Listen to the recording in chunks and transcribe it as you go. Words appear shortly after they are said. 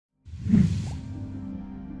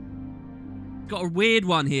got a weird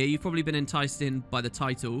one here. You've probably been enticed in by the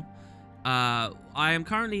title. I am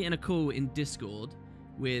currently in a call in Discord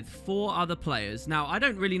with 4 other players. Now, I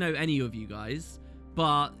don't really know any of you guys,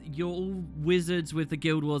 but you're all wizards with the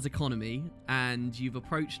Guild Wars economy, and you've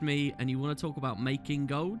approached me and you want to talk about making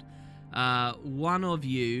gold. One of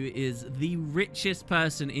you is the richest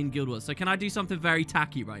person in Guild Wars. So can I do something very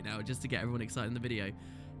tacky right now just to get everyone excited in the video?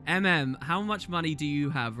 How much money do you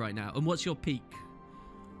have right now? And what's your peak?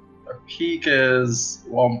 Our peak is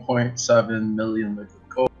 1.7 million liquid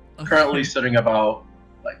gold. Currently sitting about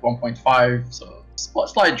like 1.5, so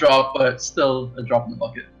slight drop, but still a drop in the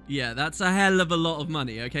bucket. Yeah, that's a hell of a lot of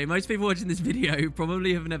money, okay? Most people watching this video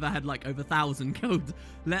probably have never had like over 1,000 gold,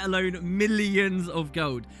 let alone millions of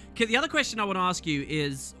gold. Okay, the other question I want to ask you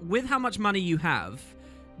is, with how much money you have,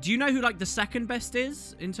 do you know who like the second best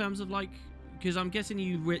is in terms of like, because I'm guessing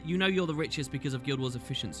you know you're the richest because of Guild Wars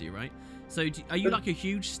efficiency, right? So are you like a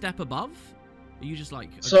huge step above? Are you just like...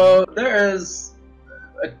 Okay. So there is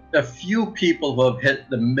a few people who have hit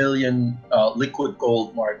the million liquid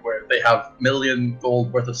gold mark, where they have million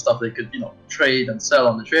gold worth of stuff they could, trade and sell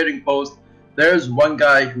on the trading post. There's one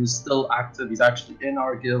guy who's still active. He's actually in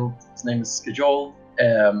our guild. His name is Schedule.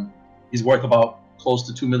 He's worth about close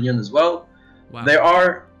to 2 million as well. Wow.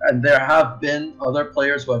 There have been other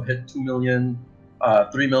players who have hit 2 million,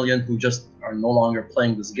 3 million, who just are no longer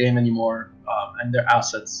playing this game anymore, and their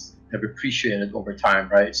assets have appreciated over time,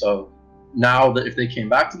 right? So now that if they came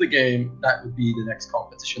back to the game, that would be the next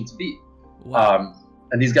competition to beat. Wow.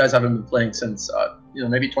 And these guys haven't been playing since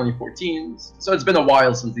maybe 2014. So it's been a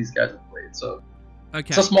while since these guys have played. So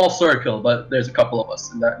it's a small circle, but there's a couple of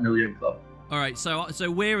us in that million club. All right, so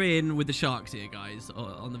we're in with the sharks here, guys,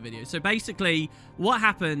 on the video. So basically, what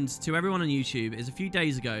happened to everyone on YouTube is a few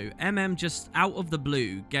days ago, just out of the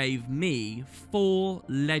blue gave me 4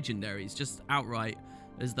 legendaries, just outright,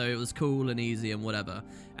 as though it was cool and easy and whatever.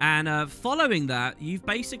 And following that, you've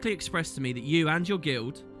basically expressed to me that you and your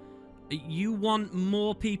guild, you want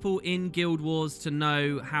more people in Guild Wars to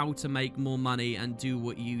know how to make more money and do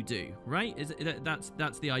what you do, right?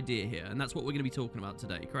 That's the idea here, and that's what we're going to be talking about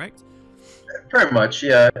today, correct? Pretty much,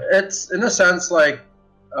 yeah. It's in a sense like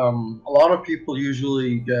a lot of people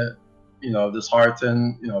usually get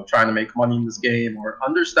disheartened, trying to make money in this game, or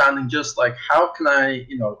understanding just like, how can I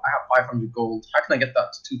have 500 gold, how can I get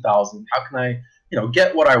that to 2,000, how can I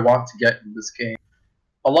get what I want to get in this game.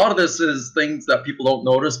 A lot of this is things that people don't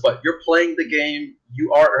notice, but you're playing the game,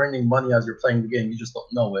 you are earning money as you're playing the game, you just don't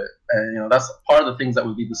know it. And that's part of the things that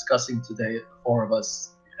we'll be discussing today, the 4 of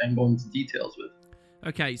us, and going into details with.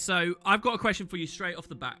 Okay, so I've got a question for you straight off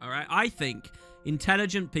the bat, all right? I think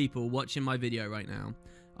intelligent people watching my video right now,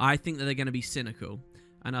 I think that they're going to be cynical,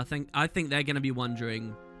 and I think they're going to be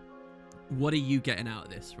wondering, what are you getting out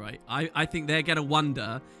of this, right? I think they're going to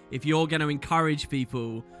wonder if you're going to encourage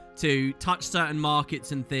people to touch certain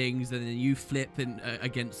markets and things, and then you flip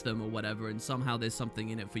against them or whatever, and somehow there's something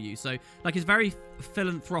in it for you. So, like, it's very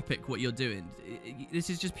philanthropic what you're doing. This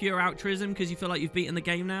is just pure altruism because you feel like you've beaten the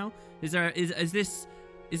game now? Is this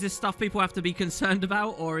stuff people have to be concerned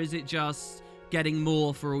about, or is it just getting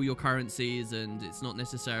more for all your currencies and it's not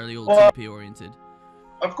necessarily all TP oriented?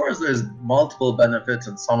 Of course, there's multiple benefits,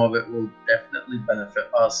 and some of it will definitely benefit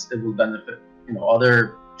us. It will benefit,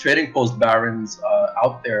 other trading post barons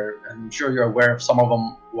out there, and I'm sure you're aware of some of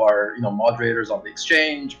them who are, moderators on the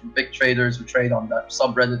exchange, big traders who trade on that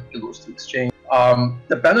subreddit, Guild Wars 2 exchange.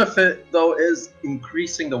 The benefit, though, is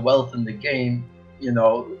increasing the wealth in the game.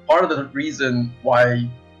 Part of the reason why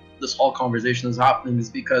this whole conversation is happening is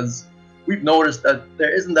because we've noticed that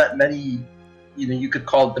there isn't that many, you could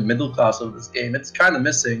call it the middle class of this game. It's kind of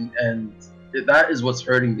missing, and that is what's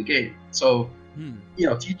hurting the game. So,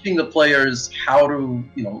 teaching the players how to,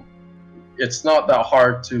 it's not that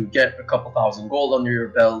hard to get a couple thousand gold under your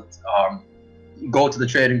belt, go to the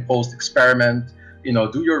trading post, experiment,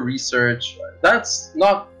 do your research. That's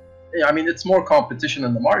not, it's more competition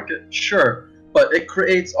in the market, sure, but it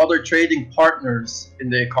creates other trading partners in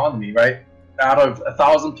the economy, right? Out of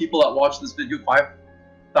 1,000 people that watch this video,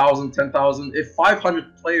 5,000, 10,000, if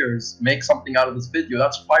 500 players make something out of this video,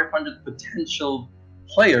 that's 500 potential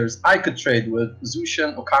players I could trade with.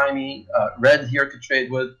 Zushin, Okaimi, Red here could trade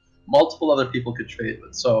with, multiple other people could trade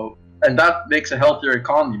with. So, and that makes a healthier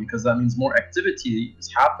economy because that means more activity is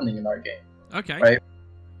happening in our game. Okay. Right?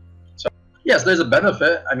 So, yes, there's a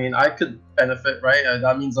benefit. I could benefit, right?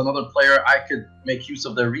 That means another player, I could make use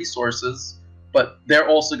of their resources, but they're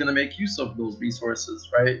also going to make use of those resources,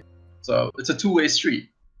 right? So it's a two-way street.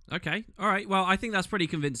 Okay. All right. Well, I think that's pretty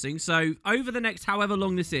convincing. So over the next however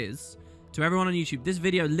long this is, to everyone on YouTube, this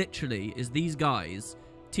video literally is these guys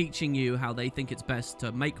teaching you how they think it's best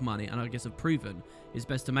to make money, and I guess have proven it's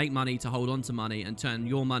best to make money, to hold on to money, and turn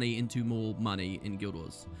your money into more money in Guild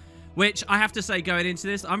Wars. Which, I have to say, going into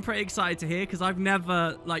this, I'm pretty excited to hear, because I've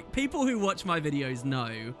never, like, people who watch my videos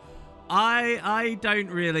know I don't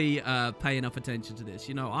really pay enough attention to this.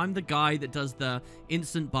 You know, I'm the guy that does the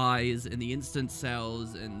instant buys and the instant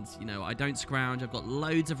sells, and, you know, I don't scrounge. I've got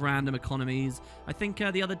loads of random economies. I think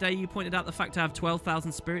the other day you pointed out the fact to have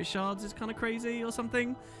 12,000 spirit shards is kind of crazy or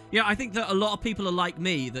something. Yeah, I think that a lot of people are like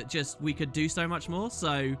me, that just, we could do so much more.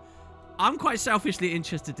 So I'm quite selfishly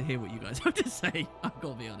interested to hear what you guys have to say. I've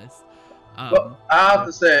got to be honest. Well, I have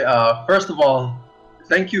to say, first of all,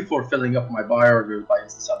 thank you for filling up my buy order by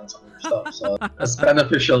selling some of your stuff. So that's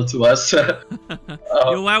beneficial to us.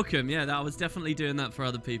 You're welcome. Yeah, I was definitely doing that for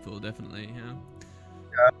other people. Definitely.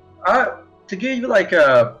 Yeah. To give you like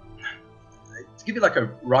a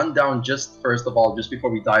rundown, just first of all, just before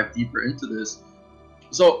we dive deeper into this.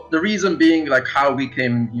 So the reason being, like, how we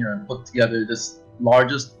came here and put together this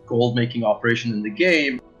largest gold making operation in the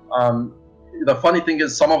game. The funny thing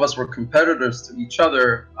is, some of us were competitors to each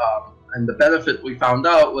other. And the benefit we found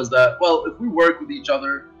out was that, well, if we work with each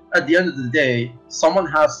other, at the end of the day, someone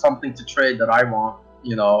has something to trade that I want.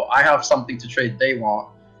 You know, I have something to trade they want.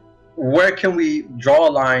 Where can we draw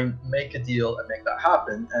a line, make a deal, and make that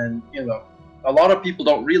happen? And, you know, a lot of people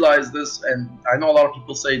don't realize this, and I know a lot of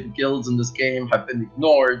people say the guilds in this game have been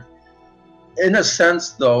ignored. In a sense,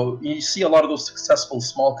 though, you see a lot of those successful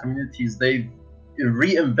small communities, they've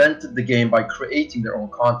reinvented the game by creating their own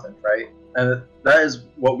content, right? And that is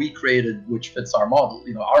what we created, which fits our model.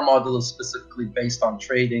 You know, our model is specifically based on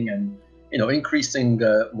trading and, you know, increasing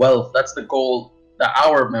wealth. That's the goal that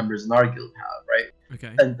our members in our guild have, right?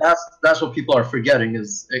 Okay. And that's what people are forgetting,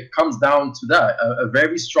 is it comes down to that. A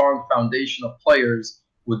very strong foundation of players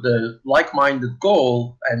with the like-minded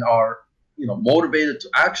goal and are, you know, motivated to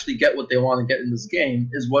actually get what they want to get in this game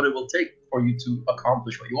is what it will take for you to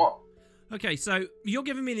accomplish what you want. Okay, so you're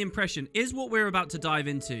giving me the impression, is what we're about to dive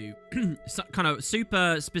into kind of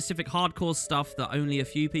super specific hardcore stuff that only a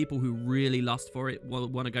few people who really lust for it will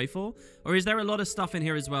want to go for? Or is there a lot of stuff in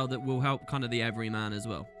here as well that will help kind of the everyman as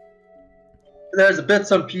well? There's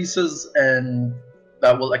bits and pieces and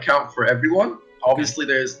that will account for everyone. Obviously,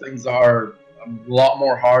 there's things that are a lot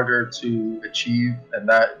more harder to achieve, and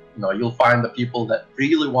that, you know, you'll find the people that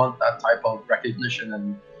really want that type of recognition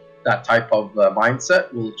and that type of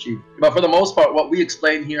mindset will achieve. But for the most part, what we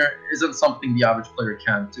explain here isn't something the average player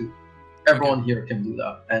can do. Everyone here can do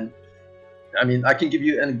that. And I mean, I can give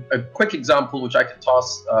you a quick example, which I can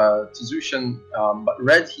toss to Zushin. But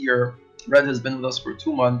Red has been with us for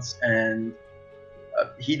 2 months, and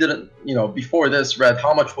he didn't, you know, before this, Red,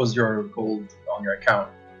 how much was your gold on your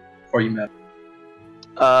account before you met?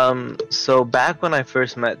 So back when I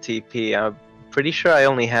first met TP, I'm pretty sure I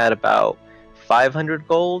only had about 500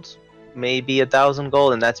 gold, maybe 1,000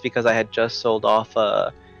 gold, and that's because I had just sold off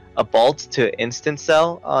a bolt to instant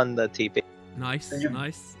sell on the TP. Nice,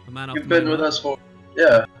 nice. You've been with us for,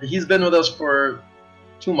 yeah, he's been with us for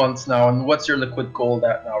 2 months now. And what's your liquid gold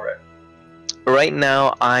at now, Red? Right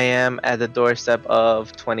now, I am at the doorstep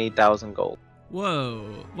of 20,000 gold.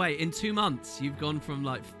 Whoa! Wait, in 2 months, you've gone from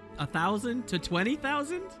like 1,000 to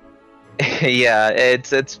 20,000? Yeah,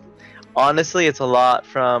 it's honestly, it's a lot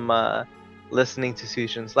from listening to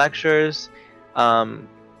Sushin's lectures,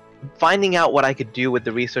 finding out what I could do with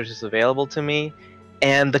the resources available to me,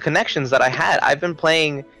 and the connections that I had. I've been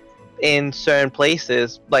playing in certain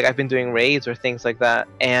places, like I've been doing raids or things like that,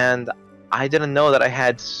 and I didn't know that I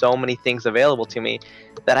had so many things available to me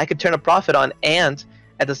that I could turn a profit on, and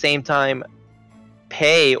at the same time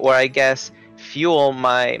pay, or I guess fuel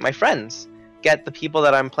my friends, get the people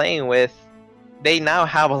that I'm playing with. They now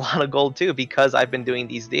have a lot of gold too, because I've been doing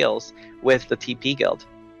these deals with the TP guild.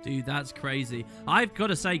 Dude, that's crazy. I've got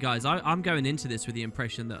to say, guys, I'm going into this with the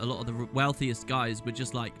impression that a lot of the wealthiest guys were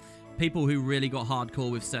just like people who really got hardcore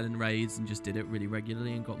with selling raids and just did it really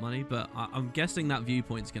regularly and got money. But I'm guessing that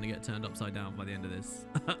viewpoint's going to get turned upside down by the end of this.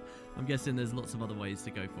 I'm guessing there's lots of other ways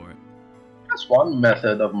to go for it. That's one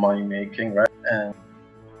method of money making, right? And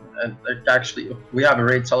actually, we have a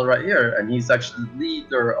raid seller right here, and he's actually the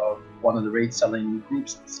leader of one of the raid selling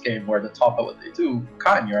groups in this game, where the top of what they do,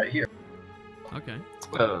 Kanye, right here. Okay.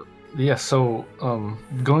 Yeah, so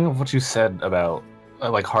going off what you said about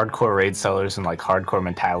like hardcore raid sellers and like hardcore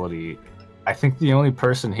mentality, I think the only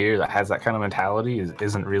person here that has that kind of mentality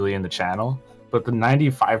isn't really in the channel. But the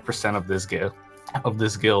 95% of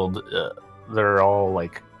this guild, they're all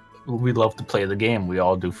like, we love to play the game. We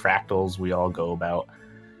all do fractals. We all go about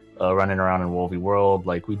running around in Wolvie World.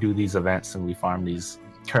 Like, we do these events and we farm these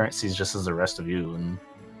currencies just as the rest of you. And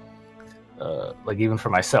like even for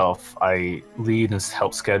myself, I lead and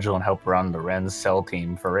help schedule and help run the Ren's cell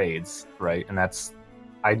team for raids, right? And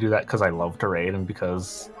I do that because I love to raid and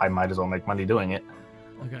because I might as well make money doing it.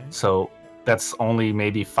 Okay. So that's only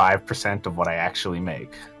maybe 5% of what I actually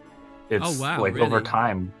make. It's oh, wow, like really? over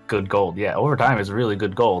time, good gold. Yeah, over time is really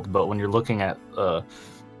good gold. But when you're looking at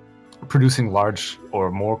producing large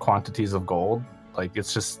or more quantities of gold, like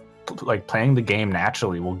it's just like playing the game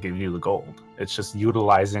naturally will give you the gold. It's just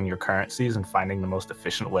utilizing your currencies and finding the most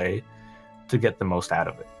efficient way to get the most out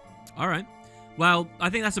of it. All right. Well, I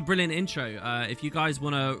think that's a brilliant intro. If you guys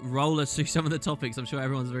want to roll us through some of the topics, I'm sure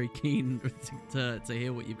everyone's very keen to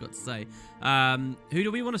hear what you've got to say. Who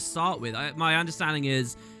do we want to start with? My understanding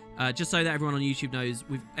is, just so that everyone on YouTube knows,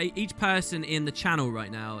 each person in the channel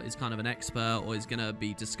right now is kind of an expert or is going to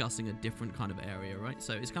be discussing a different kind of area, right?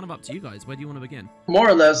 So it's kind of up to you guys. Where do you want to begin? More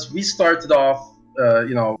or less, we started off,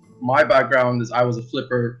 my background is I was a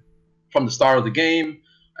flipper from the start of the game.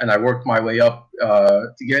 And I worked my way up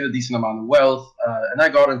to gain a decent amount of wealth. And I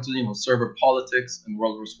got into, server politics and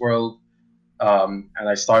World vs. World. And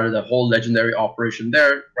I started a whole legendary operation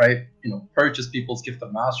there, right? Purchase people's gift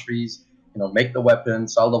of masteries, make the weapon,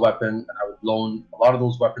 sell the weapon. And I would loan a lot of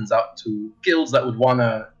those weapons out to guilds that would want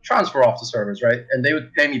to transfer off the servers, right? And they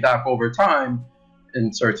would pay me back over time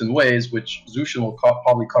in certain ways, which Zushin will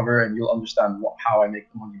probably cover, and you'll understand how I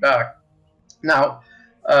make the money back. Now,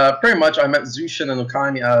 pretty much I met Zushin and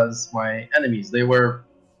Okami as my enemies. They were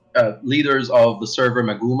leaders of the server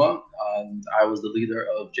Maguma, and I was the leader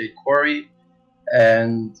of Jade Quarry.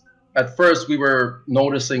 And at first we were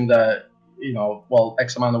noticing that,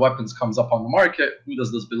 X amount of weapons comes up on the market. Who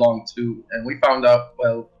does this belong to? And we found out,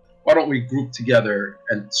 well, why don't we group together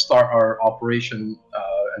and start our operation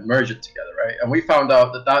and merge it together, right? And we found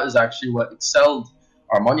out that is actually what excelled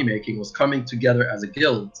our money making, was coming together as a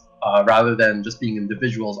guild. Rather than just being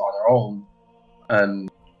individuals on our own, and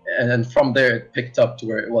then from there it picked up to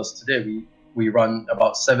where it was today. We run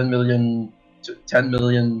about 7 million to 10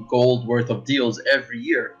 million gold worth of deals every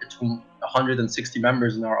year between 160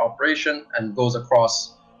 members in our operation, and goes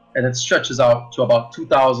across, and it stretches out to about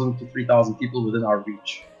 2,000 to 3,000 people within our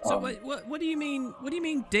reach. So what do you mean? What do you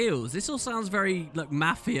mean deals? This all sounds very like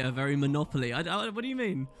mafia, very monopoly. What do you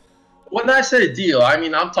mean? When I say deal, I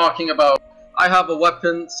mean I'm talking about, I have a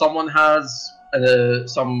weapon, someone has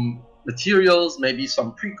some materials, maybe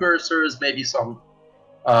some precursors, maybe some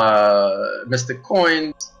mystic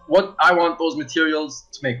coins. What I want those materials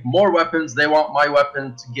to make more weapons, they want my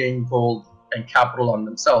weapon to gain gold and capital on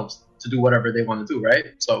themselves to do whatever they want to do, right?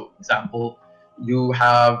 So, example, you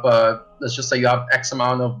have, let's just say you have X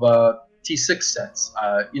amount of T6 sets.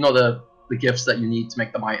 The gifts that you need to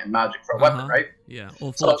make the might and magic for a weapon, right? Yeah,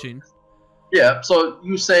 or fortune. Yeah, so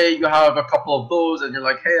you say you have a couple of those and you're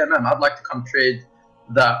like, hey, MM, I'd like to come trade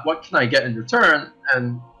that. What can I get in return?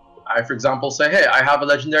 And I, for example, say, hey, I have a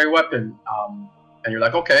legendary weapon. And you're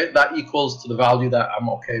like, okay, that equals to the value that I'm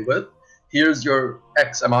okay with. Here's your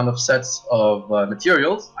X amount of sets of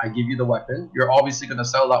materials. I give you the weapon. You're obviously going to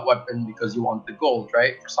sell that weapon because you want the gold,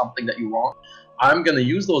 right? For something that you want. I'm going to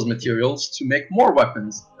use those materials to make more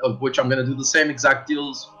weapons, of which I'm going to do the same exact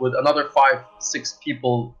deals with another 5-6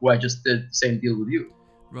 people who I just did the same deal with you.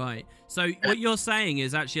 Right. So what you're saying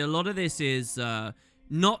is actually a lot of this is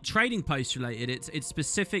not trading post related. It's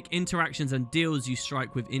specific interactions and deals you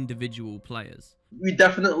strike with individual players. We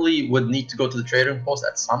definitely would need to go to the trading post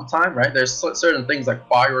at some time, right? There's certain things like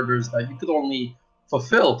buy orders that you could only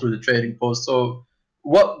fulfill through the trading post. So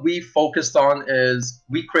what we focused on is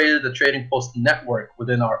we created a trading post network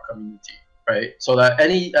within our community, right? So that at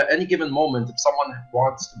any given moment, if someone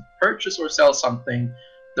wants to purchase or sell something,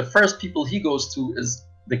 the first people he goes to is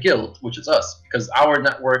the guild, which is us, because our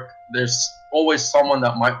network, there's always someone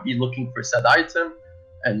that might be looking for said item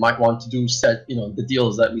and might want to do said, the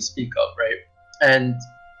deals that we speak of, right? And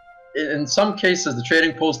in some cases, the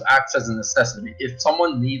trading post acts as a necessity. If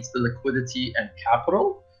someone needs the liquidity and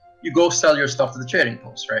capital, you go sell your stuff to the trading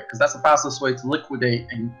post, right? Because that's the fastest way to liquidate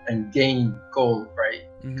and gain gold, right?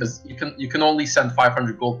 Because you can only send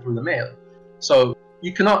 500 gold through the mail. So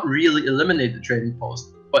you cannot really eliminate the trading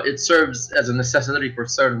post, but it serves as a necessity for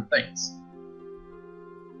certain things.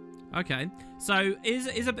 Okay, so is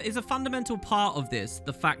a fundamental part of this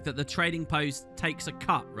the fact that the trading post takes a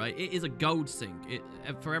cut, right? It is a gold sink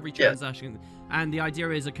for every transaction, and the idea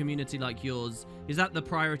is a community like yours. Is that the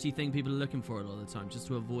priority thing people are looking for a lot of the time, just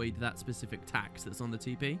to avoid that specific tax that's on the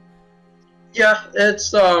TP? Yeah, it's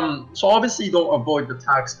so obviously you don't avoid the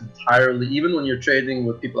tax entirely. Even when you're trading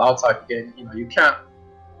with people outside the game, you can't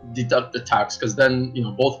deduct the tax because then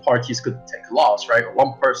both parties could take a loss, right? Or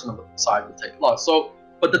one person on the side would take a loss. So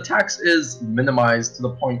but the tax is minimized to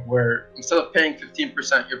the point where instead of paying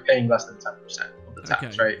 15%, you're paying less than 10% of the tax,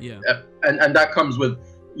 Okay, right? yeah. And that comes with,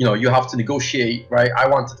 you have to negotiate, right? I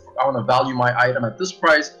want to value my item at this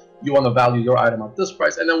price. You want to value your item at this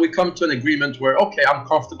price, and then we come to an agreement where, okay, I'm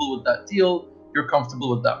comfortable with that deal. You're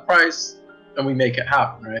comfortable with that price, and we make it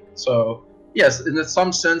happen, right? So yes, in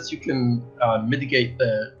some sense, you can mitigate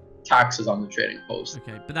the taxes on the trading post.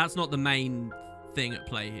 Okay, but that's not the main thing at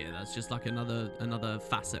play here. That's just like another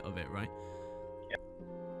facet of it, right?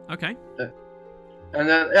 Yeah. Okay. And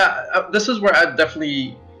then this is where I'd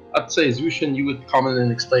say Zushin, you would come in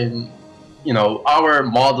and explain, our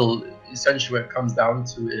model. Essentially what it comes down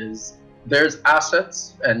to is there's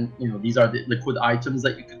assets, and these are the liquid items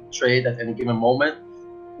that you can trade at any given moment.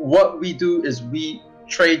 What we do is we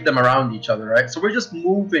trade them around each other, right? So we're just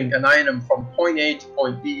moving an item from point A to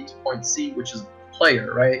point B to point C, which is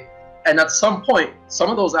player, right? And at some point, some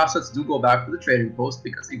of those assets do go back to the trading post,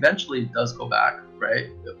 because eventually it does go back, right?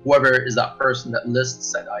 Whoever is that person that lists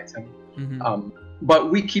said item. Mm-hmm.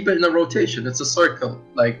 But we keep it in a rotation. It's a circle.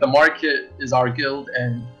 Like, the market is our guild,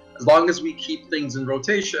 and as long as we keep things in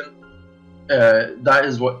rotation, that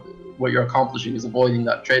is what you're accomplishing, is avoiding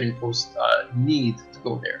that trading post need to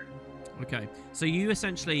go there. Okay, so you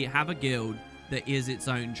essentially have a guild that is its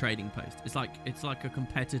own trading post. It's like a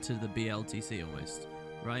competitor to the BLTC almost,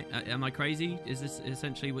 right? Am I crazy? Is this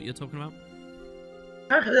essentially what you're talking about?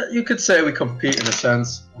 You could say we compete in a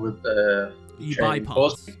sense with the trading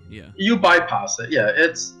post. Yeah. You bypass it. Yeah,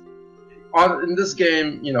 it's in this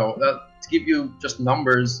game. To give you just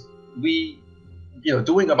numbers, we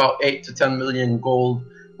doing about 8 to 10 million gold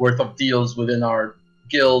worth of deals within our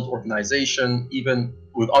guild organization, even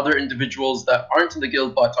with other individuals that aren't in the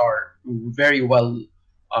guild but are very well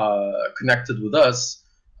connected with us.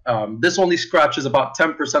 This only scratches about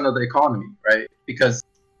 10% of the economy, right? Because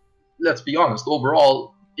let's be honest,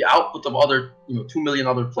 overall the output of other 2 million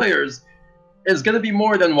other players is going to be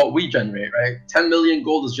more than what we generate, right? 10 million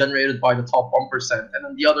gold is generated by the top 1%, and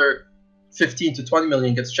then the other 15 to 20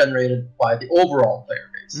 million gets generated by the overall player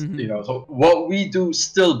base. Mm-hmm. So what we do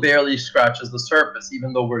still barely scratches the surface,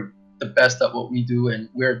 even though we're the best at what we do and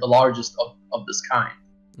we're the largest of this kind.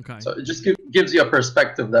 Okay. So it just gives you a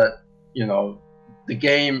perspective that the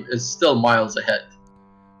game is still miles ahead.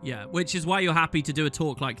 Yeah, which is why you're happy to do a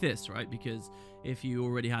talk like this, right? Because if you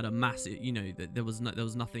already had a massive, there was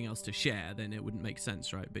nothing else to share, then it wouldn't make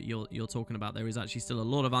sense, right? But you're talking about there is actually still a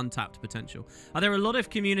lot of untapped potential. Are there a lot of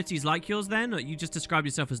communities like yours then? Or you just described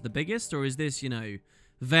yourself as the biggest, or is this,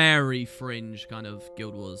 very fringe kind of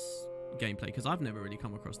Guild Wars gameplay? Because I've never really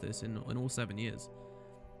come across this in all 7 years.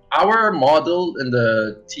 Our model in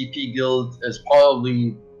the TP guild is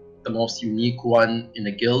probably the most unique one in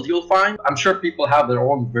a guild you'll find. I'm sure people have their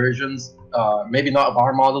own versions, maybe not of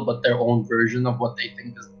our model, but their own version of what they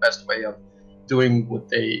think is the best way of doing what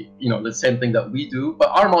they, the same thing that we do. But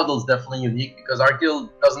our model is definitely unique because our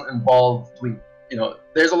guild doesn't involve doing,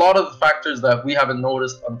 there's a lot of factors that we haven't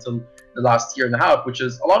noticed until the last year and a half, which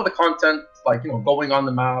is a lot of the content, like, going on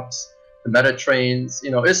the maps, the meta trains,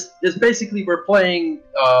 it's basically we're playing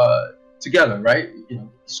together, right?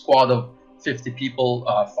 Squad of 50 people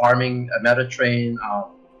farming a meta train.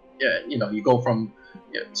 You go from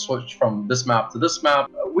switch from this map to this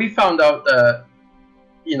map. We found out that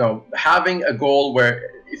having a goal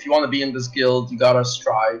where if you want to be in this guild, you gotta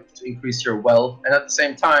strive to increase your wealth, and at the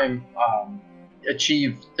same time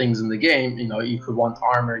achieve things in the game. You could want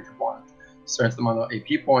armor, you could want a certain amount of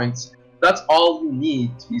AP points. That's all you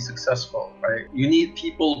need to be successful, right? You need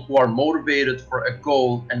people who are motivated for a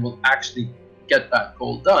goal and will actually get that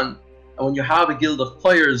goal done. And when you have a guild of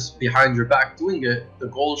players behind your back doing it, the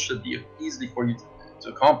goal should be easy for you to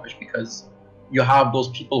accomplish, because you have those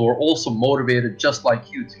people who are also motivated just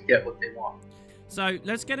like you to get what they want. So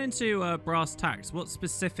let's get into brass tacks. What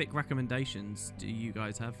specific recommendations do you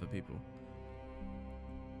guys have for people?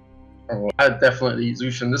 Oh, definitely,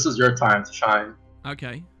 Zushin, this is your time to shine.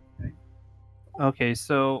 Okay. Okay,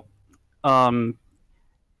 so I'm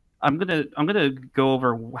gonna go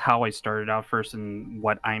over how I started out first and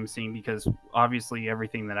what I'm seeing, because obviously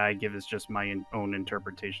everything that I give is just my own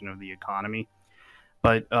interpretation of the economy.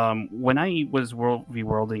 But when I was World v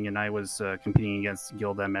Worlding and I was competing against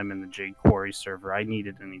Guild MM in the Jade Quarry server, I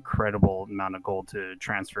needed an incredible amount of gold to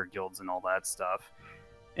transfer guilds and all that stuff.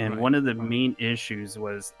 And one of the main issues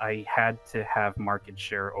was I had to have market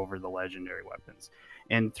share over the legendary weapons.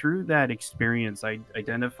 And through that experience, I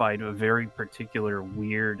identified a very particular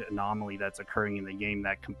weird anomaly that's occurring in the game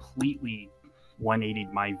that completely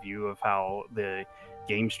 180'd my view of how the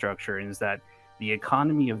game structure is, that the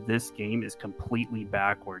economy of this game is completely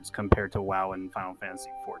backwards compared to WoW and Final Fantasy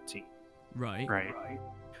XIV. Right. Right.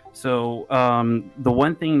 So the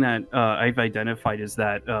one thing that I've identified is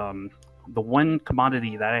that the one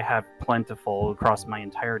commodity that I have plentiful across my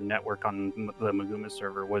entire network on the Maguma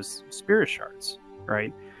server was spirit shards.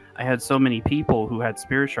 Right. I had so many people who had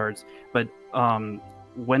spirit shards, but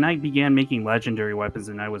when I began making legendary weapons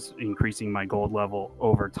and I was increasing my gold level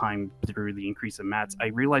over time through the increase of mats, I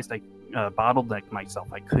realized I bottlenecked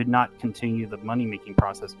myself. I could not continue the money making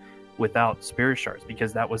process without spirit shards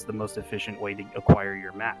because that was the most efficient way to acquire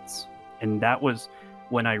your mats. And that was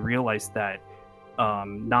when I realized that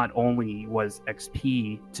not only was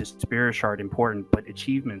XP to spirit shard important, but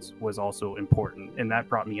achievements was also important. And that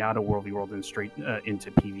brought me out of World v World and straight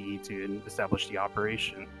into PvE to establish the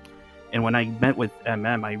operation. And when I met with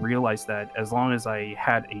I realized that as long as I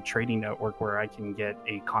had a trading network where I can get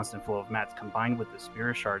a constant flow of mats combined with the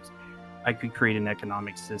spirit shards, I could create an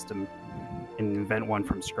economic system and invent one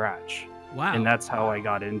from scratch. Wow. And that's how I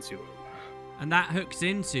got into it. And that hooks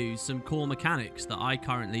into some core mechanics that I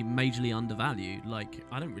currently majorly undervalue. Like,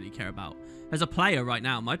 I don't really care about. As a player right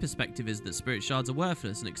now, my perspective is that spirit shards are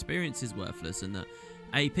worthless and experience is worthless and that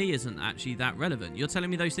AP isn't actually that relevant. You're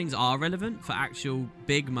telling me those things are relevant for actual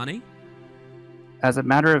big money? As a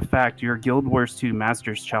matter of fact, your Guild Wars 2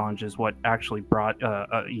 Masters Challenge is what actually brought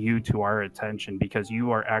you to our attention because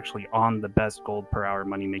you are actually on the best gold per hour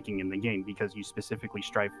money making in the game because you specifically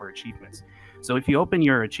strive for achievements. So if you open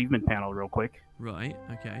your achievement panel real quick. Right,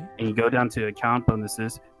 okay. And you go down to account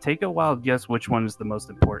bonuses, take a wild guess which one is the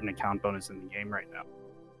most important account bonus in the game right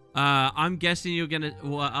now. I'm guessing you're gonna.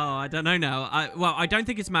 Well, oh, I don't know now. I don't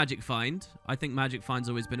think it's Magic Find. I think Magic Find's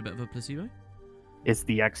always been a bit of a placebo. It's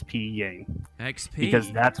the XP gain. XP?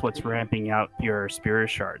 Because that's what's ramping out your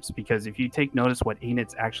spirit shards. Because if you take notice what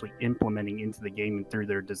Ainit's actually implementing into the game and through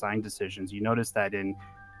their design decisions, you notice that in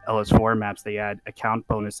LS4 maps, they add account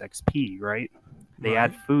bonus XP, right? They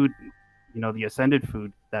add food, the Ascended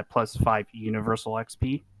food, that +5 universal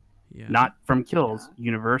XP. Yeah. Not from kills,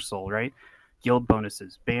 universal, right? Guild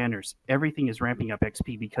bonuses, banners, everything is ramping up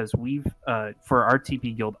XP because we've, for our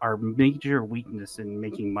TP guild, our major weakness in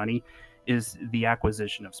making money is the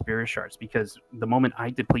acquisition of spirit shards, because the moment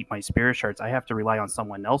I deplete my spirit shards, I have to rely on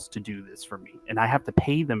someone else to do this for me, and I have to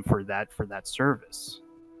pay them for that service.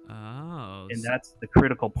 Oh. And that's the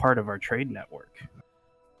critical part of our trade network.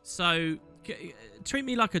 So, treat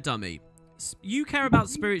me like a dummy. You care about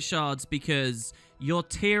spirit shards because you're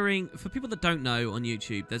tiering... For people that don't know on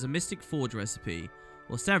YouTube, there's a Mystic Forge recipe,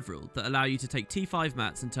 or several, that allow you to take T5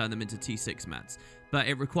 mats and turn them into T6 mats. But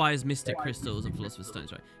it requires Mystic Crystals and Philosopher's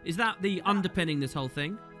Stones, right? Is that the underpinning this whole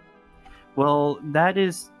thing? Well, that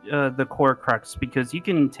is the core crux, because you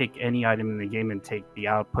can take any item in the game and take the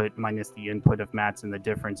output minus the input of mats, and the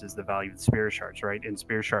difference is the value of the spirit shards, right? And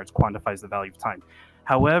spirit shards quantifies the value of time.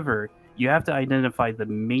 However, you have to identify the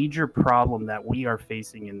major problem that we are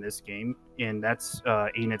facing in this game, and that's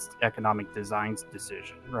Ainit's economic designs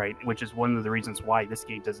decision, right? Which is one of the reasons why this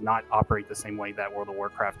game does not operate the same way that World of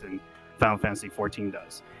Warcraft and Final Fantasy XIV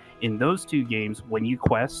does. In those two games, when you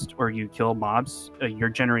quest or you kill mobs, you're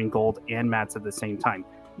generating gold and mats at the same time.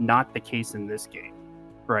 Not the case in this game,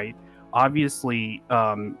 right? Obviously,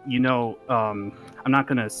 I'm not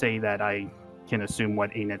going to say that I can assume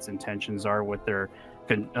what Ainit's intentions are with their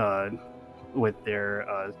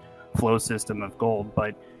flow system of gold,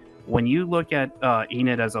 but when you look at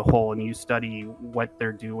Ainit as a whole and you study what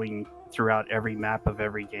they're doing throughout every map of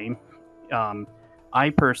every game, I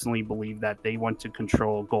personally believe that they want to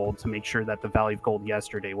control gold to make sure that the value of gold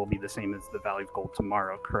yesterday will be the same as the value of gold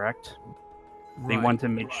tomorrow, correct? Right. They want to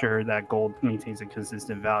make sure that gold maintains a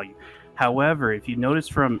consistent value. However, if you notice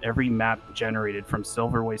from every map generated from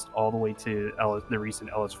Silver Waste all the way to the recent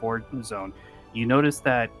LS4 zone, you notice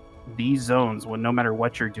that these zones, no matter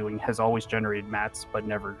what you're doing, has always generated mats, but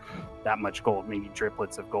never that much gold. Maybe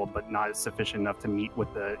driplets of gold, but not sufficient enough to meet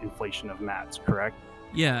with the inflation of mats, correct?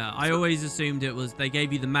 Yeah, I always assumed it was they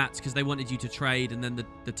gave you the mats because they wanted you to trade, and then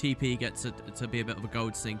the TP gets to be a bit of a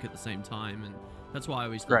gold sink at the same time, and that's why I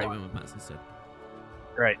always thought they went with mats instead.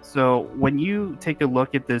 Right. So when you take a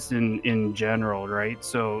look at this in general, right?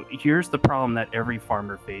 So here's the problem that every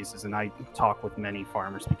farmer faces, and I talk with many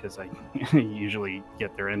farmers because I usually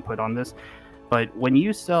get their input on this. But when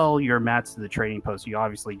you sell your mats to the trading post, you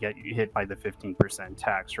obviously get hit by the 15%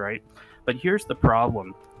 tax, right? But here's the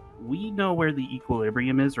problem. We know where the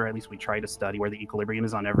equilibrium is, or at least we try to study where the equilibrium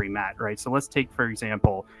is on every mat, right? So let's take, for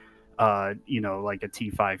example, like a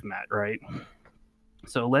T5 mat, right?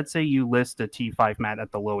 So let's say you list a T5 mat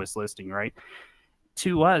at the lowest listing, right?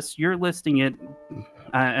 To us, you're listing it,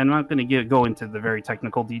 I'm not going to go into the very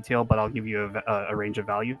technical detail, but I'll give you a range of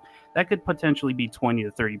value. That could potentially be 20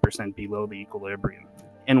 to 30% below the equilibrium.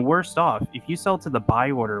 And worst off, if you sell to the buy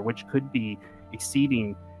order, which could be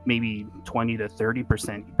exceeding maybe 20 to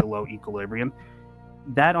 30% below equilibrium,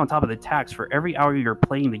 that on top of the tax, for every hour you're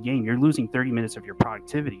playing the game, you're losing 30 minutes of your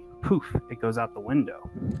productivity. Poof, it goes out the window,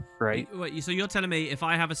 right? Wait, so you're telling me if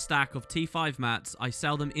I have a stack of T5 mats, I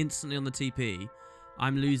sell them instantly on the TP,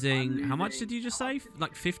 I'm losing how much did you just say?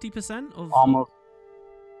 Like 50% of... Almost.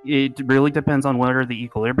 It really depends on where the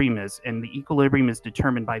equilibrium is, and the equilibrium is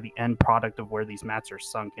determined by the end product of where these mats are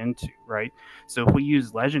sunk into, right? So if we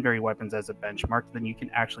use legendary weapons as a benchmark, then you can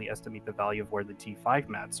actually estimate the value of where the T5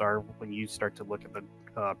 mats are when you start to look at the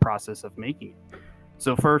process of making it.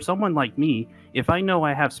 So for someone like me, if I know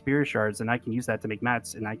I have spirit shards and I can use that to make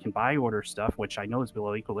mats and I can buy order stuff, which I know is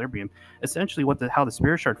below equilibrium, essentially how the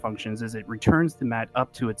spirit shard functions is it returns the mat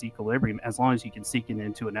up to its equilibrium as long as you can seek it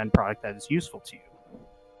into an end product that is useful to you.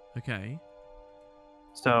 Okay.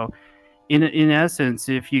 So in essence,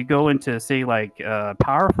 if you go into, say, like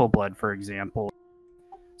powerful blood, for example,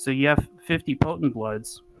 so you have 50 potent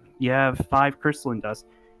bloods, you have 5 crystalline dust,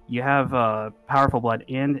 you have powerful blood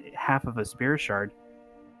and half of a spirit shard.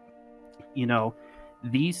 You know,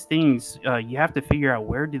 these things, you have to figure out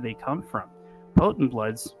where do they come from. Potent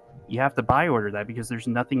bloods, you have to buy order that because there's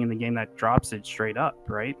nothing in the game that drops it straight up,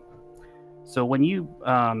 right? So when you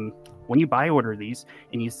buy order these,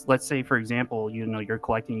 and let's say, for example, you're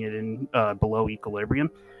collecting it in below equilibrium,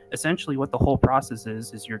 essentially what the whole process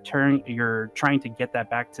is you're trying to get that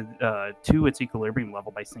back to its equilibrium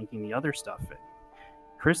level by sinking the other stuff in.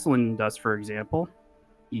 Crystalline dust, for example,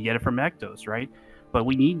 you get it from ectos, right? But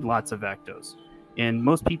we need lots of ectos, and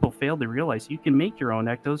most people fail to realize you can make your own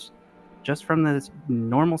ectos just from the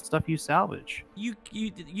normal stuff you salvage. You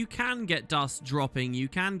can get dust dropping, you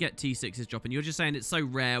can get T6s dropping. You're just saying it's so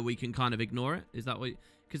rare we can kind of ignore it? Is that what...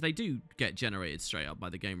 Because they do get generated straight up by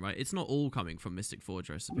the game, right? It's not all coming from Mystic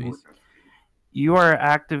Forge recipes. You are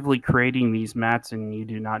actively creating these mats and you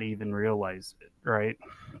do not even realize it, right?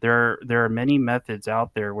 There are many methods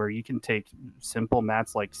out there where you can take simple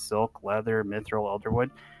mats like silk, leather, mithril,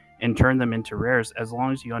 elderwood, and turn them into rares as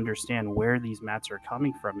long as you understand where these mats are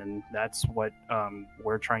coming from. And that's what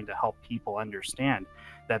we're trying to help people understand,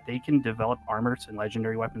 that they can develop armors and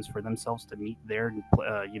legendary weapons for themselves to meet their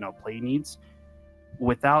play needs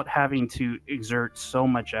without having to exert so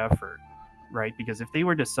much effort, right? Because if they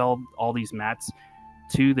were to sell all these mats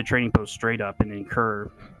to the trading post straight up and incur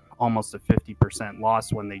almost a 50%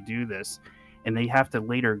 loss when they do this, and they have to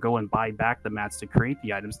later go and buy back the mats to create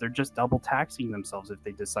the items, they're just double taxing themselves if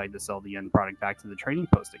they decide to sell the end product back to the trading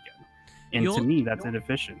post again. And to me, that's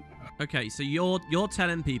inefficient. Okay, so you're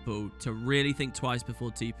telling people to really think twice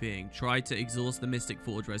before TPing, try to exhaust the Mystic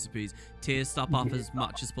Forge recipes, tier stuff up as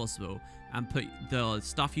much as possible, and put the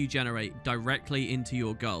stuff you generate directly into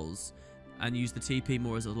your goals, and use the TP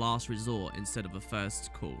more as a last resort instead of a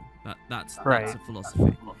first call. That's a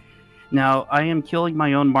philosophy. Now, I am killing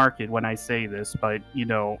my own market when I say this, but,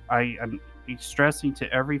 I'm stressing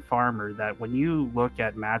to every farmer that when you look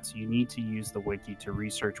at mats, you need to use the wiki to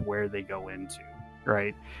research where they go into,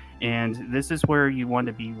 right? And this is where you want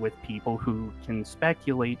to be with people who can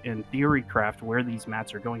speculate and theory craft where these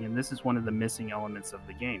mats are going. And this is one of the missing elements of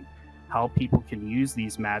the game, how people can use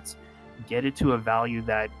these mats, get it to a value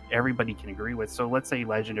that everybody can agree with. So let's say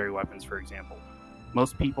legendary weapons, for example.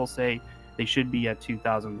 Most people say they should be at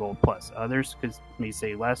 2,000 gold plus. Others may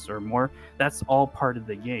say less or more. That's all part of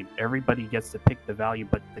the game. Everybody gets to pick the value,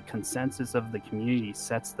 but the consensus of the community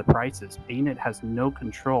sets the prices. ANET has no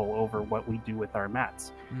control over what we do with our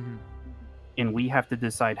mats. Mm-hmm. And we have to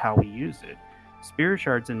decide how we use it. Spirit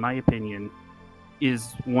shards, in my opinion,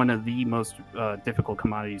 is one of the most difficult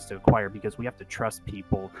commodities to acquire because we have to trust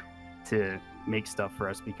people to make stuff for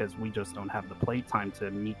us because we just don't have the play time to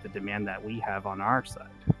meet the demand that we have on our side.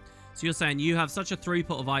 So you're saying you have such a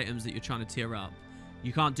throughput of items that you're trying to tier up,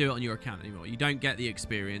 you can't do it on your account anymore. You don't get the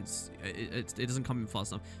experience. It doesn't come in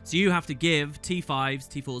fast enough. So you have to give T5s,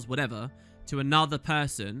 T4s, whatever, to another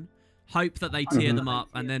person, hope that they tier them up,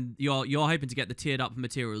 and then you're hoping to get the tiered up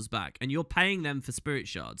materials back. And you're paying them for spirit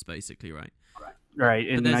shards, basically, right? Right,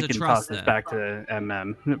 and I can toss this back to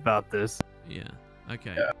MM about this. Yeah,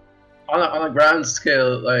 okay. Yeah. On a grand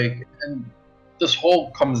scale, and this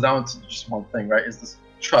whole comes down to just one thing, right? Is this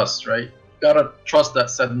trust, right? You gotta trust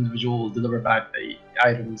that said individual will deliver back the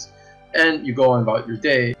items, and you go on about your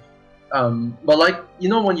day. But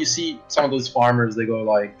when you see some of those farmers, they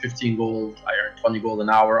go 15 gold, I earn 20 gold an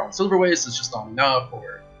hour on silver waste, it's just not enough.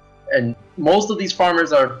 And most of these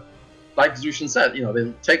farmers are, like Zushin said,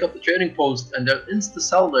 they take up the trading post and they'll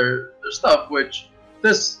insta-sell their stuff, which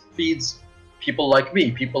this feeds people like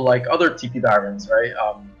me, people like other TP barons, right?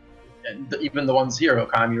 And even the ones here,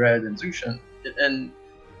 Okami Red and Zushin. And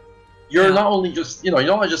you're Yeah. not only just you're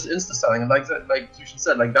not just insta selling, and like Zushin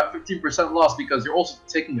said, like that 15% loss, because you're also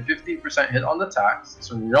taking the 15% hit on the tax.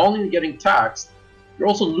 So you're not only getting taxed, you're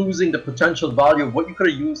also losing the potential value of what you could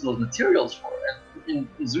have used those materials for. And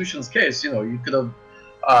in Zushin's case, you could have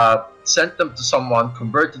sent them to someone,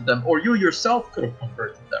 converted them, or you yourself could have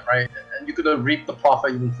converted them, right? And you could have reaped the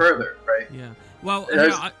profit even further, right? Yeah. Well,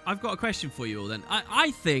 There's- here, I've got a question for you all then.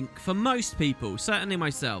 I think for most people, certainly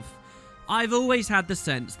myself, I've always had the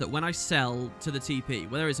sense that when I sell to the TP,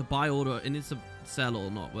 whether it's a buy order and it's a sell or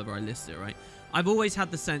not, whether I list it, right? I've always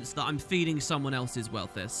had the sense that I'm feeding someone else's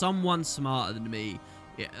wealth there. Someone smarter than me,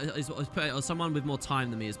 or someone with more time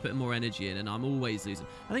than me is putting more energy in, and I'm always losing.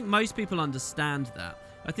 I think most people understand that.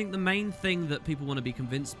 I think the main thing that people want to be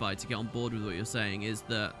convinced by to get on board with what you're saying is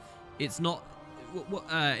that it's not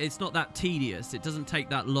that tedious. It doesn't take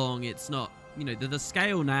that long. It's not, the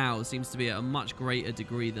scale now seems to be at a much greater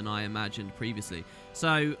degree than I imagined previously.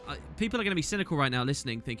 So people are going to be cynical right now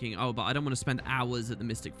listening, thinking, oh, but I don't want to spend hours at the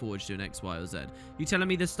Mystic Forge doing X, Y, or Z. You telling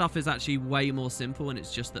me this stuff is actually way more simple, and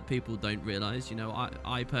it's just that people don't realize?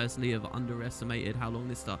 I personally have overestimated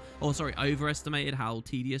how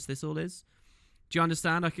tedious this all is. Do you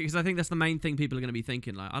understand? Because I think that's the main thing people are going to be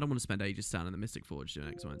thinking. Like, I don't want to spend ages standing in the Mystic Forge doing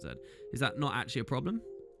X, Y, and Z. Is that not actually a problem?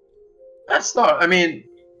 That's not. I mean,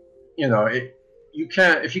 if you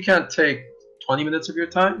can't take 20 minutes of your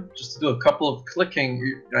time just to do a couple of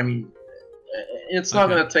clicking, it's not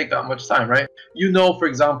going to take that much time, right? For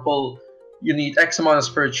example, you need X amount of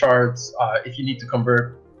spirit shards if you need to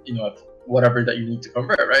convert, whatever that you need to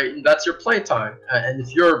convert, right? And that's your play time. And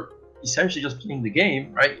if you're essentially just playing the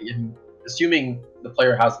game, right? Assuming the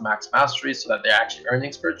player has max mastery so that they're actually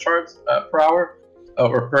earning spirit shards per hour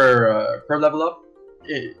or per level up,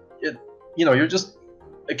 you're just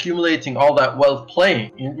accumulating all that wealth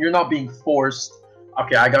playing. You're not being forced,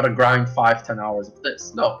 okay, I gotta grind 5-10 hours of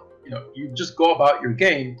this. No, you just go about your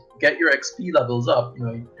game, get your XP levels up,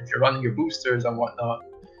 if you're running your boosters and whatnot.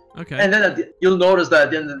 Okay. And then you'll notice that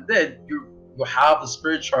at the end of the day, you have the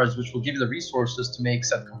spirit shards, which will give you the resources to make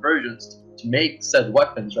said conversions, to make said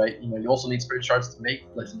weapons, right? You also need spirit shards to make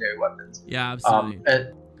legendary weapons. Yeah, absolutely.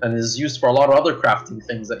 And is used for a lot of other crafting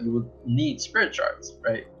things that you would need spirit shards,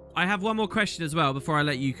 right? I have one more question as well before I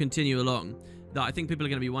let you continue along that I think people are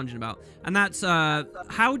going to be wondering about. And that's,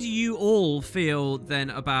 how do you all feel then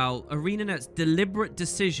about ArenaNet's deliberate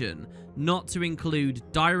decision not to include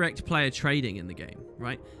direct player trading in the game,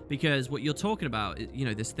 right? Because what you're talking about,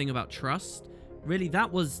 this thing about trust, really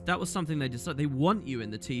that was something they decided. They want you in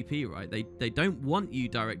the TP, right? They don't want you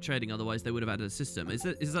direct trading, otherwise they would have had a system. Is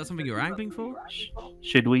that something you're angling for?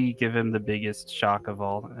 Should we give him the biggest shock of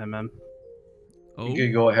all, MM? Oh, You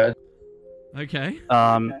can go ahead. okay.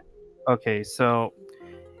 Okay, so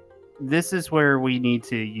this is where we need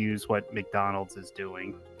to use what McDonald's is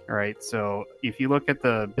doing, right? So if you look at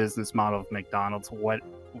the business model of McDonald's, what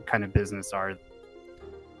kind of business are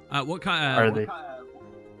What kind are they?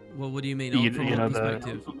 Well, what do you mean? You- From you what know,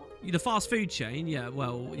 perspective? The fast food chain, yeah.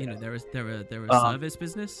 Well, they're a service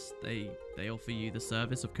business. They offer you the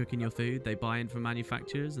service of cooking your food. They buy in from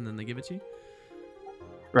manufacturers and then they give it to you.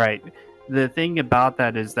 Right. The thing about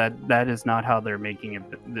that is that is not how they're making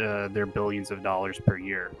their billions of dollars per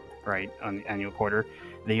year, right? On the annual quarter.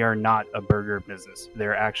 They are not a burger business.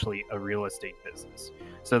 They're actually a real estate business.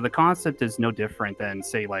 So the concept is no different than,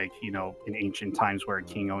 say, like, in ancient times where a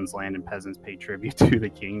king owns land and peasants pay tribute to the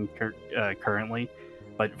king currently.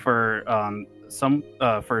 But for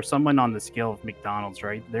someone on the scale of McDonald's,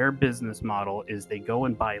 right, their business model is they go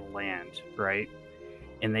and buy land, right?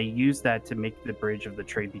 And they use that to make the bridge of the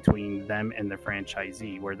trade between them and the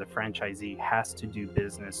franchisee, where the franchisee has to do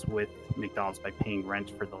business with McDonald's by paying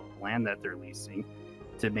rent for the land that they're leasing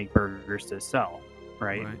to make burgers to sell,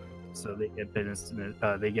 right? So they get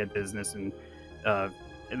business, and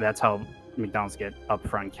that's how McDonald's get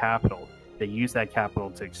upfront capital. They use that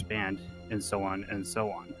capital to expand, and so on and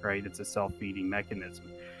so on, right? It's a self-feeding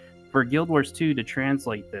mechanism. For Guild Wars 2 to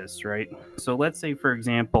translate this, right? So let's say, for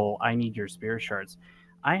example, I need your spirit shards.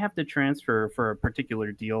 I have to transfer for a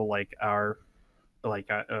particular deal for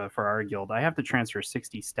our guild. I have to transfer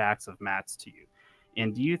 60 stacks of mats to you.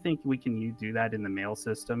 And do you think we can do that in the mail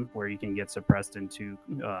system, where you can get suppressed into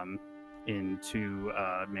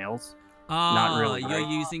mails? Not really. You're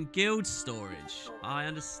using guild storage. I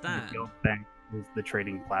understand. The guild bank is the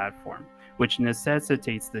trading platform, which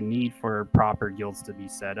necessitates the need for proper guilds to be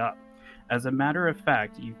set up. As a matter of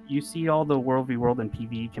fact, you see all the World v World and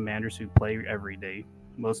PvE commanders who play every day.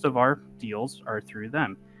 Most of our deals are through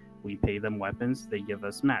them. We pay them weapons, they give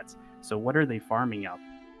us mats. So what are they farming out?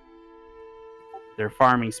 They're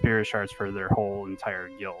farming spirit shards for their whole entire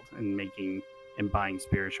guild and and buying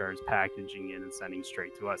spirit shards, packaging it, and sending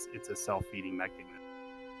straight to us. It's a self-feeding mechanism.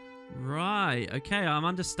 Right. Okay, I'm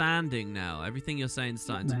understanding now. Everything you're saying is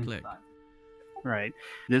starting to click. Right.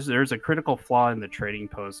 There's a critical flaw in the trading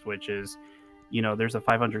post, which is, there's a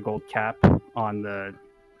 500 gold cap on the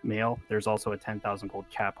mail. There's also a 10,000 gold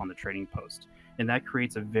cap on the trading post. And that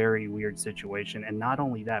creates a very weird situation. And not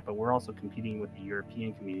only that, but we're also competing with the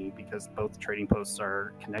European community because both trading posts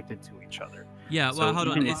are connected to each other. Yeah, So well, hold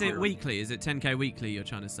on. even Is it weekly? Is it 10k weekly you're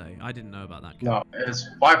trying to say? I didn't know about that. No, it's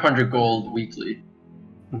 500 gold weekly.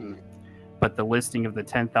 Mhm. But the listing of the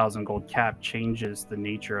 10,000 gold cap changes the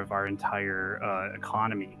nature of our entire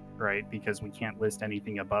economy, right? Because we can't list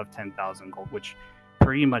anything above 10,000 gold, which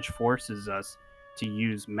pretty much forces us to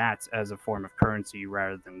use mats as a form of currency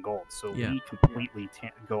rather than gold. So Yeah. we completely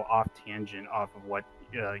go off tangent off of what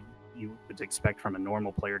you would expect from a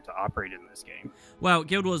normal player to operate in this game. Well,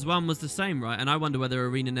 Guild Wars 1 was the same, right? And I wonder whether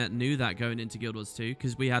ArenaNet knew that going into Guild Wars 2,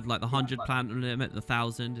 because we had like the 100 platinum limit, the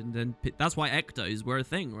 1,000, and then that's why ectos were a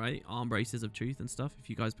thing, right? Arm braces of truth and stuff, if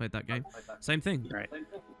you guys played that game. Same thing. Right.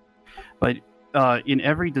 But in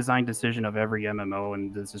every design decision of every MMO,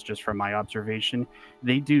 and this is just from my observation,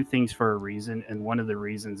 they do things for a reason. And one of the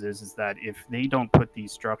reasons is that if they don't put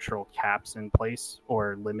these structural caps in place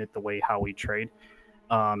or limit the way how we trade,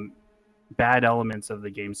 bad elements of the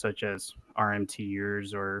game, such as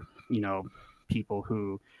RMTers or people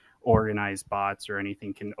who organize bots or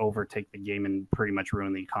anything, can overtake the game and pretty much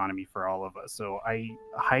ruin the economy for all of us. So I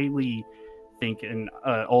highly think, and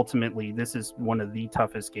ultimately, this is one of the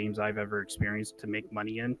toughest games I've ever experienced to make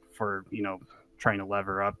money in for trying to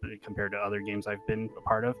lever up compared to other games I've been a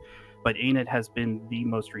part of. But ANET has been the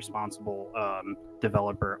most responsible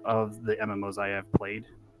developer of the MMOs I have played.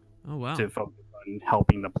 Oh, wow. To focus on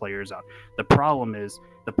helping the players out. The problem is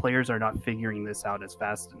the players are not figuring this out as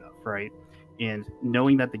fast enough, right? And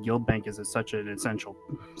knowing that the guild bank is such an essential,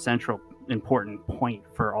 central, important point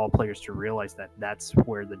for all players to realize that that's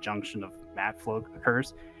where the junction of mat flow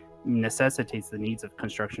occurs, necessitates the needs of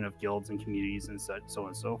construction of guilds and communities and so on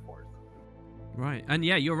and so forth. Right. And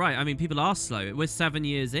yeah, you're right. I mean, people are slow. We're 7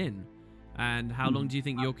 years in. And how long do you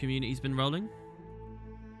think your community's been rolling?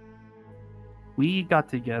 We got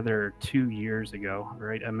together 2 years ago,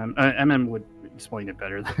 right? MM would explain it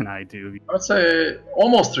better than I do. I would say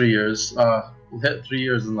almost 3 years. We'll hit 3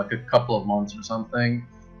 years in like a couple of months or something.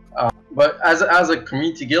 But as a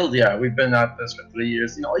community guild, yeah, we've been at this for 3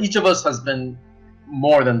 years. Each of us has been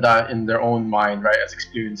more than that in their own mind, right? As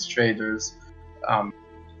experienced traders.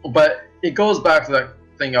 But it goes back to that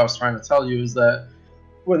thing I was trying to tell you, is that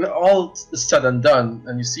when all is said and done,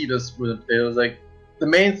 and you see this with players, like, the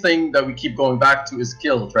main thing that we keep going back to is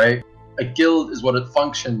guild, right? A guild is what it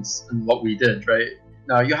functions and what we did, right?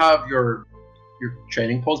 Now you have your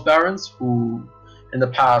trading post barons who in the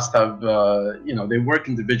past have, they work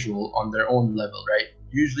individual on their own level, right?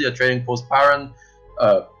 Usually a trading post baron,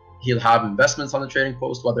 he'll have investments on the trading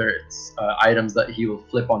post, whether it's items that he will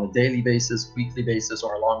flip on a daily basis, weekly basis,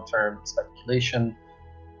 or a long-term speculation,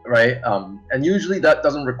 right? And usually that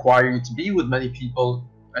doesn't require you to be with many people,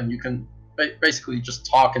 and you can basically just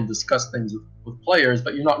talk and discuss things with players,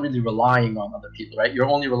 but you're not really relying on other people, right? You're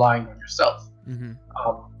only relying on yourself. Mm-hmm.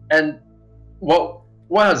 And what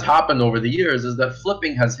has happened over the years is that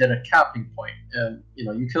flipping has hit a capping point, and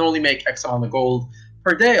you can only make X amount of gold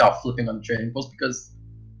per day off flipping on the trading post, because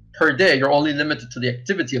per day you're only limited to the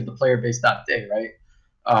activity of the player base that day, right?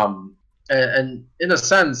 And in a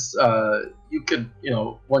sense, you could,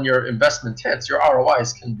 when your investment hits, your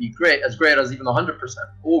ROIs can be as great as even 100%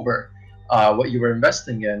 over what you were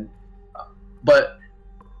investing in. But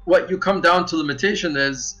what you come down to limitation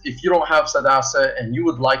is, if you don't have said asset and you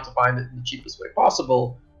would like to find it in the cheapest way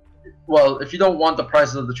possible, well, if you don't want the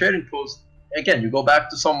prices of the trading post, again, you go back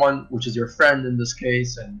to someone, which is your friend in this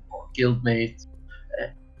case, or guildmate,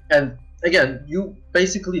 and again, you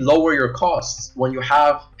basically lower your costs when you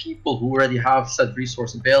have people who already have said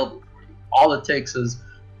resource available for you. All it takes is,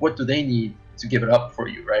 what do they need to give it up for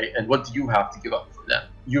you, right? And what do you have to give up for them?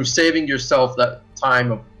 You're saving yourself that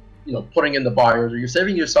time of putting in the buyers, or you're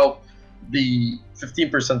saving yourself the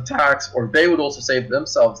 15% tax, or they would also save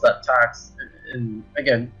themselves that tax. And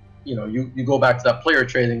again, you go back to that player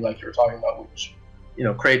trading like you were talking about, which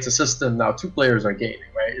creates a system. Now 2 players are gaining,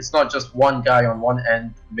 right? It's not just one guy on one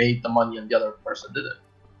end made the money and the other person did it.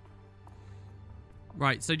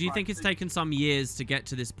 Right, so do you think it's taken some years to get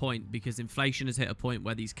to this point because inflation has hit a point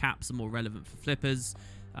where these caps are more relevant for flippers,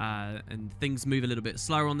 and things move a little bit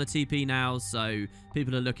slower on the TP now, so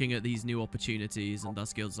people are looking at these new opportunities, and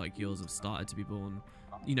thus guilds like yours have started to be born,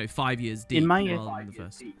 5 years deep rather than the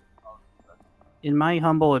first? In my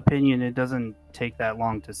humble opinion, it doesn't take that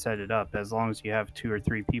long to set it up. As long as you have 2 or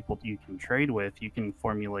 3 people you can trade with, you can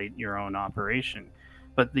formulate your own operation.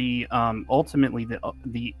 But the ultimately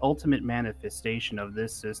the ultimate manifestation of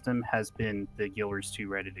this system has been the Guilders 2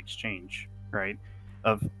 Reddit exchange, right?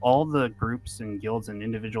 Of all the groups and guilds and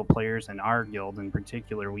individual players, and our guild in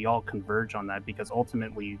particular, we all converge on that because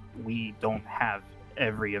ultimately we don't have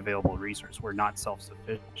every available resource. We're not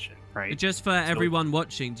self-sufficient, right? Just for everyone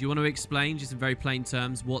watching, do you want to explain, just in very plain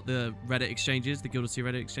terms, what the Reddit exchange is, the Guilders 2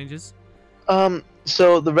 Reddit exchange is?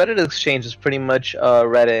 So the Reddit exchange is pretty much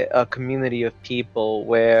a community of people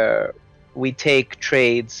where we take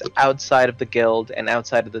trades outside of the guild and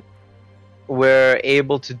outside of the. We're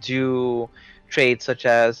able to do trades such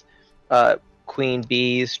as queen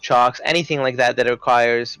bees, chalks, anything like that that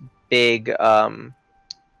requires big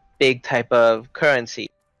type of currency.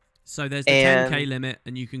 So there's the 10k limit,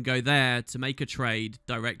 and you can go there to make a trade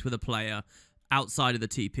direct with a player outside of the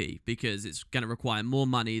TP, because it's going to require more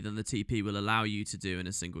money than the TP will allow you to do in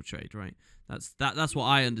a single trade, right? That's what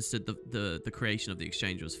I understood the creation of the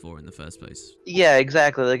exchange was for in the first place. Yeah,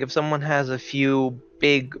 exactly. Like if someone has a few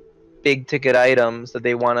big ticket items that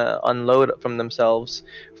they want to unload from themselves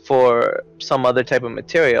for some other type of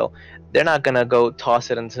material, they're not going to go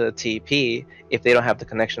toss it into the TP if they don't have the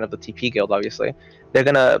connection of the TP guild, obviously. They're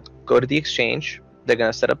going to go to the exchange, they're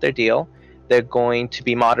going to set up their deal, they're going to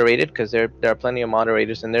be moderated, because there are plenty of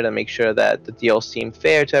moderators in there to make sure that the deals seem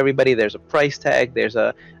fair to everybody. There's a price tag, there's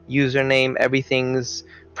a username, everything's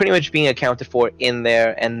pretty much being accounted for in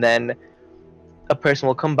there, and then a person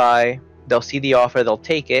will come by, they'll see the offer, they'll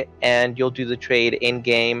take it, and you'll do the trade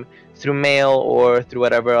in-game through mail or through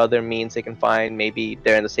whatever other means they can find. Maybe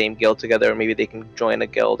they're in the same guild together, or maybe they can join a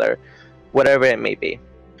guild, or whatever it may be.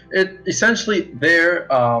 It essentially they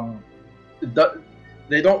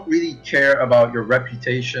don't really care about your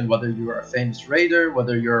reputation, whether you're a famous raider,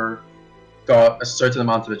 whether you're got a certain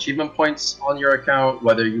amount of achievement points on your account,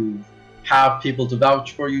 whether you have people to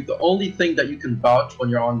vouch for you. The only thing that you can vouch when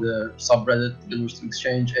you're on the subreddit Guilders 2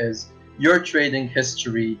 Exchange is your trading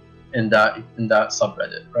history in that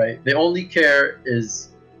subreddit, right? They only care is,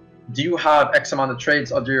 do you have X amount of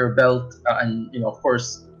trades under your belt, and of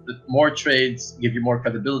course, the more trades give you more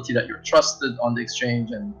credibility that you're trusted on the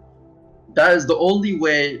exchange, and that is the only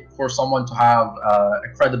way for someone to have a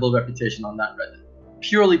credible reputation on that Reddit,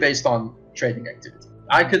 purely based on trading activity.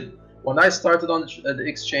 When I started on the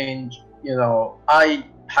exchange, I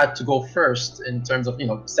had to go first in terms of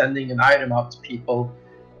sending an item out to people,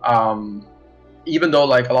 even though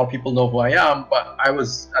like a lot of people know who I am, but I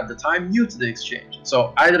was at the time new to the exchange,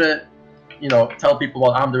 so I didn't tell people,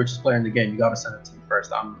 well, I'm the richest player in the game, you gotta send it to me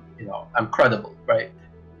first, I'm credible, right?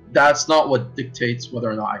 That's not what dictates whether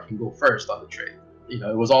or not I can go first on the trade.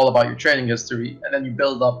 It was all about your trading history, and then you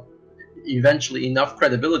build up eventually enough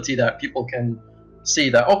credibility that people can see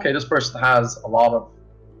that, okay, this person has a lot of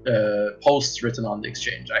posts written on the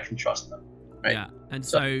exchange, I can trust them, right? Yeah, and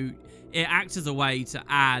so it acts as a way to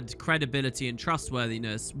add credibility and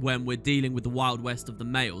trustworthiness when we're dealing with the Wild West of the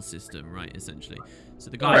mail system, right, essentially. So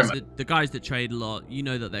the guys that trade a lot,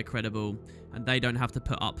 that they're credible, and they don't have to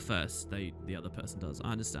put up first. The other person does.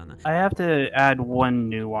 I understand that. I have to add one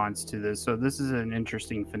nuance to this. So this is an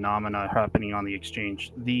interesting phenomena happening on the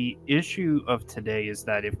exchange. The issue of today is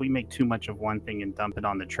that if we make too much of one thing and dump it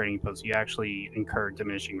on the trading post, you actually incur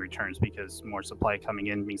diminishing returns, because more supply coming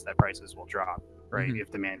in means that prices will drop, right? Mm-hmm.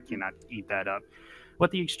 If demand cannot eat that up.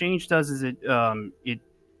 What the exchange does is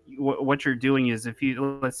what you're doing is, if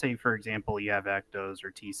you, let's say for example, you have ectos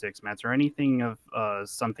or T6 mats or anything of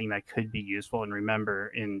something that could be useful, and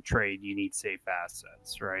remember, in trade you need safe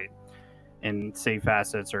assets, right? And safe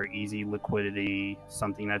assets are easy liquidity,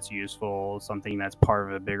 something that's useful, something that's part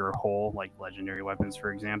of a bigger whole, like legendary weapons,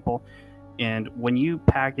 for example. And when you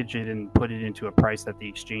package it and put it into a price that the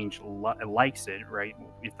exchange likes it, right?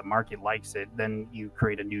 If the market likes it, then you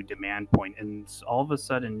create a new demand point, and all of a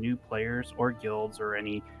sudden new players or guilds or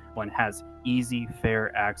anyone has easy,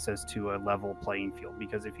 fair access to a level playing field.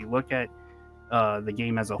 Because if you look at the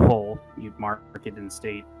game as a whole, you market and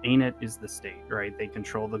state, ANET is the state, right? They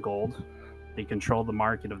control the gold, they control the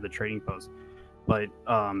market of the trading post, but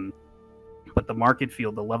the market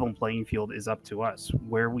field, the level playing field, is up to us.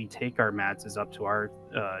 Where we take our mats is up to our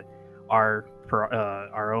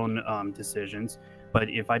own decisions. But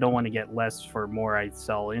if I don't want to get less for more I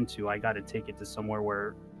sell into, I got to take it to somewhere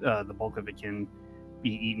where the bulk of it can be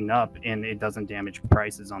eaten up and it doesn't damage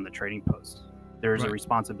prices on the trading post. There's a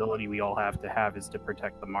responsibility we all have to is to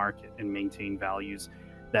protect the market and maintain values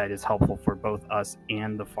that is helpful for both us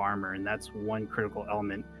and the farmer. And that's one critical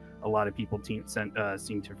element a lot of people seem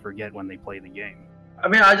to forget when they play the game. I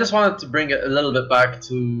mean, I just wanted to bring it a little bit back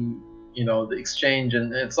to, the exchange,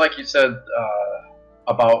 and it's like you said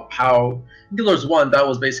about how Dealers One, that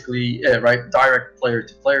was basically it, right? Direct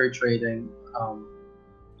player-to-player trading.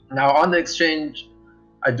 Now on the exchange,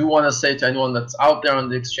 I do want to say to anyone that's out there on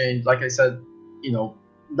the exchange, like I said,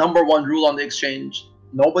 number one rule on the exchange: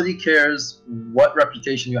 nobody cares what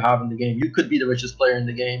reputation you have in the game. You could be the richest player in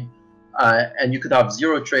the game, and you could have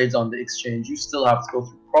 0 trades on the exchange. You still have to go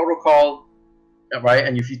through protocol, right?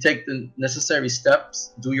 And if you take the necessary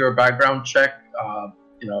steps, do your background check.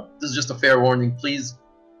 This is just a fair warning. Please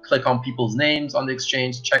click on people's names on the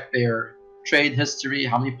exchange, check their trade history,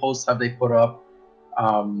 how many posts have they put up.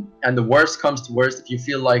 And the worst comes to worst, if you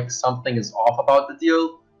feel like something is off about the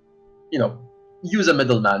deal, use a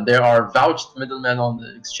middleman. There are vouched middlemen on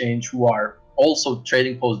the exchange who are also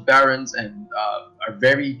trading post barons and are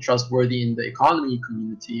very trustworthy in the economy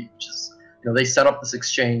community, which is, they set up this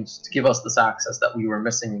exchange to give us this access that we were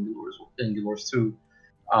missing in Guild Wars 2.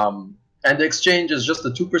 And the exchange is just a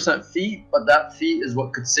 2% fee, but that fee is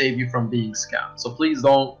what could save you from being scammed. So please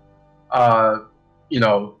don't,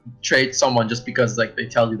 trade someone just because they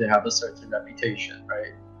tell you they have a certain reputation,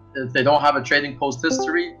 right? If they don't have a trading post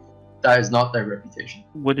history, that is not their reputation.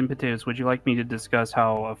 Wooden Potatoes, would you like me to discuss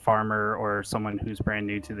how a farmer or someone who's brand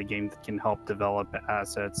new to the game can help develop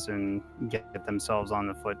assets and get themselves on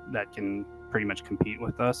the foot that can pretty much compete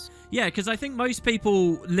with us? Yeah, because I think most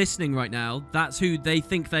people listening right now, that's who they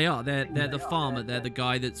think they are. They're the farmer. They're the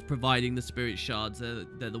guy that's providing the spirit shards.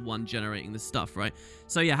 They're the one generating the stuff, right?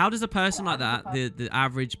 So yeah, how does a person like that, the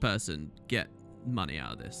average person, get money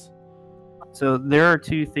out of this? So there are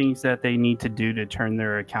 2 things that they need to do to turn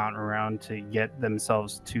their account around to get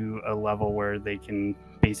themselves to a level where they can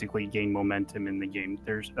basically gain momentum in the game.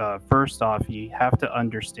 There's first off, you have to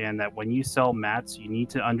understand that when you sell mats, you need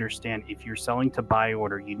to understand if you're selling to buy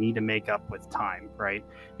order, you need to make up with time, right?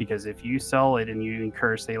 Because if you sell it and you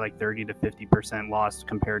incur, say, 30 to 50% loss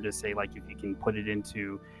compared to, say, if you can put it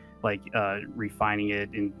into refining it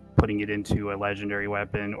and putting it into a legendary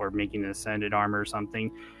weapon or making an ascended armor or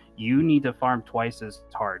something, you need to farm twice as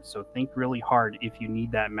hard. So think really hard if you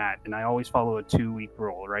need that mat. And I always follow a 2-week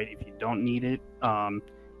rule, right? If you don't need it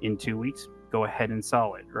in 2 weeks, go ahead and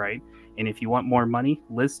sell it, right? And if you want more money,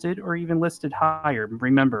 list it or even list it higher.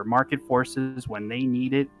 Remember, market forces, when they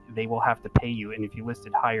need it, they will have to pay you. And if you list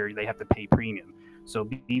it higher, they have to pay premium. So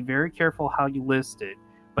be very careful how you list it.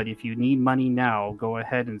 But if you need money now, go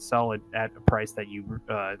ahead and sell it at a price that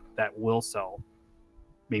that will sell,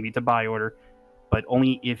 maybe to buy order, but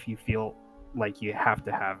only if you feel like you have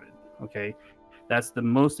to have it, okay? That's the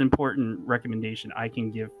most important recommendation I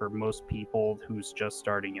can give for most people who's just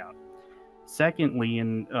starting out. Secondly,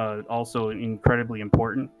 and also incredibly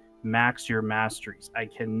important, max your masteries. I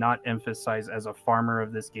cannot emphasize, as a farmer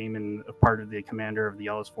of this game and a part of the commander of the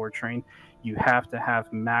LS4 train, you have to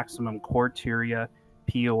have maximum Quarteria,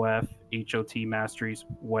 POF, HOT masteries,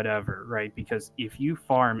 whatever, right? Because if you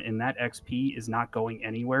farm and that XP is not going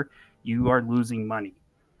anywhere, you are losing money,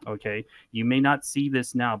 okay? You may not see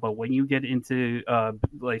this now, but when you get into,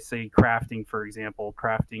 say, crafting, for example,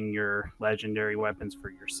 crafting your legendary weapons for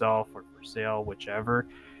yourself or for sale, whichever,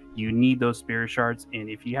 you need those spirit shards, and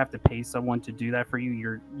if you have to pay someone to do that for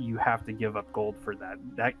you, you have to give up gold for that.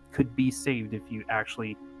 That could be saved if you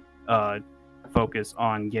actually focus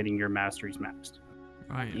on getting your masteries maxed.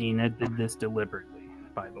 Right. And I did this deliberately,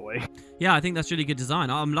 by the way. Yeah, I think that's really good design.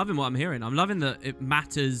 I'm loving what I'm hearing. I'm loving that it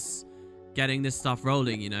matters getting this stuff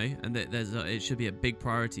rolling, and that it should be a big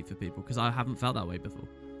priority for people, because I haven't felt that way before.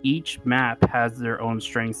 Each map has their own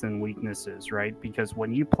strengths and weaknesses, right? Because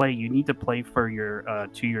when you play, you need to play for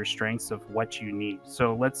to your strengths of what you need.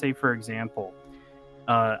 So let's say, for example,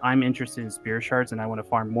 I'm interested in spirit shards and I want to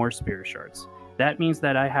farm more spirit shards. That means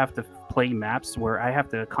that I have to play maps where I have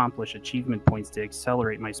to accomplish achievement points to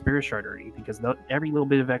accelerate my spirit shard earning, because every little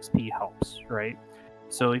bit of XP helps, right?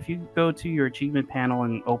 So if you go to your achievement panel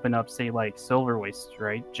and open up, say, Silver Waste,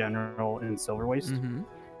 right? General and Silver Waste,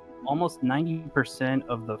 almost 90%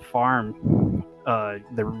 of the farm,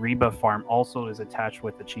 the rebuff farm, also is attached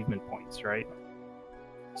with achievement points, right?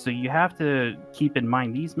 So you have to keep in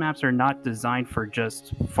mind, these maps are not designed for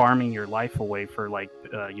just farming your life away for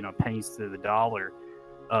pennies to the dollar.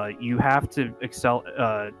 You have to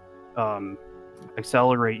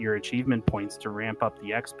accelerate your achievement points to ramp up the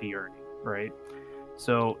XP earning, right?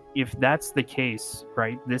 So if that's the case,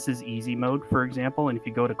 right, this is easy mode, for example. And if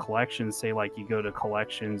you go to collections, say you go to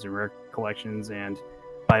collections and rare collections and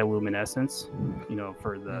bioluminescence,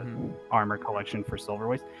 for the armor collection for Silver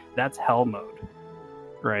Waste, that's hell mode.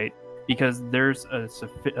 Right? because there's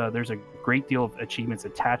a great deal of achievements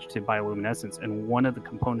attached to bioluminescence, and one of the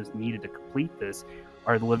components needed to complete this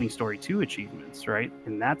are the Living Story 2 achievements, right?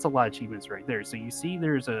 And that's a lot of achievements right there. So you see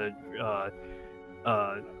there's an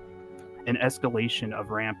escalation of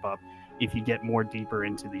ramp up if you get more deeper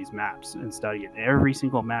into these maps and study it. Every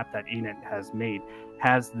single map that ANET has made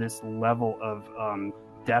has this level of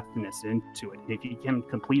depthness into it. If you can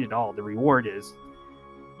complete it all, the reward is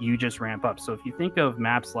you just ramp up. So if you think of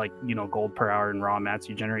maps like, gold per hour and raw mats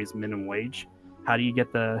you generate as minimum wage, how do you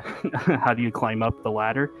get the how do you climb up the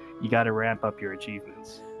ladder? You got to ramp up your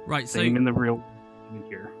achievements. Right. Same in the real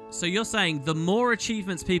here. So you're saying the more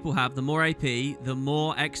achievements people have, the more AP, the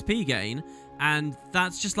more XP gain, and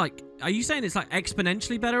that's just like, are you saying it's like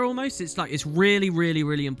exponentially better almost? It's like it's really, really,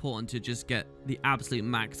 really important to just get the absolute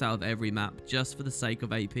max out of every map just for the sake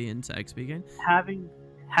of AP into XP gain?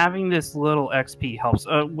 Having this little XP helps.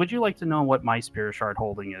 Would you like to know what my Spirit Shard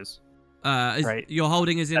holding is? Right. Your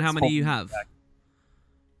holding is in That's how many you holding have? back.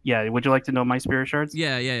 Yeah, would you like to know my Spirit Shards?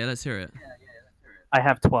 Yeah, let's hear it. I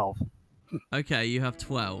have 12. Okay, you have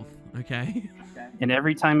 12. Okay. And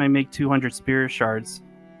every time I make 200 Spirit Shards,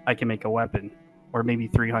 I can make a weapon. Or maybe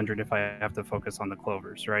 300 if I have to focus on the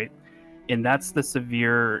clovers, right? And that's the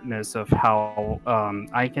severeness of how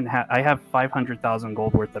I have 500,000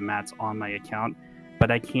 gold worth of mats on my account,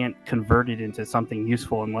 but I can't convert it into something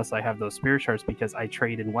useful unless I have those Spirit Shards because I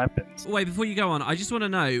trade in weapons. Wait, before you go on, I just want to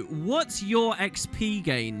know, what's your XP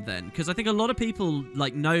gain then? Because I think a lot of people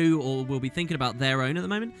know or will be thinking about their own at the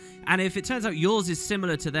moment. And if it turns out yours is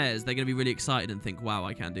similar to theirs, they're going to be really excited and think, wow,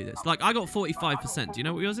 I can do this. Like, I got 45%. Do you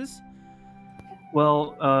know what yours is?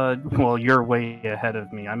 Well, you're way ahead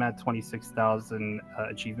of me. I'm at 26,000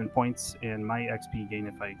 achievement points, and my XP gain,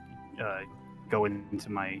 if I go into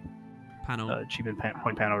my Panel. Achievement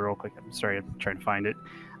point panel real quick. I'm sorry, I'm trying to find it.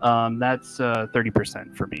 That's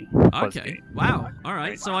 30% for me. Okay. Wow. All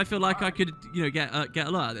right. So I feel like I could, get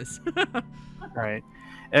a lot of this. Right.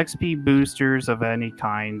 XP boosters of any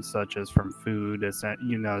kind, such as from food,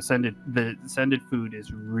 sended food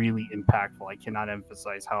is really impactful. I cannot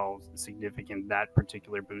emphasize how significant that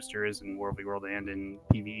particular booster is in World v World and in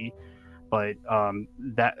PvE. But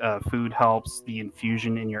that food helps. The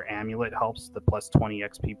infusion in your amulet helps. The plus 20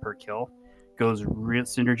 XP per kill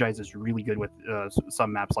synergizes really good with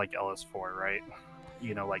some maps like LS4, right?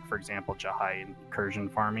 Like for example, Jahai and incursion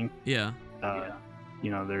farming. Yeah.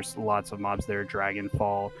 There's lots of mobs there,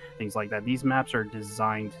 Dragonfall, things like that. These maps are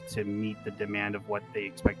designed to meet the demand of what they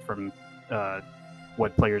expect from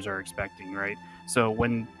what players are expecting, right? So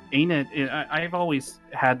when ANET, I've always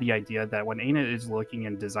had the idea that when ANET is looking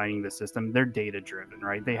and designing the system, they're data driven,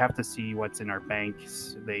 right? They have to see what's in our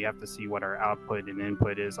banks. They have to see what our output and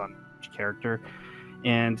input is on each character.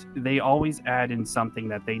 And they always add in something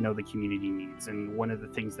that they know the community needs. And one of the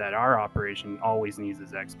things that our operation always needs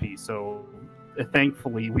is XP. So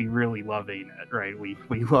thankfully, we really love ANET, right? We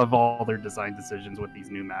love all their design decisions with these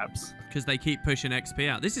new maps. Because they keep pushing XP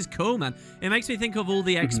out. This is cool, man. It makes me think of all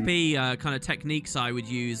the XP kind of techniques I would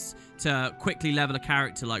use to quickly level a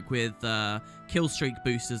character, like with kill streak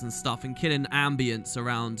boosters and stuff, and killing ambience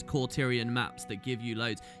around Cortirian maps that give you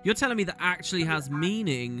loads. You're telling me that actually has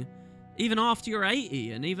meaning even after you're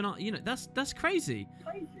 80, and even, that's crazy.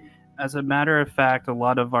 As a matter of fact, a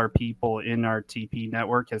lot of our people in our TP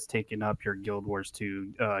network has taken up your Guild Wars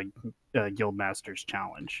 2 Guild Masters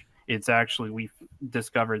Challenge. It's actually, we've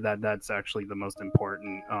discovered that that's actually the most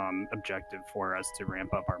important objective for us to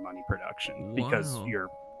ramp up our money production. Wow. Because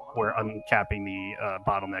we're uncapping the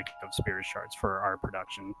bottleneck of Spirit Shards for our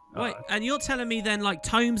production. Wait, and you're telling me then, like,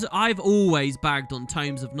 tomes, I've always bagged on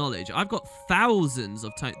tomes of knowledge. I've got thousands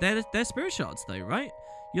of tomes. They're Spirit Shards though, right?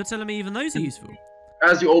 You're telling me even those are useful?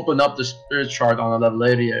 As you open up the Spirit Shard on a level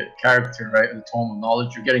 80 character, right, in the Tome of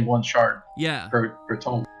Knowledge, you're getting one shard per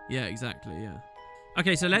tome. Yeah, exactly, yeah.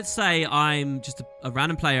 Okay, so let's say I'm just a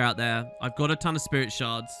random player out there. I've got a ton of Spirit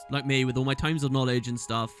Shards, like me, with all my tomes of knowledge and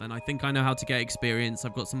stuff, and I think I know how to get experience.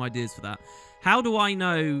 I've got some ideas for that. How do I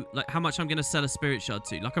know, like, how much I'm going to sell a Spirit Shard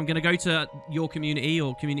to? Like, I'm going to go to your community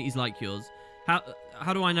or communities like yours.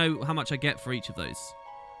 How do I know how much I get for each of those?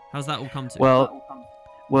 How's that all come to?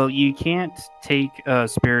 Well, you can't take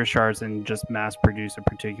Spirit Shards and just mass produce a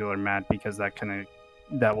particular mat because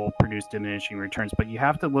that will produce diminishing returns. But you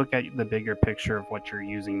have to look at the bigger picture of what you're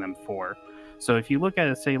using them for. So if you look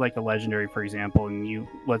at, say, like a legendary, for example, and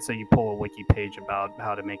let's say you pull a wiki page about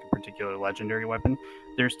how to make a particular legendary weapon,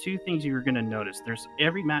 there's two things you're going to notice. There's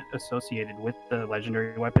every mat associated with the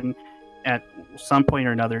legendary weapon at some point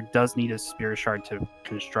or another does need a spirit shard to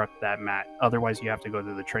construct that mat. Otherwise, you have to go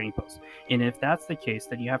to the trading post. And if that's the case,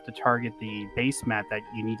 then you have to target the base mat that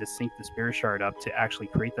you need to sink the spirit shard up to actually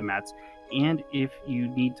create the mats. And if you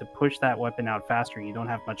need to push that weapon out faster and you don't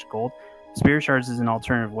have much gold, spirit shards is an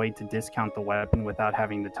alternative way to discount the weapon without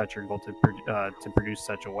having to touch your gold to produce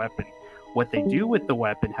such a weapon. What they do with the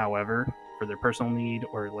weapon, however, for their personal need,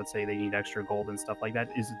 or let's say they need extra gold and stuff like that,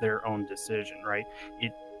 is their own decision, right?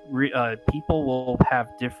 People will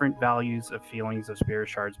have different values of feelings of spirit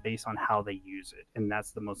shards based on how they use it, and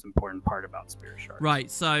that's the most important part about spirit shards. Right,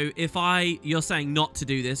 so you're saying not to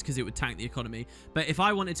do this because it would tank the economy, but if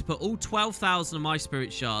I wanted to put all 12,000 of my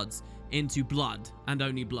spirit shards into blood and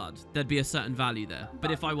only blood, there'd be a certain value there. But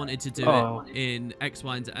if I wanted to do it in X,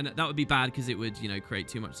 Y, and Z, and that would be bad because it would, create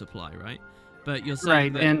too much supply, right? But you're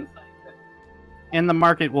saying right, and the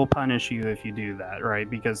market will punish you if you do that, right?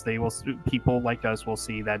 Because people like us will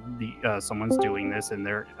see that someone's doing this and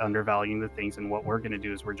they're undervaluing the things, and what we're going to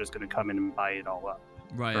do is we're just going to come in and buy it all up.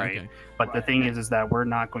 Right. Okay. But the thing is that we're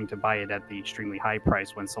not going to buy it at the extremely high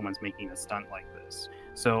price when someone's making a stunt like this.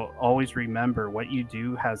 So always remember, what you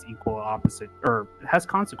do has has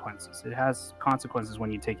consequences. It has consequences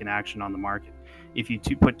when you take an action on the market. If you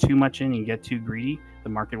put too much in and get too greedy, the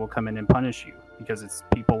market will come in and punish you, because it's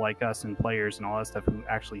people like us and players and all that stuff who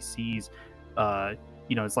actually sees,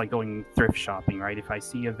 it's like going thrift shopping, right? If I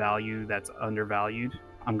see a value that's undervalued,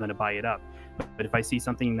 I'm going to buy it up. But if I see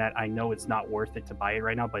something that I know it's not worth it to buy it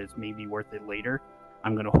right now, but it's maybe worth it later,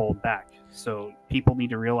 I'm going to hold back. So people need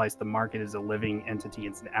to realize the market is a living entity.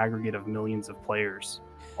 It's an aggregate of millions of players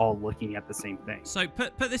all looking at the same thing. So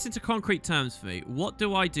put this into concrete terms for me. What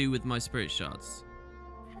do I do with my spirit shards?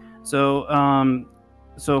 So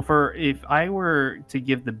if I were to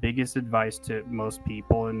give the biggest advice to most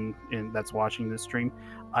people and that's watching this stream,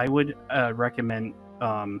 I would recommend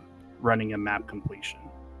running a map completion.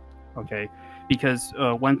 Okay, because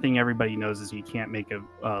one thing everybody knows is you can't make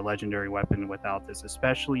a legendary weapon without this,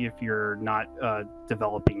 especially if you're not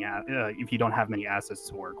developing if you don't have many assets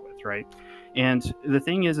to work with, right? And the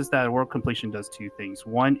thing is that world completion does two things.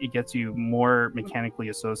 One, it gets you more mechanically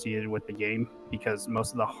associated with the game, because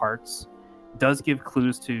most of the hearts does give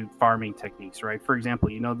clues to farming techniques, right? For example,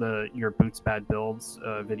 your Boots Bad Builds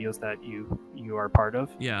videos that you are part of.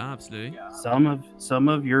 Yeah, absolutely. Some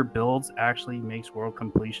of your builds actually makes world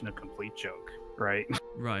completion a complete joke, right?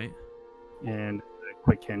 Right. And a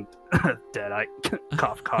quick hint, Deadeye,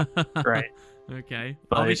 cough, cough, right? Okay.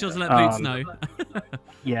 But, I'll be sure to let Boots know.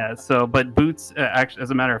 Yeah. So, but Boots, actually,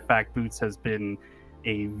 as a matter of fact, Boots has been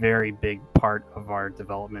a very big part of our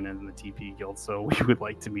development in the TP guild, so we would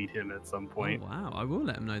like to meet him at some point. Oh, wow, I will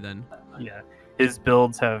let him know then. Yeah, his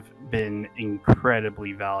builds have been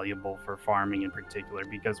incredibly valuable for farming in particular,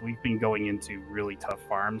 because we've been going into really tough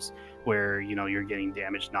farms where you're getting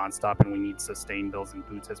damaged nonstop and we need sustained builds, and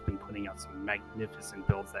Boots has been putting out some magnificent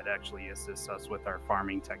builds that actually assist us with our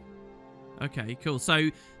farming technique. Okay, cool. So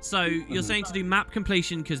you're saying to do map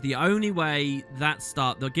completion, because the only way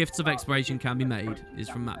the gifts of exploration can be made is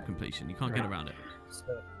from map completion. You can't get around it.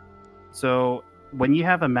 So when you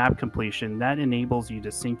have a map completion, that enables you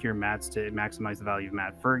to sync your mats to maximize the value of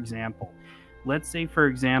mat. For example, let's say,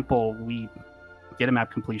 we get a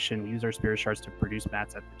map completion, we use our spirit shards to produce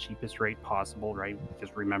mats at the cheapest rate possible, right?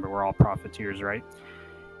 Because remember, we're all profiteers, right?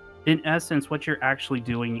 In essence, what you're actually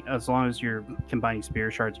doing, as long as you're combining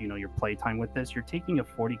spirit shards, your playtime with this, you're taking a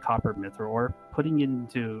 40 copper mithril ore, putting it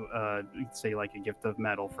into, say, like a gift of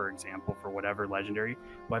metal, for example, for whatever legendary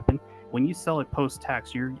weapon. When you sell it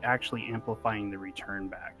post-tax, you're actually amplifying the return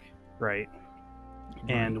back, right?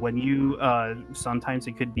 And when you, sometimes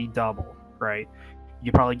it could be double, right?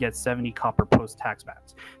 You probably get 70 copper post-tax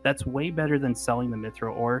backs. That's way better than selling the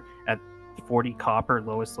mithril ore at 40 copper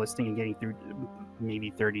lowest listing and getting through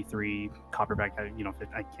maybe 33 copper back. I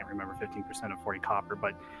can't remember 15% of 40 copper,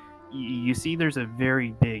 but you see there's a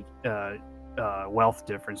very big wealth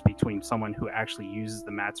difference between someone who actually uses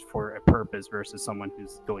the mats for a purpose versus someone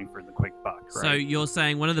who's going for the quick buck, right? So you're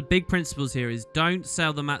saying one of the big principles here is don't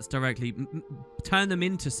sell the mats directly, turn them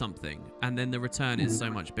into something, and then the return is so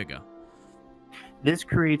much bigger. This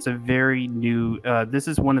creates a very new, this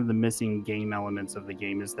is one of the missing game elements of the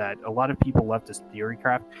game, is that a lot of people love to theory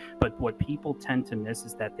craft, but what people tend to miss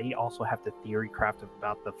is that they also have to theory craft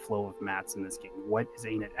about the flow of mats in this game. What is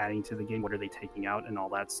it adding to the game? What are they taking out? And all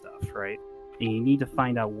that stuff, right? And you need to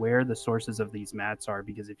find out where the sources of these mats are,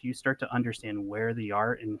 because if you start to understand where they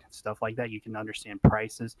are and stuff like that, you can understand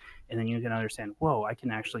prices, and then you can understand, whoa, I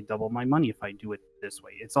can actually double my money if I do it this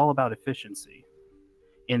way. It's all about efficiency.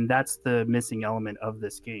 And that's the missing element of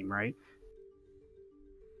this game, right?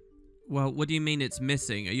 Well, what do you mean it's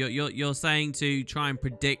missing? You're saying to try and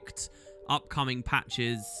predict upcoming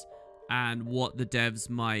patches and what the devs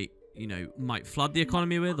might, might flood the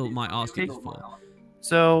economy with or might ask it for.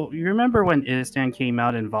 So you remember when Istan came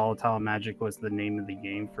out and Volatile Magic was the name of the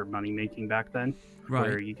game for money making back then, Right?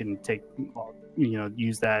 Where you can take,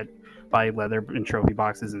 use that, buy leather and trophy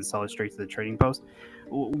boxes and sell it straight to the trading post.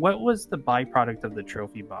 What was the byproduct of the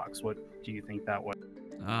trophy box? What do you think that was?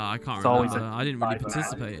 I can't It's always remember. a I didn't really T5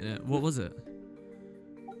 participate in it. What was it?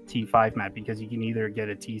 T5 mat, because you can either get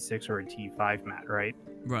a T6 or a T5 mat, right?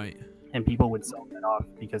 Right. And people would sell that off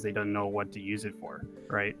because they don't know what to use it for,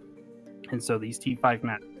 right? And so these T5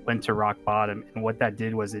 mat went to rock bottom, and what that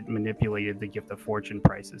did was it manipulated the Gift of Fortune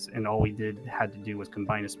prices, and all we had to do was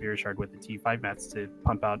combine a Spirit Shard with the T5 mats to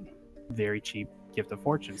pump out very cheap Gift of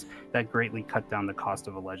Fortunes. That greatly cut down the cost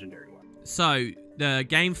of a legendary one. So the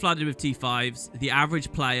game flooded with T5s. The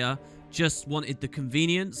average player just wanted the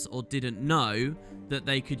convenience or didn't know that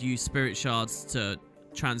they could use Spirit Shards to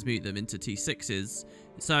transmute them into T6s.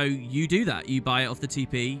 So you do that. You buy it off the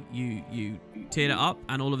TP, you tiered it up,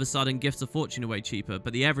 and all of a sudden Gifts of Fortune are way cheaper.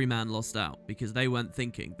 But the everyman lost out because they weren't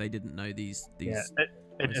thinking. They didn't know these. Yeah,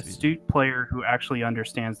 an astute player who actually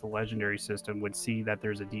understands the legendary system would see that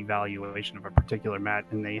there's a devaluation of a particular mat,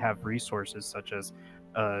 and they have resources such as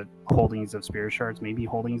holdings of Spirit Shards, maybe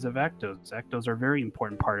holdings of Ectos. Ectos are a very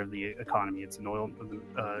important part of the economy. It's an oil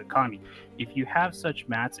economy. If you have such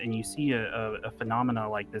mats and you see a phenomena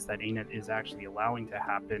like this that ANET is actually allowing to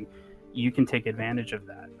happen, you can take advantage of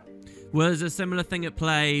that. Was a similar thing at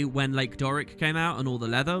play when Lake Doric came out and all the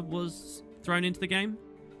leather was thrown into the game?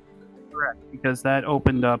 Correct, because that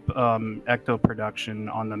opened up ecto production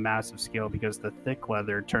on the massive scale, because the thick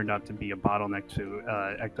leather turned out to be a bottleneck to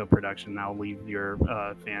ecto production. I'll leave your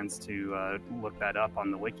fans to look that up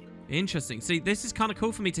on the wiki. Interesting. See, this is kind of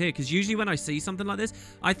cool for me to hear, because usually when I see something like this,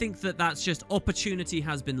 I think that that's just opportunity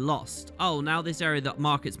has been lost. Oh, now this area that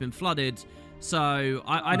market's been flooded. So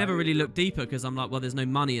I never really looked deeper because I'm like, well, there's no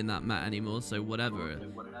money in that mat anymore, so whatever.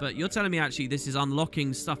 But you're telling me actually this is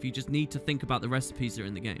unlocking stuff. You just need to think about the recipes that are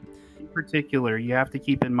in the game. In particular, you have to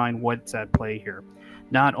keep in mind what's at play here.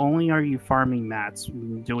 Not only are you farming mats,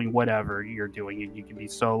 doing whatever you're doing, you can be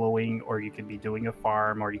soloing, or you can be doing a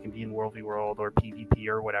farm, or you can be in World v World or PvP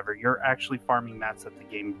or whatever. You're actually farming mats that the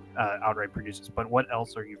game outright produces. But what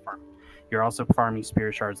else are you farming? You're also farming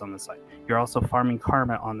Spirit Shards on the side. You're also farming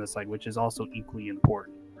Karma on the side, which is also equally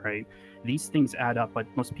important, right? These things add up, but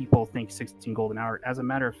most people think 16 gold an hour. As a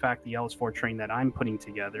matter of fact, the LS4 train that I'm putting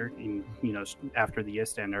together, after the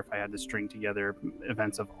Istan nerf, I had to string together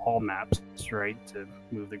events of all maps, right, to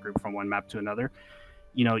move the group from one map to another.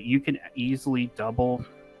 You can easily double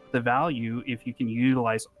the value if you can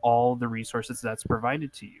utilize all the resources that's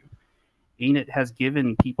provided to you. ANET has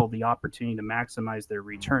given people the opportunity to maximize their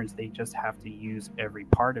returns. They just have to use every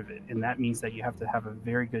part of it. And that means that you have to have a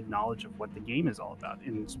very good knowledge of what the game is all about,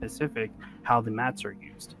 in specific, how the mats are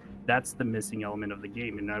used. That's the missing element of the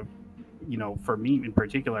game. And for me in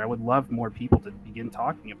particular, I would love more people to begin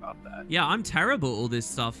talking about that. Yeah, I'm terrible at all this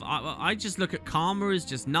stuff. I just look at Karma as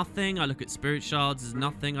just nothing. I look at Spirit Shards as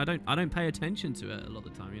nothing. I don't pay attention to it a lot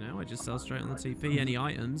of the time, I just sell straight on the TP any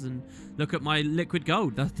items and look at my liquid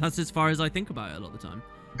gold. That's as far as I think about it a lot of the time.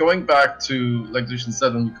 Going back to, like Lucian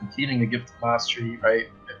said, when you're completing a Gift of Mastery, right,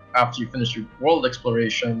 after you finish your world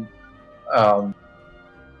exploration,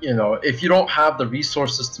 if you don't have the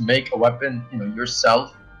resources to make a weapon,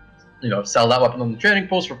 yourself, sell that weapon on the trading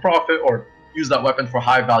post for profit, or use that weapon for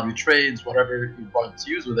high value trades, whatever you want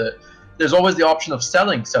to use with it, there's always the option of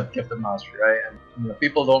selling said Gift of Mastery, right? And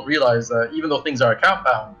people don't realize that even though things are account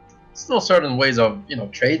bound, still certain ways of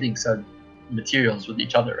trading said materials with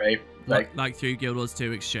each other, right? Like through Guild Wars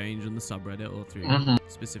 2 exchange on the subreddit, or through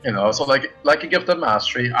specific so like a Gift of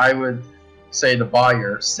Mastery, I would say the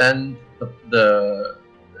buyer send the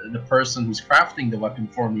person who's crafting the weapon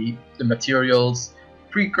for me the materials,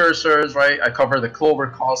 precursors, right? I cover the clover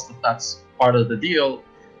cost if that's part of the deal,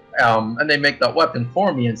 and they make that weapon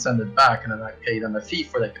for me and send it back, and then I pay them a fee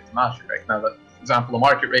for that Gift of Mastery. Right now, the example, the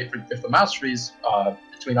market rate for Gift of Masteries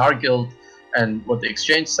between our guild and what the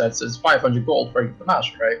exchange sets is 500 gold for a Gift of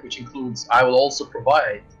Mastery, right? Which includes, I will also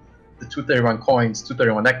provide the 231 coins,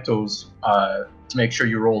 231 ectos to make sure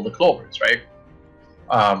you roll the clovers, right?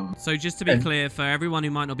 So just to be clear, for everyone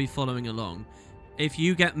who might not be following along, if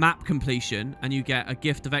you get map completion and you get a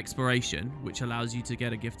Gift of Exploration, which allows you to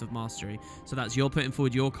get a Gift of Mastery, so that's you're putting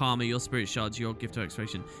forward your Karma, your Spirit Shards, your Gift of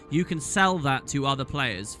Exploration, you can sell that to other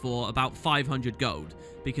players for about 500 gold,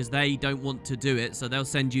 because they don't want to do it, so they'll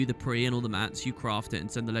send you the pre and all the mats, you craft it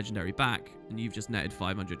and send the legendary back, and you've just netted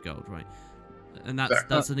 500 gold, right? And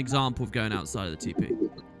that's an example of going outside of the TP.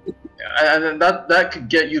 And then that could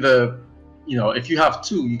get you the, if you have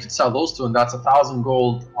two, you could sell those two, and that's 1,000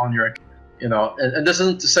 gold on your account. And this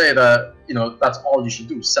isn't to say that that's all you should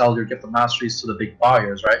do, sell your gift of masteries to the big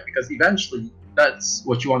buyers, right? Because eventually that's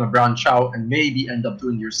what you want to branch out and maybe end up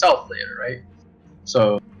doing yourself later, right?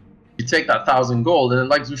 So you take that 1,000 gold, and then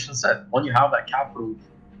like Zushin said, when you have that capital,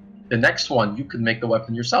 the next one you could make the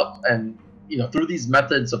weapon yourself. And through these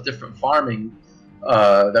methods of different farming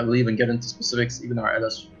that we'll even get into specifics, even our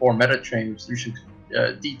LS4 meta train, which Zushin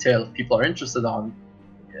detail if people are interested on,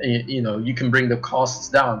 you can bring the costs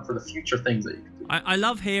down for the future things that you can do. I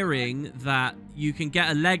love hearing that you can get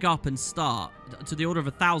a leg up and start to the order of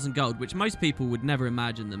 1,000 gold, which most people would never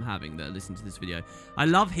imagine them having that listen to this video. I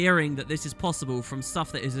love hearing that this is possible from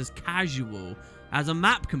stuff that is as casual as a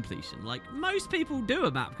map completion. Like, most people do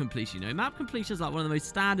a map completion, Map completion is like one of the most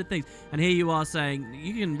standard things. And here you are saying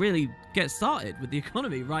you can really get started with the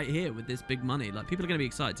economy right here with this big money. Like, people are going to be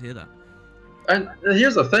excited to hear that. And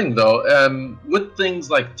here's the thing, though, with things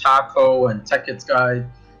like Taco and TechKit's Guide,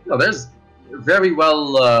 there's very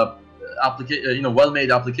well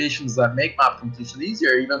well-made applications that make map completion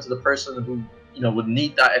easier, even to the person who would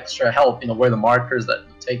need that extra help. Where the markers that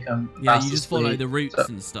take them. Yeah, you just follow the routes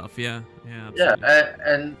and stuff. Yeah, absolutely.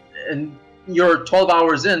 Yeah, and you're 12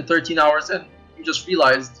 hours in, 13 hours in, you just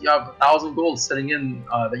realized you have 1,000 gold sitting in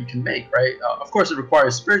that you can make, right? Of course, it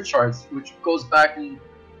requires spirit shards, which goes back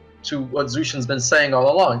to what Zushin's been saying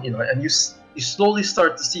all along, and you slowly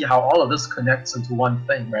start to see how all of this connects into one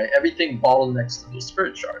thing, right? Everything bottlenecks to those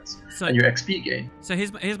spirit shards and your XP gain. So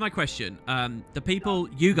here's my question. The people,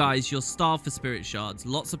 you guys, you're starved for spirit shards.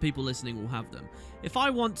 Lots of people listening will have them. If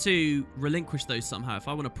I want to relinquish those somehow, if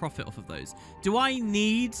I want to profit off of those, do I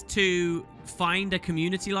need to find a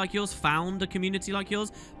community like yours,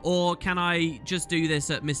 or can I just do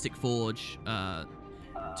this at Mystic Forge?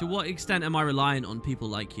 To what extent am I reliant on people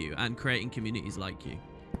like you and creating communities like you?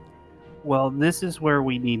 Well, this is where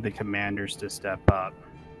we need the commanders to step up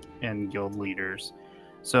and guild leaders.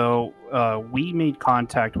 So we made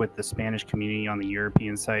contact with the Spanish community on the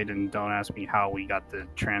European side, and don't ask me how we got to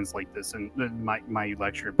translate this. And my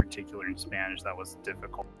lecture in particular in Spanish, that was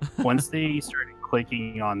difficult. Once they started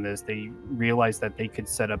clicking on this, they realized that they could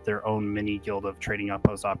set up their own mini guild of trading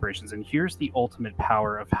outpost operations. And here's the ultimate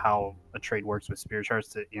power of how a trade works with spirit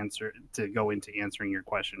shards to go into answering your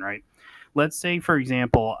question, right? Let's say, for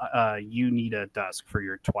example, you need a dusk for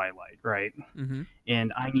your twilight, right? Mm-hmm.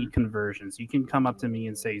 And I need conversions. You can come up to me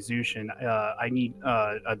and say, Zushin, I need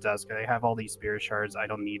a dusk. I have all these spirit shards. I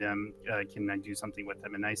don't need them. Can I do something with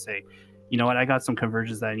them? And I say, you know what? I got some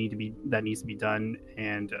conversions that needs to be done.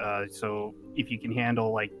 And so if you can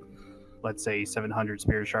handle, like, let's say 700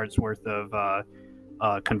 spirit shards worth of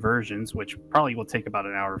conversions, which probably will take about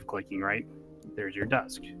an hour of clicking, right? There's your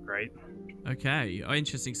dusk, right? Okay,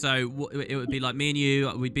 interesting. So it would be like me and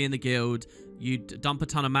you, we'd be in the guild, you'd dump a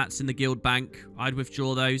ton of mats in the guild bank, I'd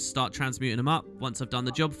withdraw those, start transmuting them up. Once I've done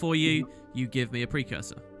the job for you, you give me a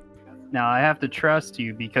precursor. Now, I have to trust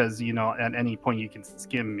you because, at any point you can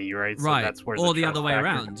skim me, right? So right, that's where or the other way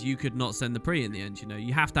around. You could not send the pre in the end,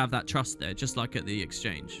 You have to have that trust there, just like at the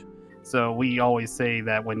exchange. So we always say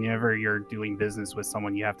that whenever you're doing business with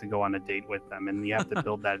someone, you have to go on a date with them, and you have to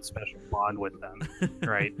build that special bond with them,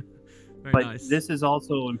 right? But nice. This is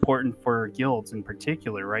also important for guilds in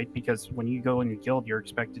particular, right? Because when you go in a guild, you're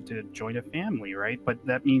expected to join a family, right? But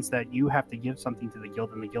that means that you have to give something to the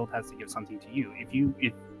guild, and the guild has to give something to you.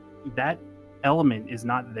 If that element is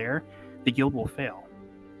not there, the guild will fail,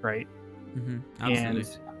 right? Mm-hmm.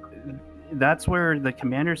 Absolutely. And that's where the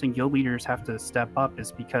commanders and guild leaders have to step up,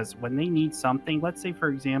 is because when they need something, let's say, for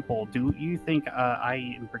example, do you think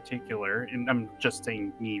I in particular, and I'm just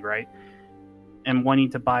saying me, right? And wanting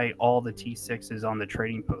to buy all the T6s on the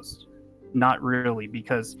trading post? Not really,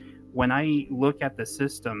 because when I look at the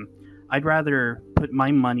system, I'd rather put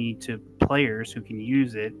my money to players who can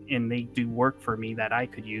use it, and they do work for me that I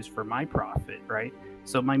could use for my profit, right?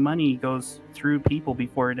 So my money goes through people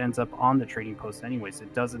before it ends up on the trading post anyways.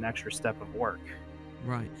 It does an extra step of work.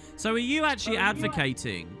 Right. So are you actually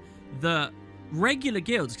advocating the regular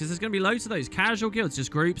guilds, because there's going to be loads of those casual guilds, just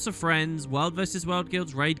groups of friends, world versus world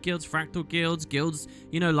guilds, raid guilds, fractal guilds,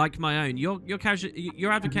 like my own.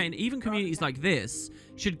 You're advocating even communities like this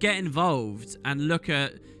should get involved and look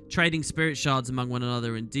at trading spirit shards among one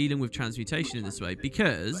another and dealing with transmutation in this way,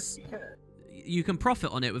 because you can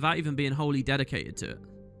profit on it without even being wholly dedicated to it.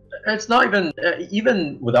 It's not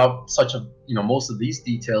even without such a most of these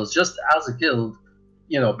details, just as a guild,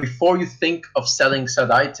 before you think of selling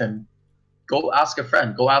said item, go ask a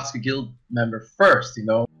friend, go ask a guild member first,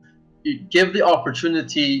 you give the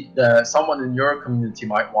opportunity that someone in your community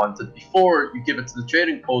might want it before you give it to the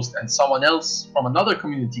trading post and someone else from another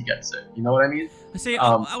community gets it. You know what I mean? I see.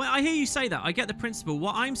 I hear you say that. I get the principle.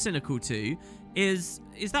 What I'm cynical to is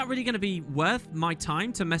that really going to be worth my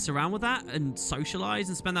time to mess around with that and socialize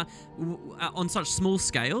and spend that on such small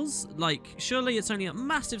scales? Like, surely it's only at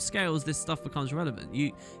massive scales this stuff becomes relevant.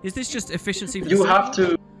 Is this just efficiency? For you have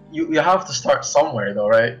to start somewhere, though,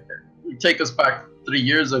 right? You take us back 3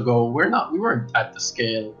 years ago. We weren't at the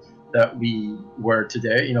scale that we were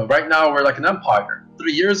today. You know, right now we're like an empire.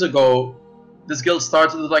 3 years ago, this guild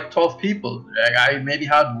started with like 12 people. I maybe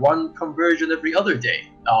had one conversion every other day.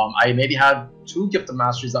 I maybe had 2 gift of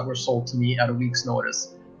masteries that were sold to me at a week's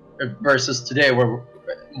notice, versus today where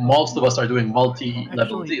most of us are doing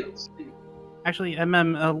multi-level deals. Actually,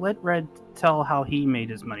 let Red tell how he made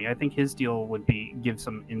his money. I think his deal would give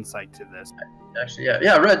some insight to this. Actually,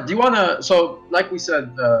 yeah. Red, do you wanna? So, like we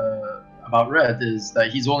said about Red, is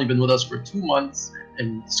that he's only been with us for 2 months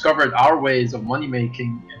and discovered our ways of money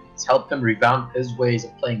making, and it's helped him revamp his ways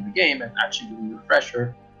of playing the game and actually doing a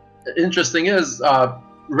refresher. Interesting is,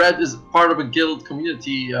 Red is part of a guild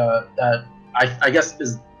community that I guess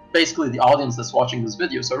is basically the audience that's watching this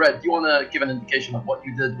video. So, Red, do you want to give an indication of what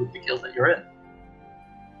you did with the guild that you're in?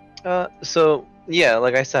 So yeah,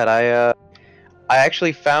 like I said, I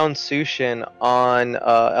actually found Sushin on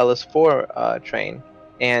LS4 train,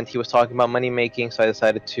 and he was talking about money making, so I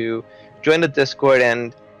decided to join the Discord.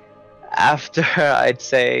 And after I'd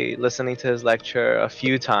say listening to his lecture a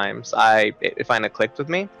few times, it finally clicked with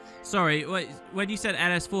me. Sorry, wait, when you said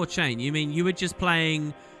LS4 chain, you mean you were just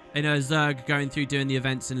playing, Zerg going through doing the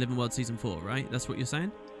events in Living World Season 4, right? That's what you're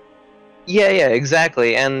saying? Yeah,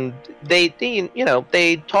 exactly. And they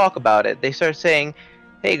talk about it. They start saying,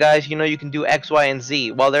 hey guys, you can do X, Y, and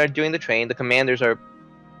Z. While they're doing the train, the commanders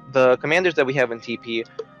that we have in TP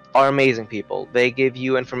are amazing people. They give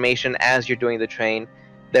you information as you're doing the train.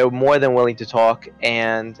 They're more than willing to talk,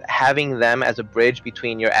 and having them as a bridge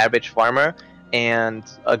between your average farmer and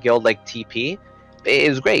a guild like TP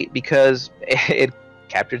is great, because it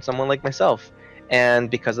captured someone like myself. And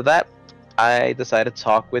because of that, I decided to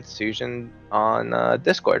talk with Sushin on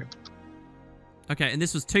Discord. Okay, and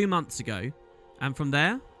this was 2 months ago. And from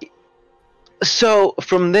there? So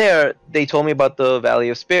from there, they told me about the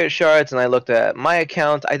value of spirit shards, and I looked at my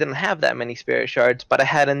account. I didn't have that many spirit shards, but I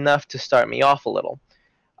had enough to start me off a little.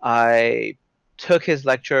 I took his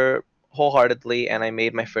lecture wholeheartedly, and I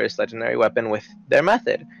made my first legendary weapon with their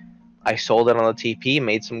method. I sold it on the TP,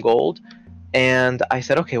 made some gold, and I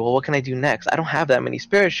said, okay, well, what can I do next? I don't have that many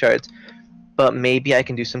spirit shards, but maybe I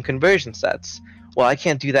can do some conversion sets. Well, I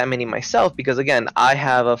can't do that many myself because, again, I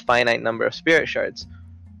have a finite number of spirit shards.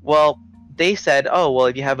 Well, they said, oh, well,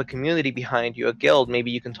 if you have a community behind you, a guild,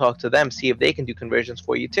 maybe you can talk to them, see if they can do conversions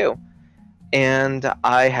for you too. And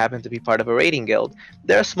I happen to be part of a raiding guild.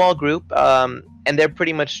 They're a small group, and they're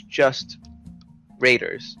pretty much just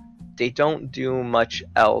raiders. They don't do much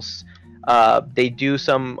else. They do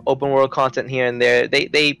some open world content here and there.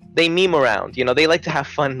 They meme around, they like to have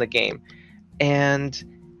fun in the game. And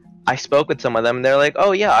I spoke with some of them, and they're like,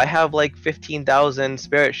 oh yeah, I have like 15,000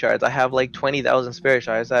 spirit shards. I have like 20,000 spirit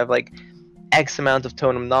shards. I have like X amount of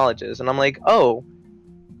totem knowledges. And I'm like, oh,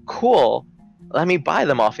 cool. Let me buy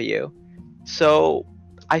them off of you. So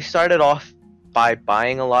I started off by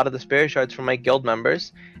buying a lot of the spirit shards from my guild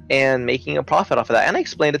members and making a profit off of that. And I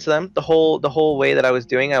explained it to them the whole way that I was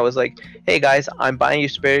doing. I was like, hey guys, I'm buying you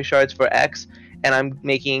spirit shards for X, and I'm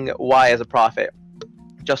making Y as a profit,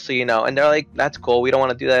 just so you know. And they're like, that's cool, we don't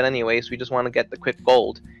want to do that anyways, we just want to get the quick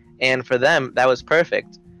gold. And for them, that was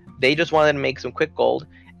perfect. They just wanted to make some quick gold,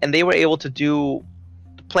 and they were able to do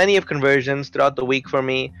plenty of conversions throughout the week for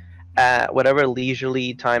me at whatever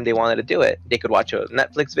leisurely time they wanted to do it. They could watch a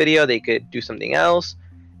Netflix video, they could do something else.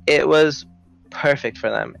 It was perfect for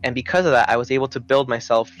them. And because of that, I was able to build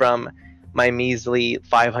myself from my measly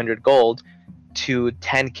 500 gold to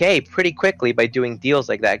 10k pretty quickly by doing deals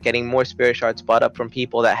like that, getting more spirit shards bought up from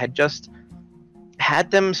people that had just had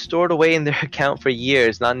them stored away in their account for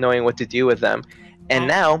years, not knowing what to do with them. And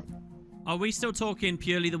now, are we still talking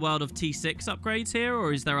purely the world of T6 upgrades here,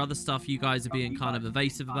 or is there other stuff you guys are being kind of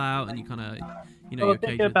evasive about, and you kind of, well,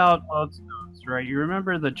 think about Bloodstones, right? You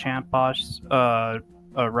remember the champ boss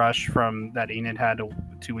rush from that Enid had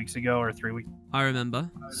 2 weeks ago or 3 weeks? I remember.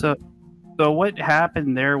 So what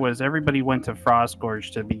happened there was everybody went to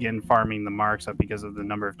Frostgorge to begin farming the marks up because of the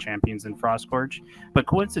number of champions in Frostgorge. But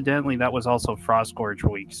coincidentally, that was also Frostgorge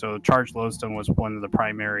week. So Charged Lodestone was one of the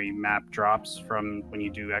primary map drops from when you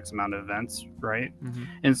do X amount of events, right? Mm-hmm.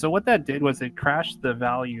 And so what that did was it crashed the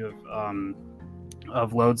value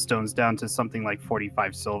of lodestones down to something like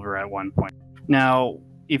 45 silver at one point. Now,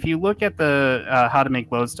 if you look at the how to make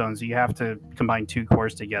lodestones, you have to combine 2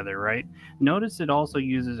 cores together, right? Notice it also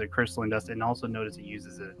uses a crystalline dust, and also notice it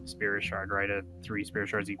uses a spirit shard, right? 3 spirit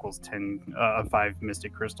shards equals 5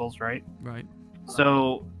 mystic crystals, right? Right.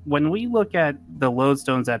 So when we look at the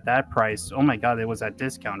lodestones at that price, oh my god, it was at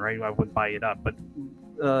discount, right? I would buy it up, but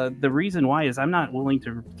the reason why is I'm not willing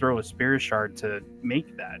to throw a spirit shard to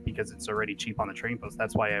make that because it's already cheap on the trading post.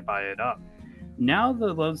 That's why I buy it up. Now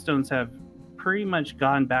the lodestones have pretty much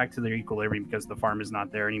gone back to their equilibrium because the farm is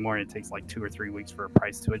not there anymore, and it takes like 2 or 3 weeks for a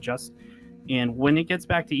price to adjust. And when it gets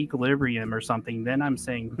back to equilibrium or something, then I'm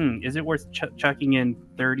saying, is it worth chucking in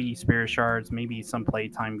 30 spirit shards, maybe some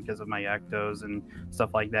playtime because of my ectos and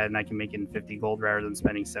stuff like that, and I can make it in 50 gold rather than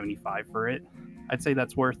spending 75 for it? I'd say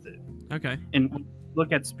that's worth it. Okay. And when you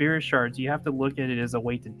look at spirit shards, you have to look at it as a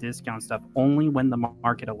way to discount stuff only when the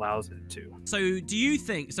market allows it to. So do you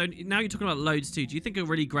think, so now you're talking about loads too, do you think a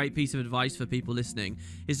really great piece of advice for people listening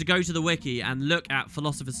is to go to the wiki and look at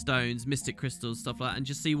philosopher's stones, mystic crystals, stuff like that, and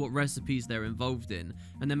just see what recipes they're involved in,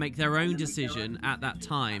 and then make their own decision at that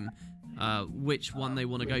time which one they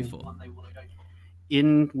want to go for?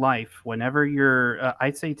 In life, whenever you're,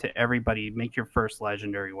 I'd say to everybody, make your first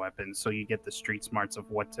legendary weapon so you get the street smarts of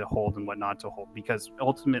what to hold and what not to hold. Because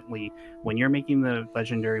ultimately, when you're making the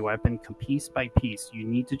legendary weapon, piece by piece, you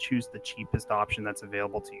need to choose the cheapest option that's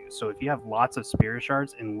available to you. So if you have lots of spirit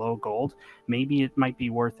shards and low gold, maybe it might be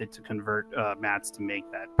worth it to convert mats to make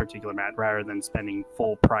that particular mat rather than spending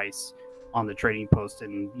full price on the trading post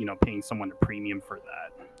and, you know, paying someone a premium for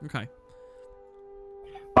that. Okay.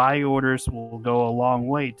 Buy orders will go a long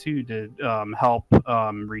way too to help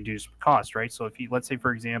reduce cost, right? So if you, let's say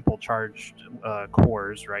for example, charged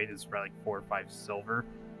cores, right, is like 4 or 5 silver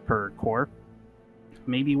per core,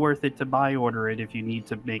 maybe worth it to buy order it if you need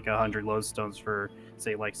to make 100 lodestones for,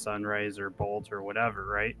 say, like sunrise or bolt or whatever,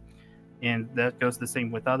 right? And that goes the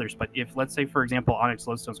same with others. But if, let's say for example, onyx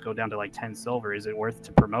lodestones go down to like 10 silver, is it worth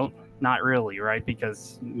to promote? Not really, right?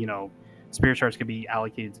 Because, you know, spirit shards could be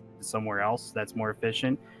allocated somewhere else that's more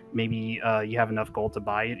efficient. Maybe you have enough gold to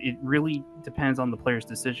buy it. It really depends on the player's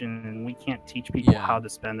decision, and we can't teach people how to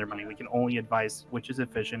spend their money. We can only advise which is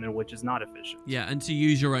efficient and which is not efficient. Yeah, and to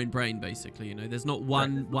use your own brain, basically. You know, there's not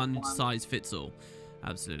one size fits all.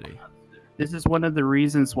 Absolutely. This is one of the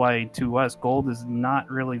reasons why, to us, gold is not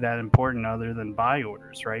really that important other than buy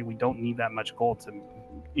orders, right? We don't need that much gold to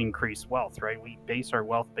increase wealth, right? We base our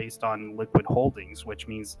wealth based on liquid holdings, which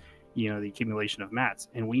means, you know, the accumulation of mats.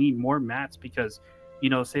 And we need more mats because, you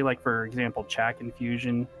know, say like for example, Chak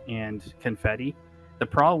Infusion and Confetti. The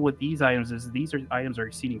problem with these items is items are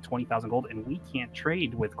exceeding 20,000 gold, and we can't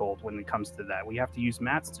trade with gold when it comes to that. We have to use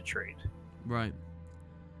mats to trade. Right.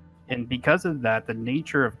 And because of that, the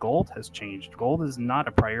nature of gold has changed. Gold is not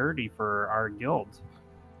a priority for our guild.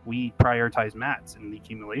 We prioritize mats and the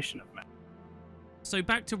accumulation of mats. So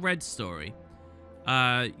back to Red's story.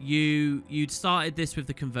 You started this with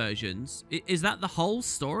the conversions. Is that the whole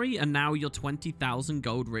story? And now you're 20,000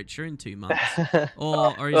 gold richer in 2 months,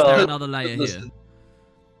 or is there another layer here?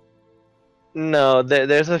 No,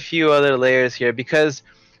 there's a few other layers here because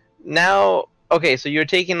now, okay, so you're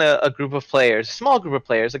taking a group of players, a small group of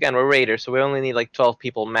players. Again, we're raiders, so we only need like 12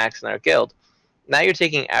 people max in our guild. Now you're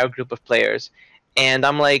taking our group of players, and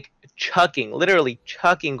I'm like literally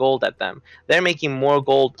chucking gold at them. They're making more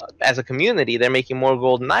gold as a community. They're making more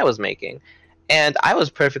gold than I was making. And I was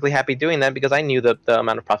perfectly happy doing that because I knew the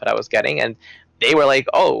amount of profit I was getting. And they were like,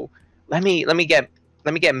 oh, let me get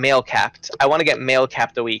mail capped. I want to get mail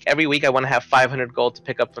capped a week. Every week I want to have 500 gold to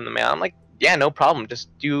pick up from the mail. I'm like, yeah, no problem. Just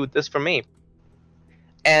do this for me.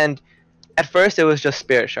 And at first it was just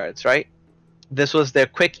spirit shards, right? This was their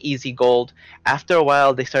quick, easy gold. After a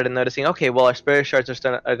while, they started noticing, okay, well, our spirit shards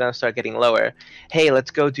are going to start getting lower. Hey, let's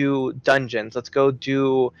go do dungeons. Let's go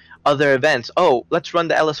do other events. Oh, let's run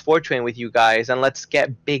the LS4 train with you guys, and let's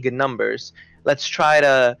get big numbers. Let's try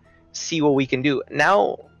to see what we can do.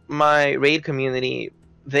 Now, my raid community,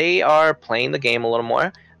 they are playing the game a little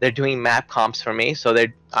more. They're doing map comps for me, so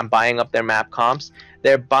I'm buying up their map comps.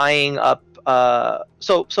 They're buying up...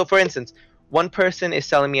 So for instance... one person is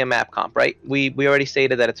selling me a map comp, right? We already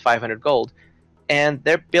stated that it's 500 gold. And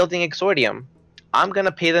they're building Exordium. I'm going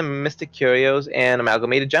to pay them Mystic Curios and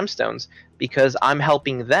Amalgamated Gemstones because I'm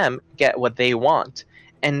helping them get what they want.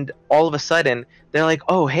 And all of a sudden, they're like,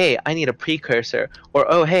 oh, hey, I need a precursor. Or,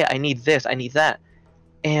 oh, hey, I need this, I need that.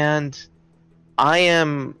 And I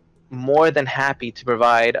am more than happy to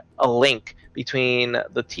provide a link between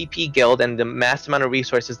the TP guild and the mass amount of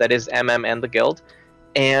resources that is MM and the guild,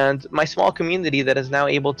 and my small community that is now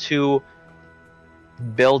able to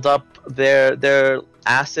build up their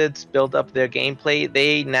assets, build up their gameplay,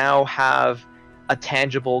 they now have a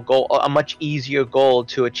tangible goal, a much easier goal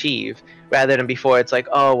to achieve, rather than before it's like,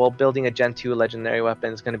 oh well, building a Gen 2 legendary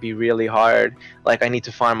weapon is going to be really hard, like I need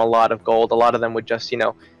to farm a lot of gold. A lot of them would just, you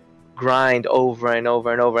know, grind over and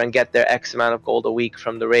over and over and get their X amount of gold a week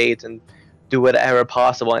from the raids and do whatever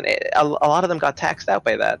possible, and a lot of them got taxed out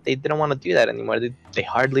by that. They didn't want to do that anymore. They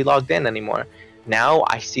hardly logged in anymore. Now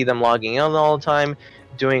I see them logging in all the time,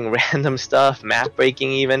 doing random stuff, map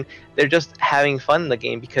breaking even. They're just having fun in the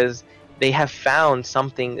game because they have found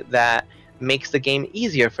something that makes the game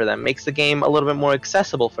easier for them, makes the game a little bit more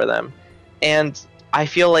accessible for them. And I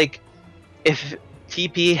feel like if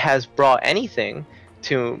TP has brought anything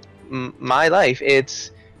to my life,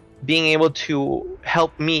 it's being able to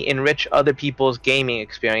help me enrich other people's gaming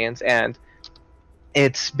experience. And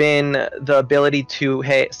it's been the ability to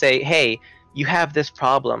say, hey, you have this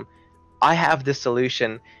problem, I have this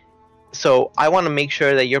solution, so I want to make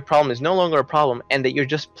sure that your problem is no longer a problem and that you're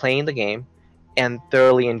just playing the game and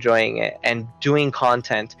thoroughly enjoying it and doing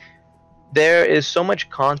content. There is so much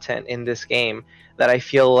content in this game that I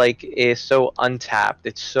feel like is so untapped.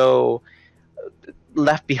 It's so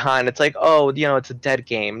left behind. It's like, oh, you know, it's a dead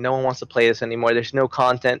game. No one wants to play this anymore. There's no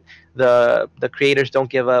content. The creators don't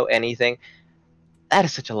give out anything. That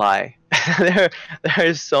is such a lie. there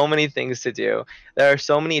are so many things to do. There are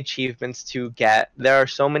so many achievements to get. There are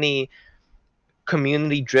so many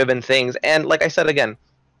community-driven things. And like I said again,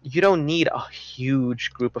 you don't need a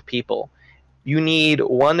huge group of people. You need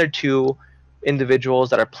one or two individuals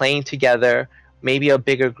that are playing together, maybe a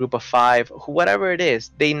bigger group of 5, whatever it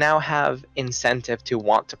is. They now have incentive to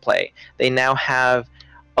want to play. They now have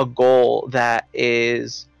a goal that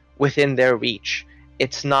is within their reach.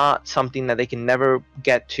 It's not something that they can never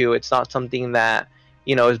get to. It's not something that,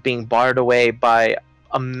 you know, is being barred away by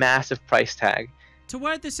a massive price tag. To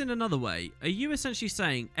word this in another way, are you essentially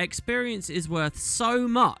saying experience is worth so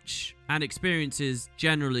much, and experience is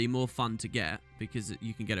generally more fun to get because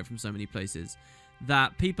you can get it from so many places,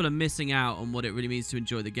 that people are missing out on what it really means to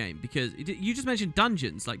enjoy the game? Because you just mentioned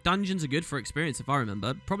dungeons. Like, dungeons are good for experience, if I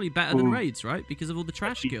remember. Probably better than raids, right? Because of all the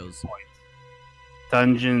trash kills.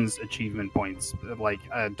 Dungeons, achievement points. Like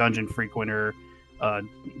a dungeon frequenter,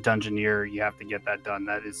 dungeoneer, you have to get that done.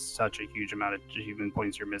 That is such a huge amount of achievement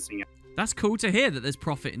points you're missing. That's cool to hear that there's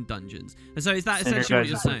profit in dungeons. And so is that essentially what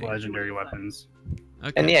you're saying? Legendary weapons.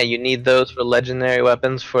 Okay. And yeah, you need those for legendary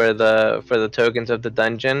weapons for the tokens of the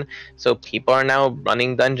dungeon. So people are now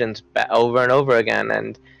running dungeons over and over again,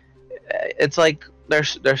 and it's like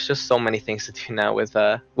there's just so many things to do now with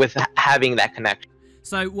having that connection.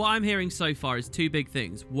 So what I'm hearing so far is 2 big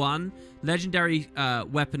things. One, legendary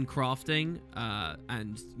weapon crafting,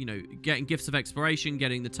 and, you know, getting gifts of exploration,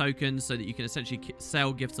 getting the tokens so that you can essentially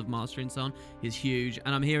sell gifts of mastery and so on is huge.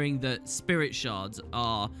 And I'm hearing that spirit shards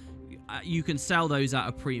are, you can sell those at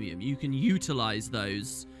a premium. You can utilize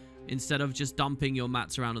those instead of just dumping your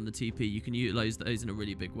mats around on the TP. You can utilize those in a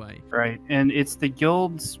really big way. Right, and it's the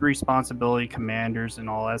guild's responsibility, commanders and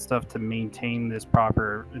all that stuff, to maintain this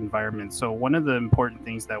proper environment. So one of the important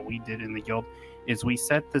things that we did in the guild is we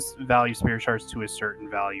set this value spirit shards to a certain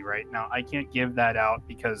value. Right now, I can't give that out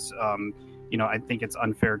because you know, I think it's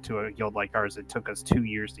unfair to a guild like ours. It took us 2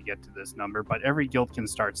 years to get to this number, but every guild can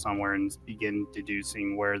start somewhere and begin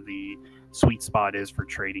deducing where the sweet spot is for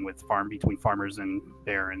trading with between farmers and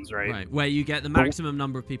barons, right? Right, where you get the maximum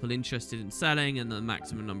number of people interested in selling and the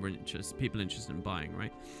maximum number of people interested in buying,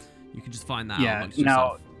 right? You can just find that out amongst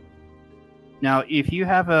yourself. Now, if you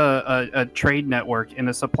have a trade network and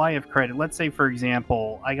a supply of credit, let's say, for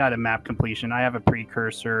example, I got a map completion, I have a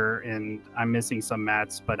precursor, and I'm missing some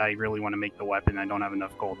mats, but I really want to make the weapon. I don't have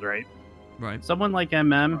enough gold, right? Right. Someone like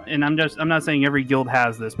MM, and I'm not saying every guild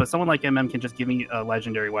has this, but someone like MM can just give me a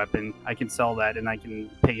legendary weapon. I can sell that, and I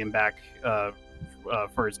can pay him back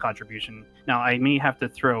for his contribution. Now, I may have to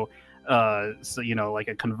throw so, you know, like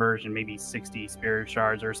a conversion, maybe 60 spirit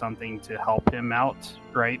shards or something to help him out,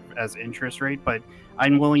 right, as interest rate, but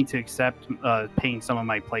I'm willing to accept paying some of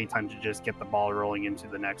my playtime to just get the ball rolling into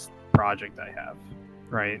the next project I have,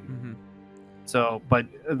 right? Mm-hmm. So, but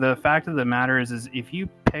the fact of the matter is if you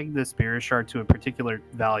peg the spirit shard to a particular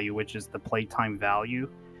value, which is the playtime value,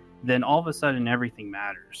 then all of a sudden everything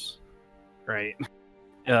matters, right?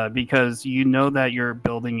 Because you know that you're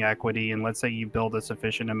building equity, and let's say you build a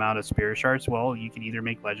sufficient amount of spirit shards, well, you can either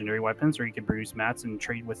make legendary weapons, or you can produce mats and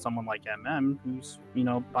trade with someone like MM who's, you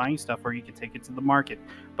know, buying stuff, or you can take it to the market.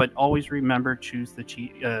 But always remember, choose the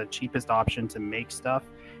cheapest option to make stuff,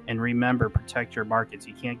 and remember, protect your markets.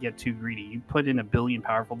 You can't get too greedy. You put in 1 billion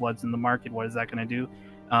powerful bloods in the market, what is that going to do?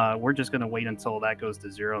 we're just going to wait until that goes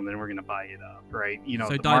to 0 and then we're going to buy it up, right? You know,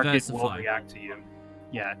 So the market will diversify. react to you.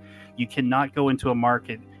 Yeah, you cannot go into a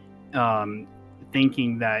market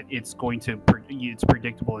thinking that it's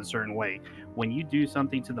predictable in a certain way. When you do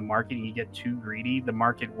something to the market and you get too greedy, the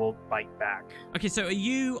market will bite back. Okay, so are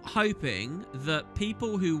you hoping that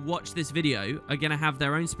people who watch this video are going to have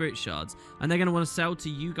their own spirit shards and they're going to want to sell to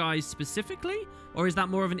you guys specifically? Or is that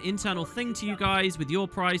more of an internal thing to you guys with your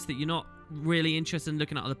price that you're not really interested in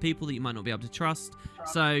looking at other people that you might not be able to trust?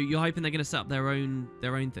 So you're hoping they're going to set up their own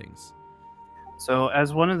things? So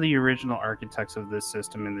as one of the original architects of this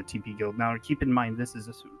system in the TP Guild, now keep in mind this is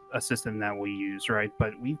a system that we use, right?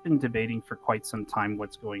 But we've been debating for quite some time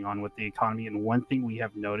what's going on with the economy. And one thing we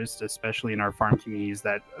have noticed, especially in our farm community, is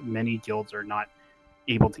that many guilds are not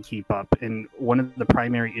able to keep up. And one of the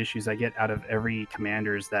primary issues I get out of every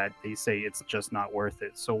commander is that they say it's just not worth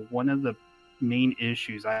it. So one of the main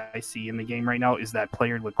issues I see in the game right now is that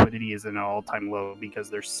player liquidity is at an all-time low because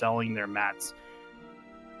they're selling their mats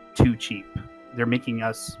too cheap. They're making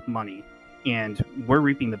us money and we're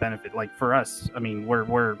reaping the benefit. Like for us, I mean,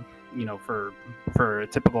 we're you know, for a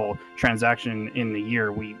typical transaction in the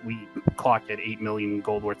year, we clock at 8 million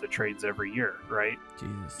gold worth of trades every year, right?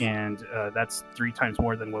 Jesus. And that's 3 times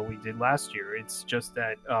more than what we did last year. It's just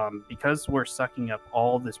that because we're sucking up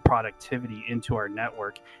all this productivity into our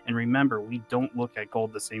network, and remember, we don't look at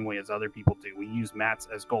gold the same way as other people do. We use mats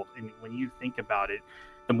as gold. And when you think about it,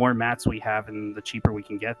 the more mats we have and the cheaper we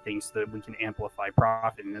can get things so that we can amplify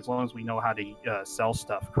profit. And as long as we know how to sell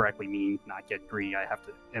stuff correctly, meaning not get greedy, I have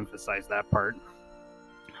to emphasize that part,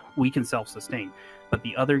 we can self-sustain. But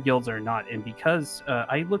the other guilds are not. And because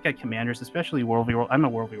I look at commanders, especially World v World, I'm a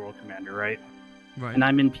World v World commander, right? Right. And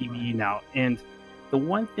I'm in PvE now. And the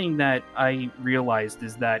one thing that I realized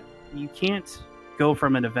is that you can't go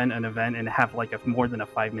from an event and have like a more than a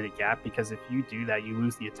 5-minute gap, because if you do that, you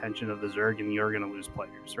lose the attention of the Zerg and you're going to lose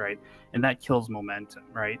players, right? And that kills momentum,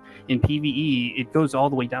 right? In PvE, it goes all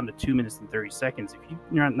the way down to 2 minutes and 30 seconds. If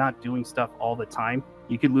you're not doing stuff all the time,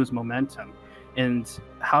 you could lose momentum. And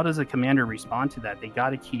how does a commander respond to that? They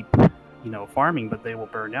got to keep, you know, farming, but they will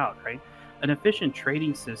burn out, right? An efficient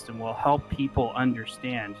trading system will help people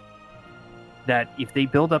understand that if they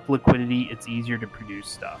build up liquidity, it's easier to produce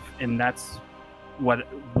stuff. And that's what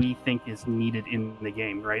we think is needed in the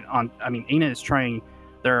game, right? I mean, ANA is trying.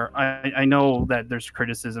 I know that there's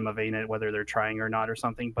criticism of ANA, whether they're trying or not or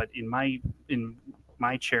something, but in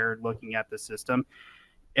my chair looking at the system,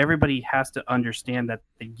 everybody has to understand that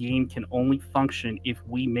the game can only function if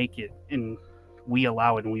we make it and we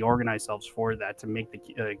allow it and we organize ourselves for that to make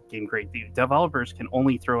the game great. The developers can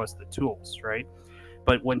only throw us the tools, right?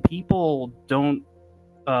 But when people don't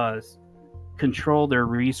control their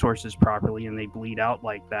resources properly and they bleed out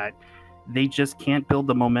like that, they just can't build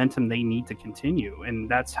the momentum they need to continue. And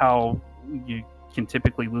that's how you can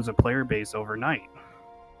typically lose a player base overnight,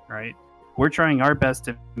 right? We're trying our best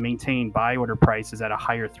to maintain buy order prices at a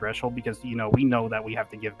higher threshold because, you know, we know that we have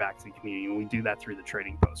to give back to the community, and we do that through the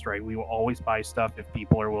trading post, right? We will always buy stuff if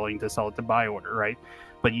people are willing to sell it to buy order, right?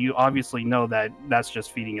 But you obviously know that that's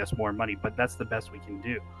just feeding us more money, but that's the best we can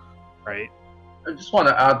do, right? I just want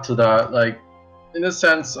to add to that, like, in a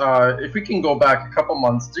sense, if we can go back a couple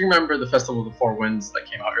months, do you remember the Festival of the Four Winds that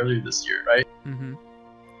came out earlier this year, right? Mm-hmm.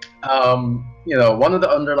 You know, one of the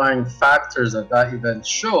underlying factors that that event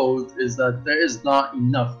showed is that there is not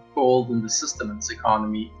enough gold in the system and its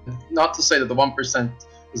economy. Not to say that the 1%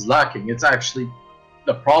 is lacking. It's actually,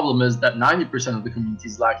 the problem is that 90% of the community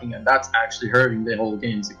is lacking, and that's actually hurting the whole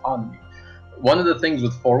game's economy. One of the things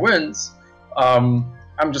with Four Winds,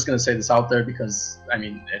 I'm just going to say this out there because, I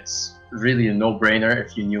mean, it's really a no-brainer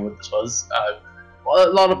if you knew what this was. A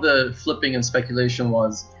lot of the flipping and speculation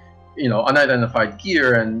was, you know, unidentified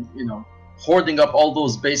gear and, you know, hoarding up all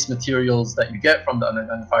those base materials that you get from the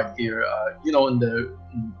unidentified gear. You know, in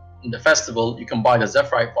the festival, you can buy the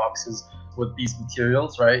Zephyrite boxes with these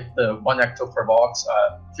materials, right? The 1 ecto per box,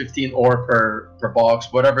 15 ore per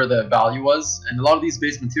box, whatever the value was. And a lot of these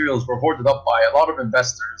base materials were hoarded up by a lot of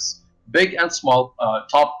investors, big and small,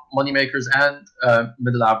 top moneymakers and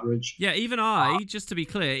middle average. Yeah, even I, just to be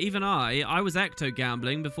clear, even I was ecto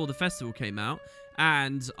gambling before the festival came out,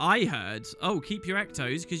 and I heard, oh, keep your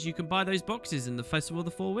ectos because you can buy those boxes in the Festival of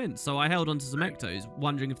the Four Winds. So I held on to some ectos,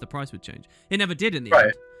 wondering if the price would change. It never did in the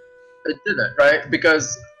end. It didn't, right?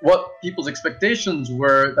 Because what people's expectations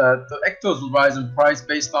were that the ectos will rise in price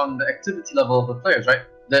based on the activity level of the players, right?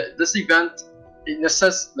 This event, the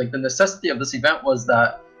necessity of this event was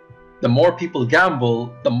that the more people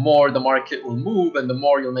gamble, the more the market will move and the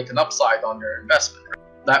more you'll make an upside on your investment.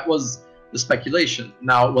 Right? That was the speculation.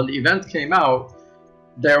 Now, when the event came out,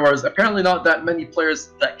 there was apparently not that many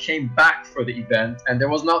players that came back for the event, and there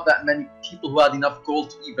was not that many people who had enough gold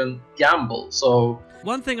to even gamble. So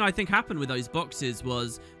one thing I think happened with those boxes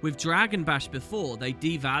was with Dragon Bash before, they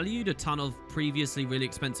devalued a ton of previously really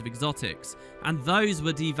expensive exotics, and those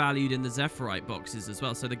were devalued in the Zephyrite boxes as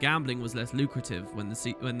well. So the gambling was less lucrative when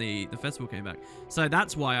the festival came back. So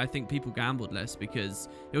that's why I think people gambled less, because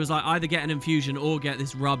it was like either get an infusion or get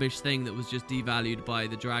this rubbish thing that was just devalued by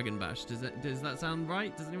the Dragon Bash. Does that sound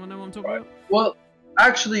right? Does anyone know what I'm talking about? Well,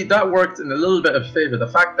 actually, that worked in a little bit of favor. The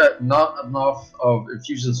fact that not enough of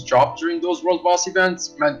infusions dropped during those World Boss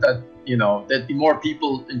events meant that, you know, there'd be more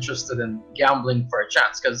people interested in gambling for a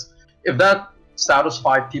chance. Because if that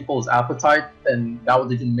satisfied people's appetite, then that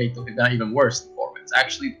would even make the event even worse in 4 minutes.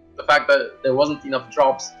 Actually, the fact that there wasn't enough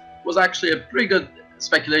drops was actually a pretty good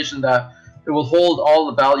speculation that it will hold all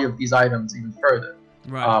the value of these items even further.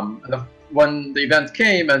 Right. When the event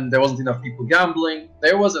came and there wasn't enough people gambling,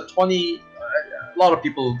 there was a a lot of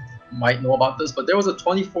people might know about this, but there was a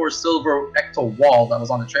 24 silver ecto wall that was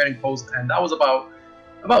on the trading post, and that was about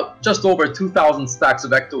just over 2,000 stacks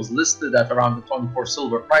of ectos listed at around the 24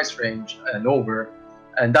 silver price range and over,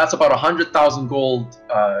 and that's about 100,000 gold.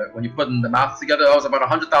 When you put in the math together, that was about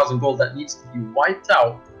 100,000 gold that needs to be wiped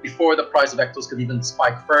out before the price of ectos could even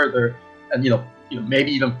spike further, and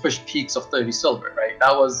maybe even push peaks of 30 silver. Right?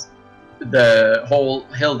 That was the whole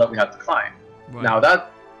hill that we had to climb. Right. Now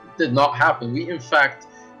that did not happen. We in fact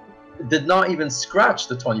did not even scratch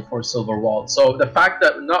the 24 silver wall. So the fact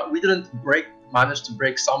that we didn't manage to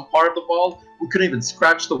break some part of the wall, we couldn't even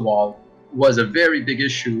scratch the wall, was a very big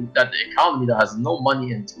issue that the economy that has no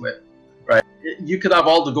money into it, right? You could have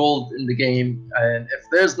all the gold in the game, and if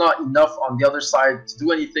there's not enough on the other side to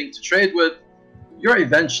do anything to trade with, you're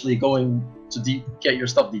eventually going to get your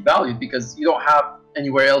stuff devalued because you don't have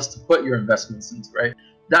anywhere else to put your investments into, right?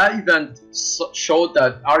 That event showed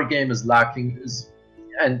that our game is lacking,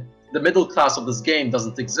 and the middle class of this game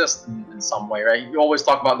doesn't exist in some way, right? You always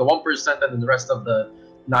talk about the 1% and then the rest of the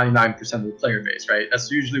 99% of the player base, right? That's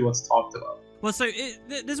usually what's talked about. Well, so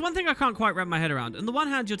there's one thing I can't quite wrap my head around. On the one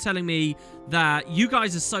hand, you're telling me that you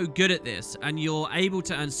guys are so good at this and you're able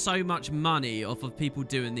to earn so much money off of people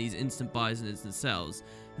doing these instant buys and instant sells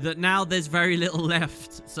that now there's very little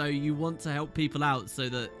left. So you want to help people out so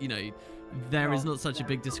that, there is not such a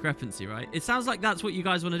big discrepancy, right? It sounds like that's what you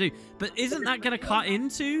guys want to do. But isn't that going to cut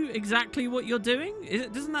into exactly what you're doing?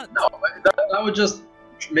 Doesn't that... No, that would just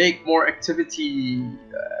make more activity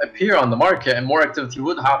appear on the market, and more activity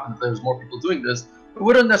would happen if there's more people doing this. It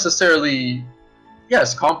wouldn't necessarily...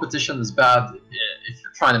 Yes, competition is bad if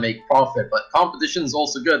you're trying to make profit, but competition is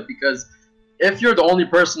also good because if you're the only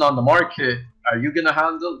person on the market, are you going to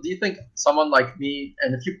handle... Do you think someone like me,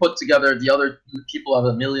 and if you put together the other people have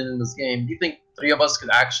 1 million in this game, do you think 3 of us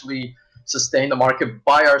could actually sustain the market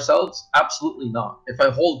by ourselves? Absolutely not. If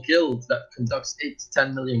a whole guild that conducts 8 to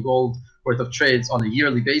 10 million gold worth of trades on a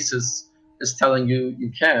yearly basis is telling you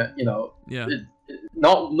you can't, Yeah.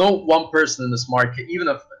 No one person in this market, even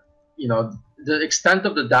if, the extent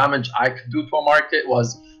of the damage I could do to a market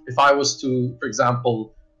was if I was to, for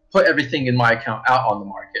example, put everything in my account out on the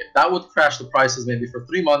market. That would crash the prices maybe for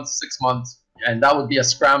 3 months, 6 months, and that would be a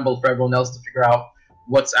scramble for everyone else to figure out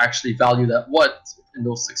what's actually valued at what in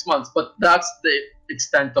those 6 months. But that's the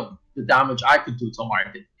extent of the damage I could do to a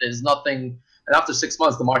market. There's nothing, and after 6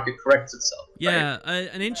 months, the market corrects itself. Yeah, right?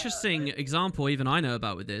 An interesting example even I know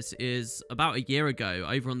about with this is about a year ago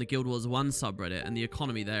over on the Guild Wars 1 subreddit, and the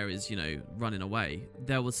economy there is, running away.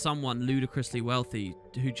 There was someone ludicrously wealthy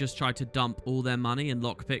who just tried to dump all their money in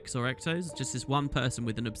lockpicks or ectos. Just this one person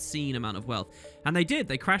with an obscene amount of wealth. And they did.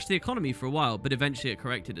 They crashed the economy for a while, but eventually it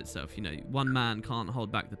corrected itself. One man can't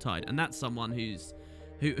hold back the tide. And that's someone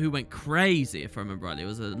who went crazy, if I remember rightly. It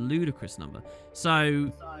was a ludicrous number.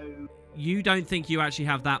 So you don't think you actually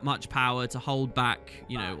have that much power to hold back,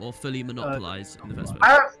 or fully monopolize in the first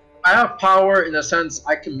place? I have power in a sense.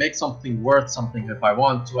 I can make something worth something if I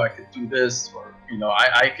want to. I could do this, or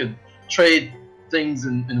I could trade things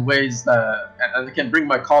in ways that, and I can bring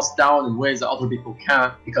my costs down in ways that other people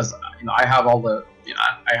can't, because I have all the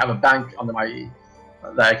I have a bank under my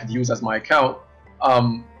that I could use as my account.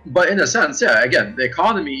 But in a sense, yeah, again, the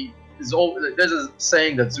economy is all. There's a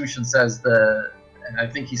saying that Zushin says, and I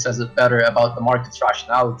think he says it better about the market's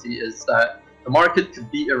rationality, is that the market could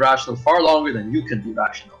be irrational far longer than you can be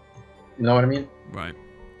rational. You know what I mean? Right.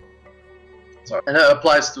 So, and that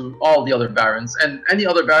applies to all the other barons, and any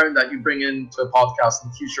other baron that you bring into a podcast in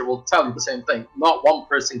the future will tell you the same thing. Not one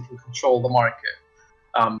person can control the market.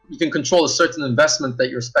 You can control a certain investment that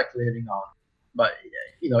you're speculating on, but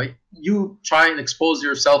you try and expose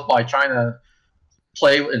yourself by trying to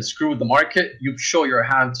play and screw with the market, you show your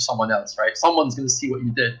hand to someone else, right? Someone's going to see what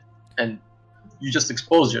you did, and you just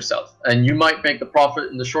expose yourself. And you might make the profit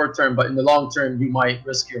in the short term, but in the long term, you might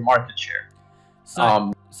risk your market share.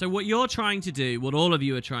 So what you're trying to do, what all of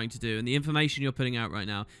you are trying to do, and the information you're putting out right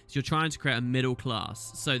now, is you're trying to create a middle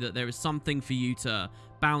class so that there is something for you to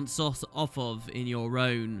bounce off of in your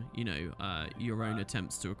own, your own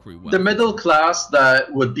attempts to accrue wealth. The middle class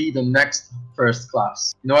that would be the next first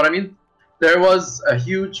class. You know what I mean? There was a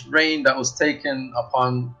huge reign that was taken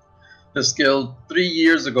upon this guild 3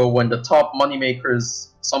 years ago when the top moneymakers,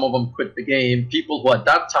 some of them quit the game. People who at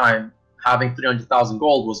that time having 300,000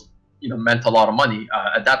 gold was, meant a lot of money.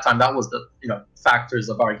 At that time, that was the, factors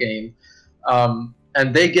of our game.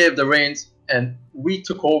 And they gave the reins, and we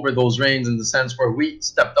took over those reins in the sense where we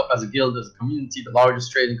stepped up as a guild, as a community, the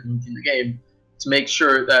largest trading community in the game, to make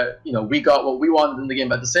sure that, we got what we wanted in the game.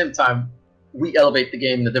 But at the same time, we elevate the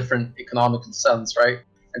game in a different economical sense, right?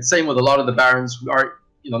 And same with a lot of the barons who are,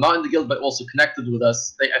 not in the guild, but also connected with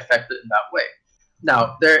us. They affect it in that way.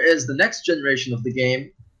 Now, there is the next generation of the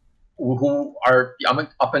game who are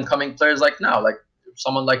up-and-coming players like now, like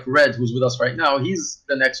someone like Red, who's with us right now. He's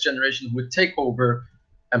the next generation who would take over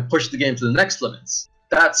and push the game to the next limits.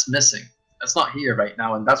 That's missing. That's not here right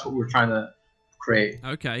now, and that's what we're trying to create.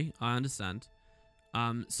 Okay, I understand.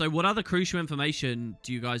 So what other crucial information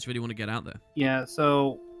do you guys really want to get out there? Yeah,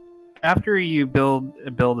 so after you build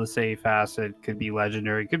a safe asset, could be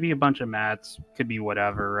legendary, could be a bunch of mats, could be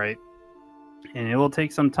whatever, right? And it will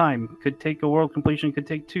take some time. Could take a world completion, could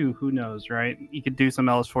take 2, who knows, right? You could do some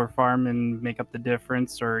LS4 farm and make up the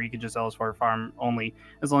difference, or you could just LS4 farm only,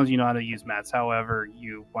 as long as you know how to use mats, however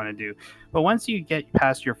you want to do. But once you get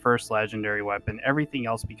past your first legendary weapon, everything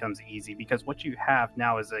else becomes easy, because what you have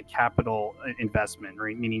now is a capital investment,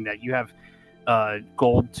 right? Meaning that you have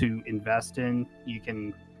gold to invest in. You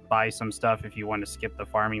can buy some stuff if you want to skip the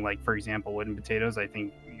farming, like for example wooden potatoes. I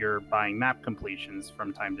think you're buying map completions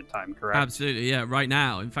from time to time, correct? Absolutely, yeah, right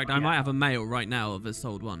now. In fact, I might have a mail right now of a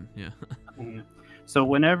sold one. Yeah. So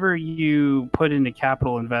whenever you put in a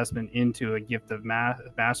capital investment into a gift of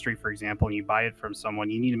mastery, for example, and you buy it from someone,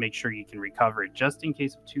 you need to make sure you can recover it, just in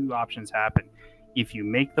case 2 options happen: if you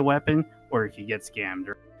make the weapon or if you get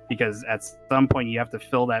scammed. Because at some point you have to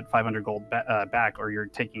fill that 500 gold back, or you're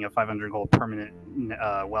taking a 500 gold permanent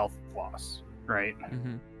wealth loss, right?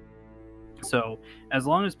 Mm-hmm. So as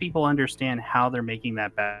long as people understand how they're making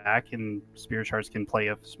that back, and spirit shards can play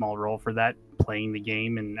a small role for that, playing the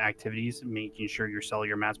game and activities, making sure you sell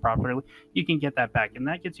your mats properly, you can get that back, and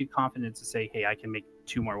that gives you confidence to say, hey, I can make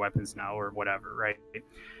 2 more weapons now, or whatever, right?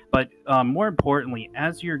 But more importantly,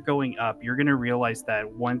 as you're going up, you're going to realize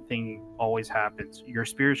that one thing always happens: your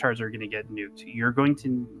spirit shards are going to get nuked. You're going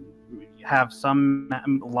to have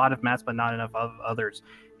a lot of mats, but not enough of others,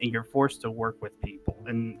 and you're forced to work with people.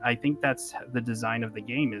 And I think that's the design of the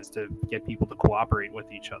game, is to get people to cooperate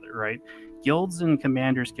with each other, right? Guilds and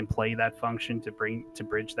commanders can play that function to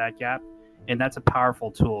bridge that gap, and that's a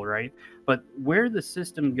powerful tool, right? But where the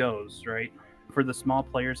system goes, right, for the small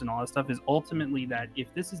players and all that stuff, is ultimately that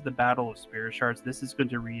if this is the battle of spirit shards, this is going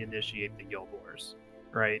to reinitiate the guild wars,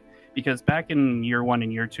 right? Because back in year 1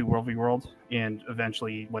 and year 2 World v World, and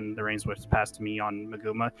eventually when the reins was passed to me on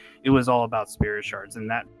Maguma, it was all about spirit shards, and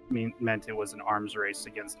that meant it was an arms race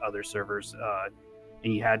against other servers,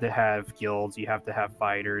 and you had to have guilds, you have to have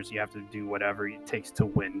fighters, you have to do whatever it takes to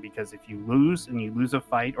win, because if you lose, and you lose a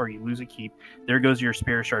fight or you lose a keep, there goes your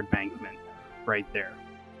spirit shard bankment right there.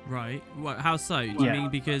 Right. What? How so? Do you mean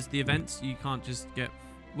because the events you can't just get?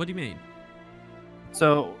 What do you mean?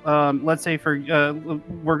 So let's say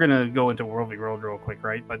we're gonna go into World v World real quick,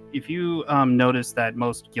 right? But if you notice that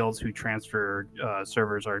most guilds who transfer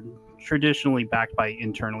servers are traditionally backed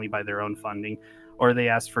internally by their own funding, or they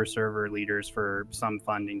ask for server leaders for some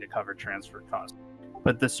funding to cover transfer costs.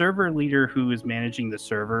 But the server leader who is managing the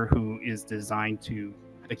server, who is designed to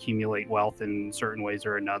accumulate wealth in certain ways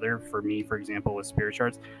or another, for me, for example, with spirit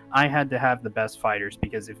shards, I had to have the best fighters,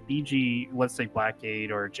 because if BG, let's say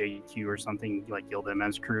Blackgate or JQ or something like Guild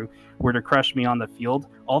MM's crew, were to crush me on the field,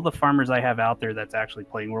 all the farmers I have out there that's actually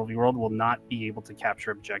playing World v World will not be able to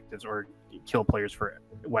capture objectives or kill players for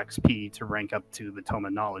XP to rank up to the Tome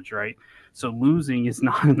of Knowledge, right? So losing is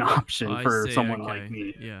not an option for someone like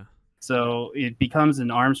me. Yeah. So it becomes an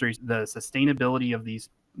arms race. The sustainability of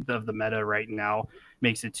the meta right now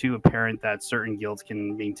makes it too apparent that certain guilds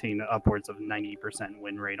can maintain upwards of 90%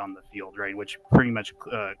 win rate on the field, right? Which pretty much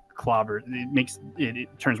clobbers. It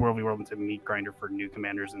turns World v World into a meat grinder for new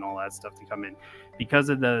commanders and all that stuff to come in, because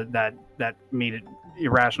of that made it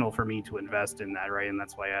irrational for me to invest in that, right? And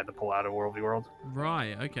that's why I had to pull out of World v World.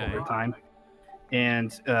 Right. Okay. Over time.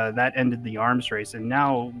 and that ended the arms race. And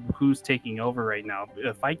now who's taking over right now?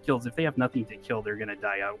 Fight guilds, if they have nothing to kill, they're going to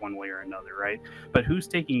die out one way or another, right? But who's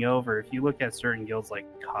taking over? If you look at certain guilds like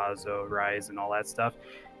Kazo, Rise, and all that stuff,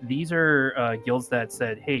 these are guilds that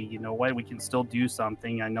said, hey, you know what, we can still do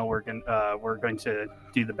something. I know we're going to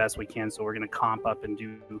do the best we can, so we're going to comp up and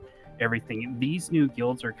do everything. These new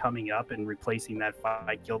guilds are coming up and replacing that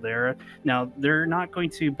fight guild era. Now they're not going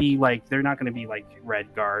to be like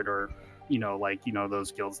Red Guard or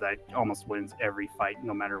those guilds that almost wins every fight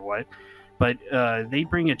no matter what. But they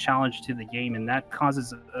bring a challenge to the game, and that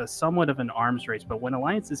causes somewhat of an arms race. But when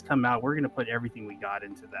alliances come out, we're going to put everything we got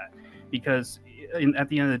into that, because at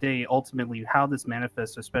the end of the day, ultimately, how this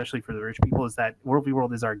manifests, especially for the rich people, is that World v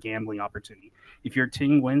World is our gambling opportunity. If your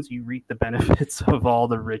team wins, you reap the benefits of all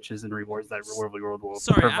the riches and rewards that World v World will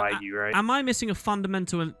provide you, right? Am I missing a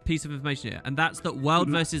fundamental piece of information here? And that's that World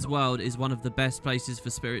versus World is one of the best places for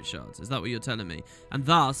spirit shards. Is that what you're telling me? And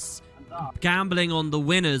thus, gambling on the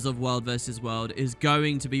winners of World versus World is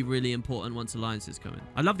going to be really important once alliances come in.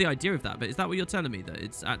 I love the idea of that, but is that what you're telling me, that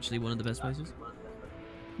it's actually one of the best places?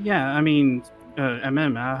 Yeah, I mean,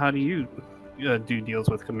 how do you do deals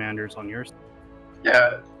with commanders on yours?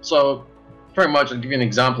 Yeah, so pretty much I'll give you an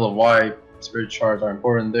example of why spirit shards are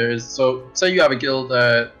important. So say you have a guild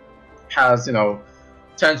that has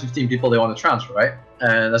 10-15 people they want to transfer, right?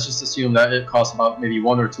 And let's just assume that it costs about maybe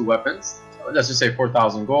 1 or 2 weapons. Let's just say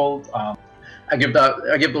 4,000 gold. I give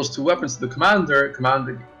those 2 weapons to the commander.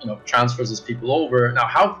 Commander, transfers his people over. Now,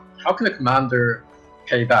 how can a commander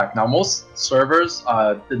pay back? Now, most servers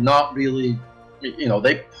did not really,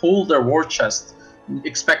 they pull their war chest,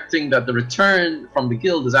 expecting that the return from the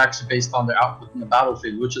guild is actually based on their output in the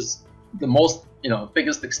battlefield, which is the most,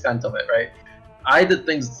 biggest extent of it, right? I did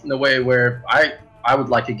things in a way where I would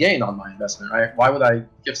like a gain on my investment, right? Why would I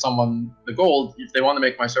give someone the gold? If they want to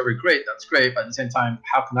make my server great, that's great. But at the same time,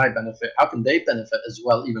 how can I benefit? How can they benefit as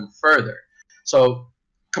well, even further? So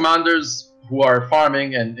commanders who are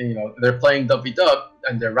farming and they're playing WW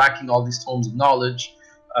and they're racking all these tomes of knowledge,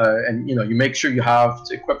 and you make sure you have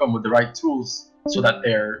to equip them with the right tools so that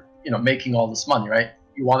they're making all this money, right?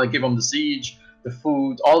 You want to give them the siege, the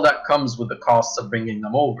food, all that comes with the costs of bringing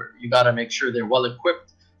them over. You got to make sure they're well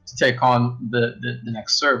equipped to take on the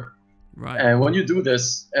next server. Right. And when you do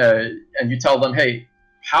this, and you tell them, hey,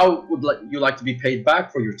 how would you like to be paid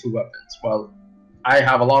back for your 2 weapons? Well, I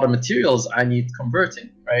have a lot of materials I need converting,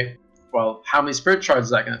 right? Well, how many spirit shards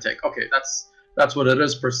is that going to take? Okay, that's what it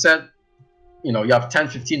is per set. You have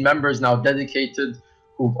 10-15 members now dedicated,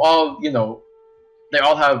 who've all, they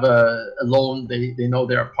all have a loan they know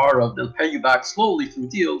they're a part of. They'll pay you back slowly through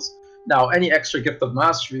deals. Now, any extra gift of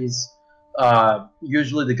masteries,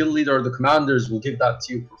 usually the guild leader or the commanders will give that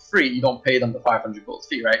to you for free. You don't pay them the 500 gold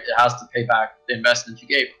fee, right? It has to pay back the investment you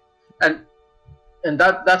gave them. And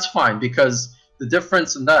that's fine, because the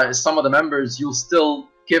difference in that is some of the members, you'll still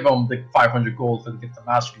give them the 500 gold for the gift of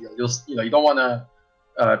mastery deal. You don't want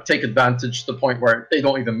to take advantage to the point where they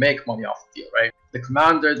don't even make money off the deal, right? The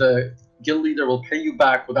commander, the guild leader will pay you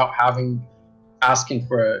back without asking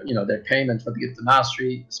for their payment for the gift of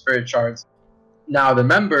mastery, spirit shards. Now the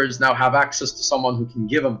members now have access to someone who can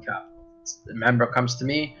give them capital. The member comes to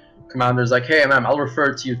me, commander's like, hey, I'll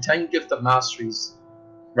refer to you 10 gift of masteries,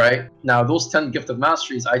 right? Now those 10 gift of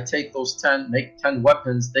masteries, I take those 10, make 10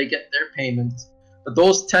 weapons, they get their payment. But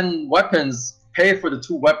those 10 weapons pay for the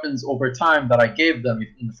 2 weapons over time that I gave them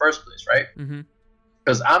in the first place, right?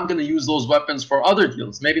 Because I'm going to use those weapons for other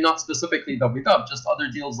deals. Maybe not specifically WW, just other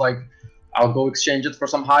deals, like I'll go exchange it for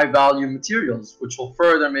some high value materials, which will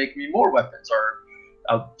further make me more weapons, or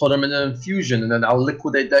I'll put them in an infusion and then I'll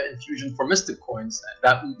liquidate that infusion for mystic coins.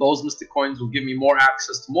 Those mystic coins will give me more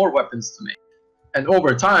access to more weapons to make. And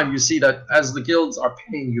over time, you see that as the guilds are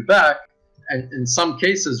paying you back, and in some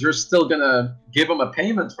cases, you're still going to give them a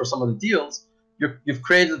payment for some of the deals, you've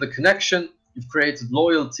created the connection, you've created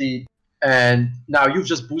loyalty, and now you've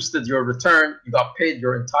just boosted your return. You got paid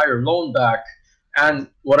your entire loan back, and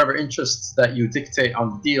whatever interests that you dictate on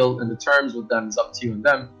the deal and the terms with them is up to you and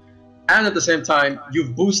them. And at the same time,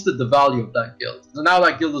 you've boosted the value of that guild. So now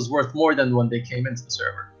that guild is worth more than when they came into the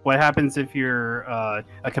server. What happens if you're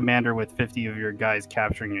a commander with 50 of your guys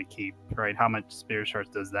capturing a keep, right? How much spirit shards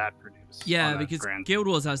does that produce? Yeah, because Guild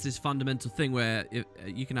Wars has this fundamental thing where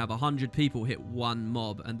you can have 100 people hit one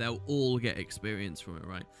mob and they'll all get experience from it,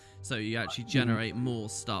 right? So you actually generate more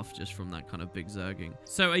stuff just from that kind of big zerging.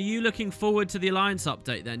 So are you looking forward to the Alliance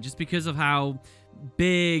update then? Just because of how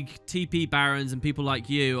big TP barons and people like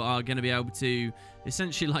you are going to be able to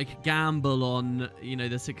essentially like gamble on, you know,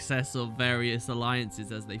 the success of various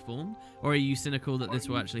alliances as they form? Or are you cynical that this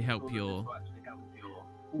will actually help your...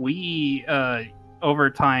 over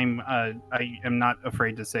time, I am not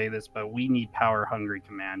afraid to say this, but we need power-hungry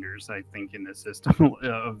commanders. I think in this system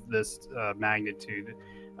of this magnitude,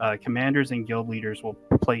 commanders and guild leaders will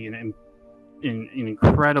play an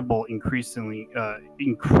incredible, increasingly.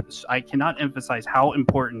 I cannot emphasize how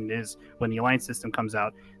important it is when the alliance system comes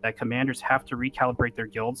out that commanders have to recalibrate their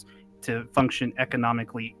guilds to function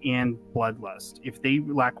economically and bloodlust. If they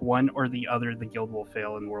lack one or the other, the guild will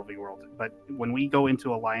fail in World v World. But when we go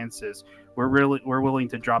into alliances, we're willing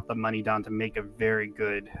to drop the money down to make a very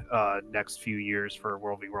good next few years for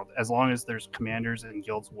World v World, as long as there's commanders and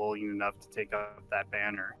guilds willing enough to take up that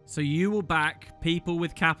banner. So you will back people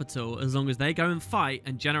with capital as long as they go and fight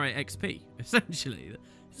and generate XP, essentially.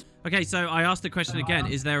 Okay, so I asked the question again.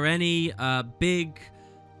 Is there any big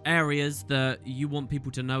areas that you want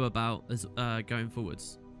people to know about as going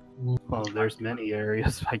forwards? Well, there's many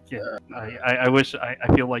areas. I wish I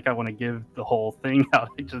feel like I want to give the whole thing out.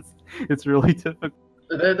 It's really difficult.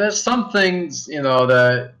 There's some things,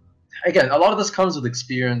 that, again, a lot of this comes with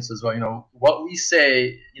experience as well. What we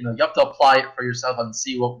say, you have to apply it for yourself and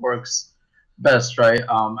see what works best, right?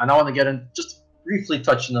 And I want to get in, just briefly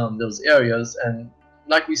touching on those areas. And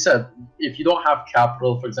like we said, if you don't have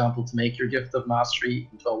capital, for example, to make your gift of mastery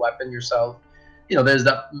into a weapon yourself, there's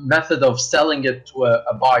that method of selling it to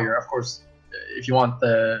a buyer. Of course, if you want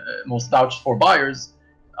the most vouched for buyers,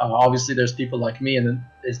 obviously there's people like me, and then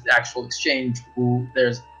there's the actual exchange, who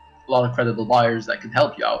there's a lot of credible buyers that can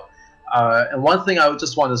help you out. And one thing I would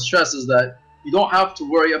just want to stress is that you don't have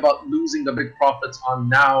to worry about losing the big profits on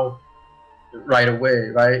now right away,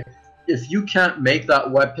 right? If you can't make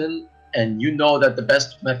that weapon, and you know that the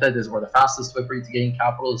best method is, or the fastest way for you to gain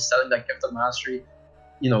capital is selling that gift of mastery,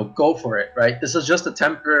 go for it, right? This is just a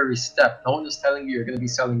temporary step. No one is telling you you're going to be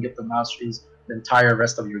selling gift of masteries the entire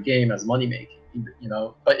rest of your game as money making,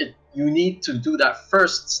 but you need to do that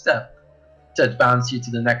first step to advance you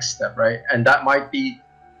to the next step, right? And that might be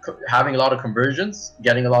having a lot of conversions,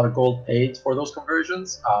 getting a lot of gold paid for those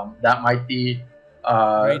conversions. That might be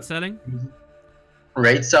Raid selling.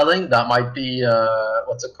 Raid selling. That might be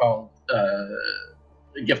what's it called?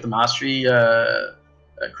 Gift of mastery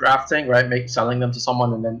crafting, right? Selling them to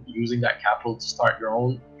someone and then using that capital to start your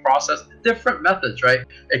own process. Different methods, right?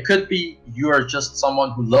 It could be you're just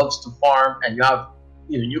someone who loves to farm, and you have,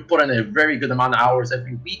 you put in a very good amount of hours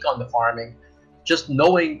every week on the farming. Just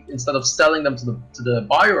knowing, instead of selling them to the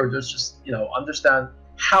buyer, or just understand,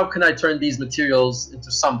 how can I turn these materials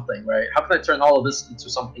into something, right? How can I turn all of this into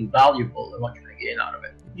something valuable, and what can I gain out of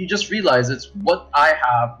it? You just realize it's what I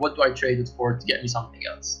have, what do I trade it for to get me something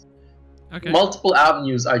else? Okay. Multiple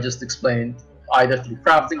avenues I just explained, either through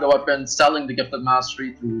crafting the weapon, selling the gift of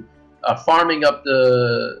mastery, through farming up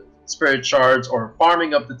the spirit shards, or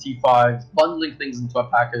farming up the T5s, bundling things into a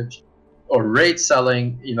package, or raid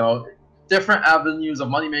selling, different avenues of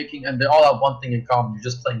money making, and they all have one thing in common: you're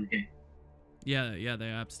just playing the game. Yeah, they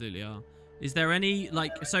absolutely are. Is there any,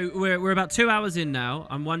 so we're about 2 hours in now.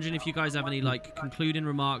 I'm wondering if you guys have any, concluding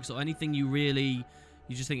remarks, or anything you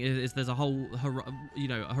just think is there's a whole,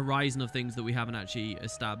 a horizon of things that we haven't actually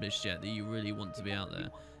established yet that you really want to be out there.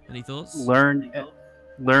 Any thoughts?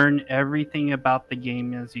 Learn everything about the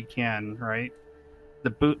game as you can, right?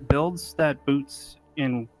 The builds that Boots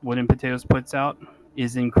in Wooden Potatoes puts out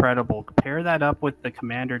is incredible. Pair that up with the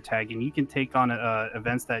commander tag, and you can take on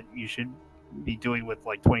events that you should be doing with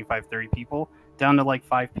 25, 30 people down to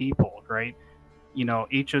 5 people, right?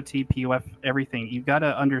 HOT, POF, everything. You got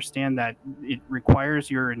to understand that it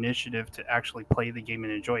requires your initiative to actually play the game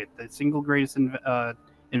and enjoy it. The single greatest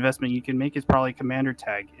investment you can make is probably commander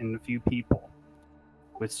tag in a few people.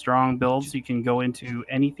 With strong builds, you can go into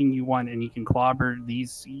anything you want, and you can clobber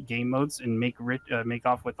these game modes and make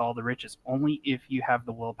off with all the riches, only if you have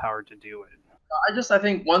the willpower to do it. I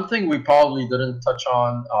think one thing we probably didn't touch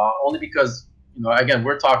on, only because, again,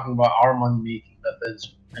 we're talking about our money-making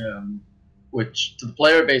methods, which to the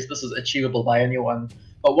player base, this is achievable by anyone.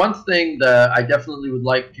 But one thing that I definitely would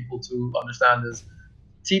like people to understand is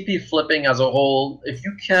TP flipping as a whole. If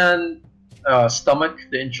you can stomach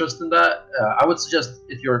the interest in that, I would suggest,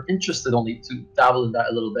 if you're interested only, to dabble in that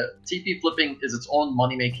a little bit. TP flipping is its own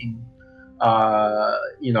money-making,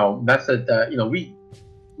 method that,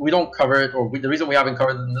 we don't cover it, or the reason we haven't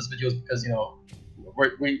covered it in this video is because,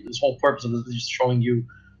 this whole purpose of this is just showing you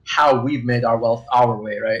how we've made our wealth our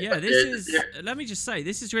way, right? Yeah, let me just say,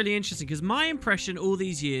 this is really interesting, because my impression all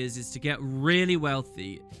these years is to get really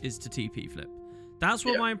wealthy is to TP flip. That's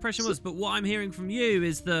what my impression was. But what I'm hearing from you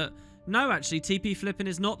is that, no, actually, TP flipping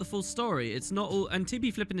is not the full story. It's not all, and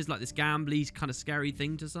TP flipping is like this gambly, kind of scary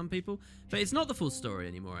thing to some people, but it's not the full story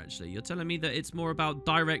anymore, actually. You're telling me that it's more about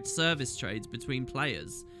direct service trades between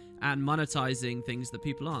players, and monetizing things that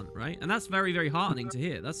people aren't, right? And that's very, very heartening to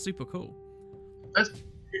hear. That's super cool. That's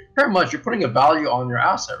pretty much, you're putting a value on your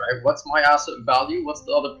asset, right? What's my asset value? What's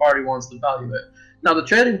the other party wants to value it? Now, the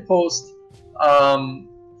trading post,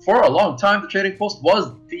 for a long time, the trading post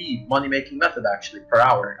was the money-making method, actually, per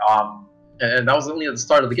hour. And that was only at the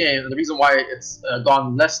start of the game. And the reason why it's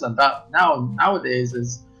gone less than that nowadays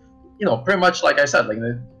is, pretty much like I said, like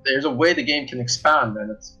there's a way the game can expand, and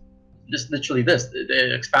it's just literally this.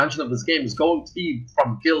 The expansion of this game is going to be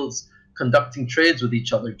from guilds conducting trades with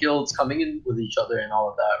each other, guilds coming in with each other, and all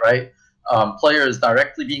of that, right? Players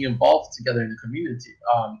directly being involved together in the community.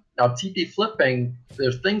 Now, TP flipping,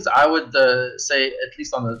 there's things I would say, at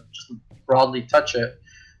least just to broadly touch it.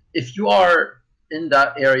 If you are in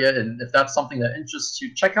that area, and if that's something that interests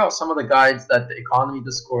you, check out some of the guides that the economy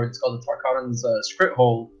Discord, it's called the Tarkaran's Script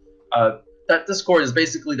Hole. That Discord is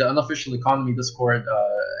basically the unofficial economy Discord.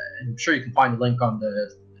 And I'm sure you can find a link on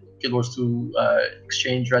the Guild Wars 2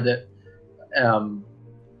 exchange Reddit.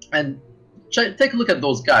 And take a look at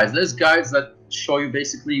those guides. There's guides that show you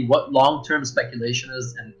basically what long-term speculation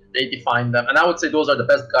is, and they define them. And I would say those are the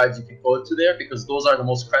best guides you can go to there, because those are the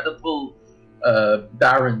most credible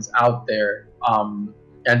barons out there.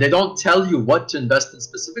 And they don't tell you what to invest in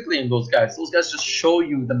specifically in those guides. Those guys just show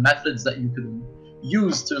you the methods that you can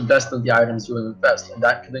use to invest in the items you will invest. And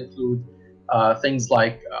that could include things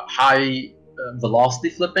like high velocity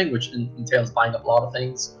flipping, which entails buying up a lot of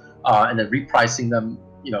things and then repricing them.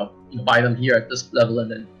 You buy them here at this level,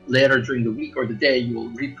 and then later during the week or the day, you will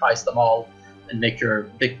reprice them all and make your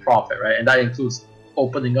big profit, right? And that includes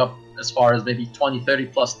opening up as far as maybe 20, 30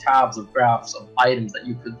 plus tabs of graphs of items that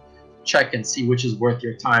you could check and see which is worth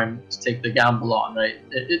your time to take the gamble on, right?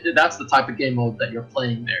 That's the type of game mode that you're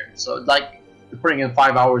playing there. So like you're putting in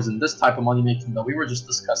 5 hours in this type of money making that we were just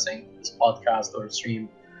discussing, this podcast or stream,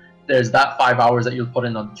 there's that 5 hours that you'll put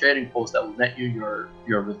in on the trading post that will net you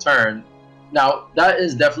your return. Now, that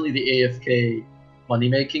is definitely the AFK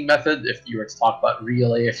money-making method. If you were to talk about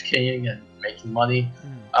real AFKing and making money,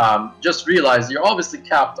 just realize you're obviously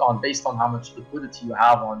capped based on how much liquidity you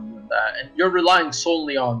have on you and that, and you're relying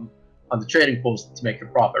solely on the trading post to make your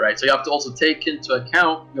profit, right? So you have to also take into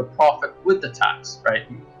account your profit with the tax, right?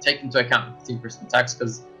 You take into account the 15% tax,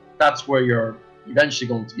 because that's where you're eventually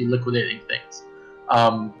going to be liquidating things.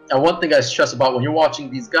 And one thing I stress about when you're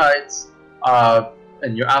watching these guides,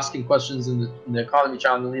 and you're asking questions in the economy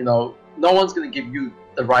channel, no one's going to give you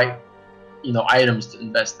the right, items to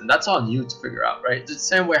invest in. That's on you to figure out, right? It's the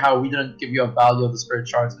same way how we didn't give you a value of the spirit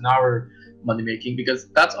shards in our money making, because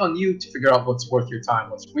that's on you to figure out what's worth your time.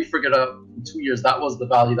 Once we figured out in 2 years that was the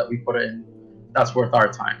value that we put in, that's worth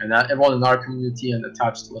our time, and that everyone in our community and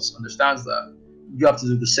attached to us understands that. You have to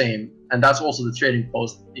do the same, and that's also the trading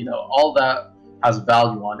post. All that has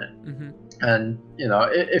value on it. And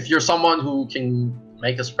if you're someone who can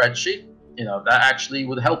make a spreadsheet, that actually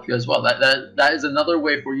would help you as well. That is another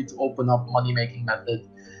way for you to open up money-making method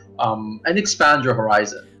and expand your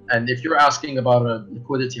horizon. And if you're asking about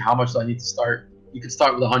liquidity, how much do I need to start? You can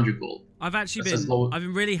start with 100 gold. I've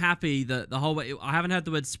been really happy that the whole way, I haven't heard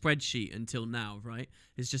the word spreadsheet until now, right?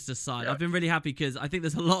 It's just a side. Yeah. I've been really happy because I think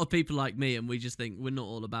there's a lot of people like me, and we just think we're not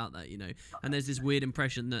all about that, And there's this weird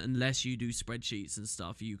impression that unless you do spreadsheets and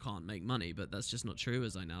stuff, you can't make money, but that's just not true,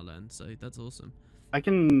 as I now learn. So that's awesome. I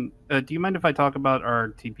can. Do you mind if I talk about our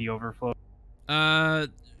TP overflow?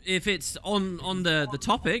 If it's on the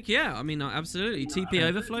topic, yeah. I mean, absolutely. TP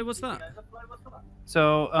overflow. What's that?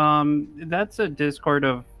 So that's a Discord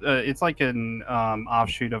of. It's like an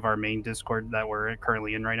offshoot of our main Discord that we're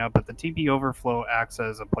currently in right now. But the TP overflow acts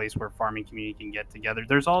as a place where farming community can get together.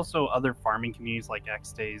 There's also other farming communities like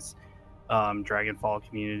X-Days, Dragonfall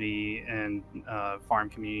community, and farm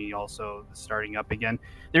community also starting up again.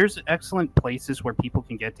 There's excellent places where people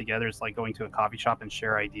can get together. It's like going to a coffee shop and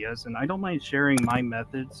share ideas. And I don't mind sharing my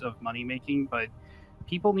methods of money making, but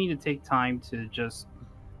people need to take time to just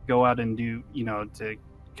go out and do, to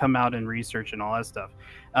come out and research and all that stuff.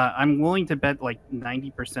 I'm willing to bet like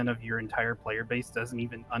 90% of your entire player base doesn't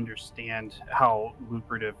even understand how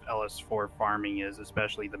lucrative LS4 farming is,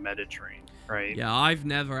 especially the meta train, right? Yeah, I've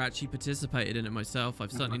never actually participated in it myself.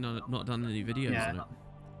 I've certainly not done any videos on it.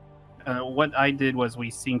 What I did was we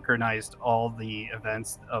synchronized all the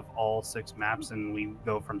events of all 6 maps, and we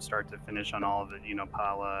go from start to finish on all of it,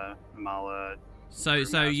 Pala, Mala. So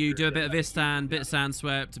you do a bit of Istan, bit of Sand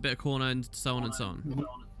Swept, a bit of Corner, and so on and so on.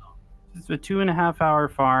 It's a 2.5-hour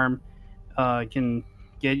farm. Can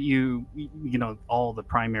get you, all the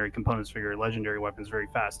primary components for your legendary weapons very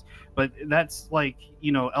fast. But that's like,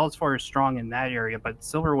 LS4 is strong in that area, but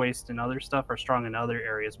Silver Waste and other stuff are strong in other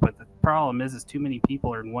areas. But the problem is too many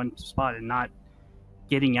people are in one spot and not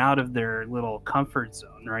getting out of their little comfort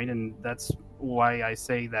zone, right? And that's why I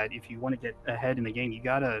say that if you want to get ahead in the game, you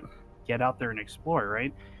gotta get out there and explore,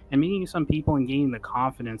 right? And meeting some people and gaining the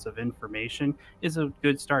confidence of information is a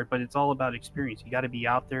good start, but it's all about experience. You got to be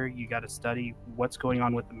out there. You got to study what's going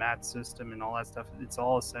on with the mat system and all that stuff. It's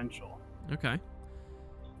all essential. Okay.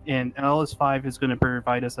 And LS5 is going to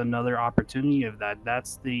provide us another opportunity of that.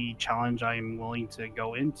 That's the challenge I'm willing to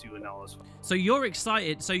go into in LS5. So you're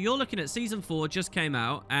excited. So you're looking at Season 4 just came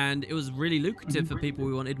out, and it was really lucrative for people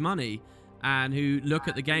who wanted money and who look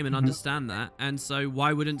at the game and understand that. And so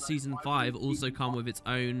why wouldn't Season 5 also come with its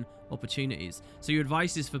own opportunities? So your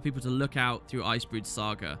advice is for people to look out through Icebrood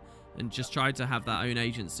Saga and just try to have that own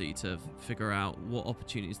agency to figure out what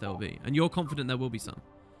opportunities there will be. And you're confident there will be some.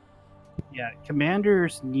 Yeah,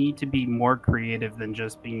 commanders need to be more creative than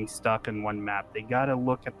just being stuck in one map. They got to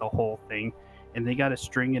look at the whole thing, and they got to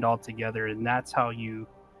string it all together, and that's how you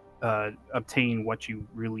obtain what you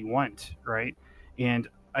really want, right? And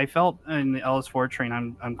I felt in the LS4 train,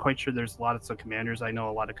 I'm quite sure there's lots of commanders. I know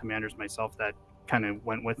a lot of commanders myself that kind of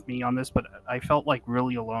went with me on this, but I felt like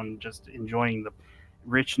really alone, just enjoying the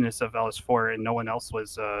richness of LS4, and no one else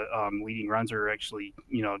was leading runs or actually,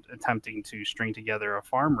 attempting to string together a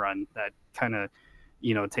farm run that kind of,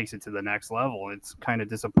 takes it to the next level. It's kind of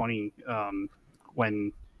disappointing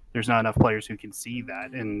when there's not enough players who can see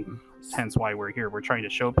that, and hence why we're here. We're trying to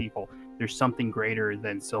show people there's something greater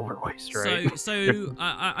than Silver Waste, right? So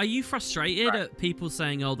are you frustrated at people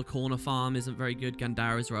saying, oh, the corner farm isn't very good,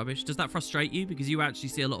 Gandhara's rubbish? Does that frustrate you? Because you actually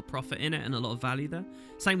see a lot of profit in it and a lot of value there.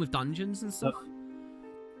 Same with dungeons and stuff.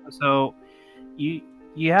 So you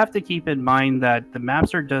have to keep in mind that the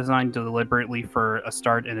maps are designed deliberately for a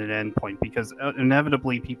start and an end point, because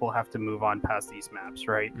inevitably people have to move on past these maps,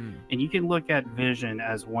 right? And you can look at Vision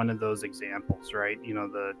as one of those examples, right?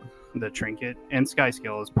 The trinket and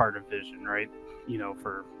Skyscale is part of Vision, right?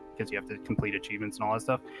 Because you have to complete achievements and all that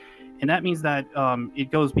stuff. And that means that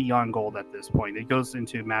it goes beyond gold at this point. It goes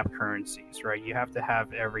into map currencies, right? You have to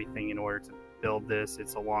have everything in order to build this.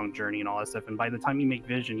 It's a long journey and all that stuff. And by the time you make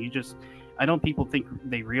Vision, I don't people think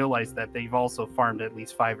they realize that they've also farmed at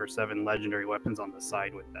least 5 or 7 legendary weapons on the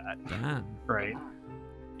side with that. Damn. Right.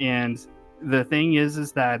 And the thing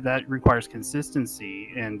is that requires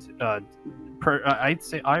consistency. And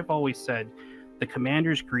I've always said the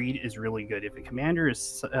commander's greed is really good. If a commander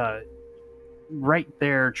is right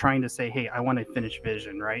there trying to say, hey, I want to finish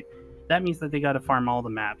Vision, right? That means that they got to farm all the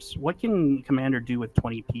maps. What can commander do with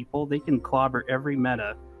 20 people? They can clobber every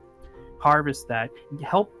meta, harvest that,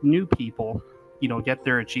 help new people, get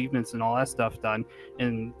their achievements and all that stuff done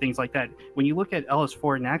and things like that. When you look at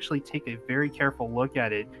LS4 and actually take a very careful look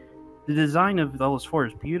at it, the design of LS4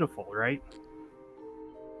 is beautiful, right?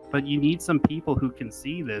 But you need some people who can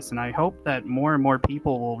see this, and I hope that more and more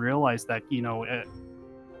people will realize that,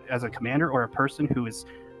 as a commander or a person who is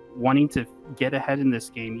wanting to get ahead in this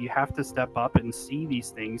game, you have to step up and see these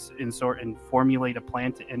things and formulate a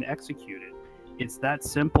plan and execute it. It's that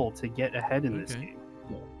simple to get ahead in this game.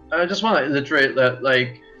 I just want to illustrate that,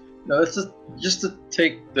 this is just to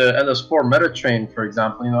take the LS4 meta train, for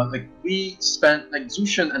example. We spent,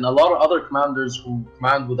 Zushin and a lot of other commanders who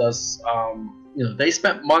command with us, they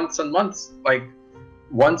spent months and months,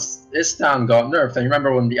 once Istan got nerfed. And you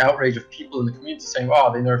remember when the outrage of people in the community saying,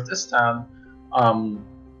 oh, they nerfed Istan,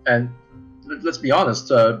 and let's be honest,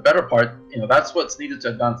 better part, that's what's needed to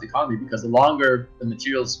advance the economy, because the longer the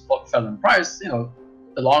materials fell in price,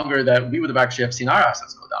 the longer that we would have actually seen our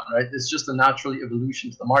assets go down, right? It's just a natural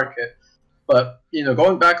evolution to the market. But,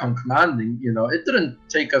 going back on commanding, it didn't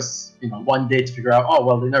take us, one day to figure out, oh,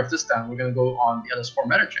 well, they nerfed this down, we're going to go on the LS4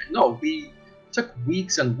 meta train. No, we took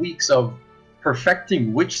weeks and weeks of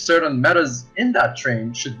perfecting which certain metas in that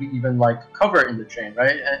train should we even, cover in the train,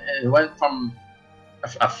 right? And it went from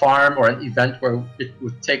a farm or an event where it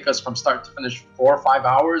would take us from start to finish 4 or 5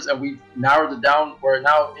 hours, and we've narrowed it down where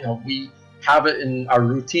now we have it in our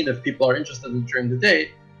routine. If people are interested in during the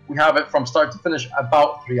day, we have it from start to finish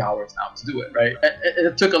about 3 hours now to do it, right?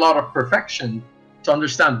 It took a lot of perfection to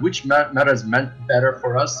understand which metas meant better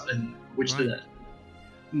for us and which didn't.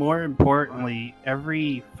 More importantly,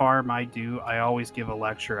 every farm I do, I always give a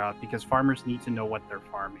lecture out, because farmers need to know what they're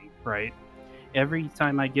farming, right? Every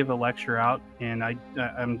time I give a lecture out, and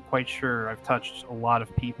I'm quite sure I've touched a lot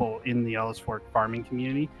of people in the LS4 farming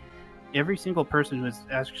community, every single person who has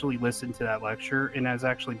actually listened to that lecture and has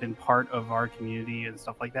actually been part of our community and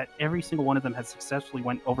stuff like that, every single one of them has successfully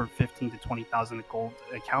went over 15 to 20,000 gold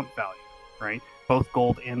account value, right? Both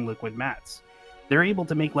gold and liquid mats. they're able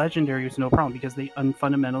to make legendaries no problem because they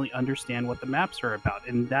fundamentally understand what the maps are about.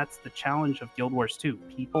 And that's the challenge of Guild Wars 2.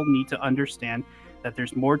 People need to understand that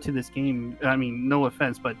there's more to this game. I mean, no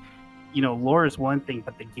offense, but lore is one thing,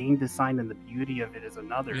 but the game design and the beauty of it is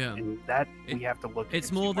another. Yeah. And that we have to look at.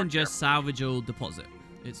 It's more than just salvageable deposit.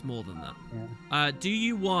 It's more than that. Yeah. Do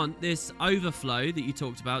you want this overflow that you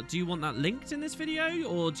talked about, do you want that linked in this video?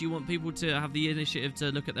 Or do you want people to have the initiative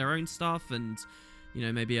to look at their own stuff and,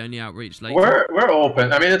 maybe only outreach later? We're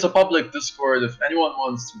open. I mean, it's a public Discord. If anyone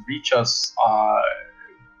wants to reach us,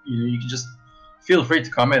 you can just feel free to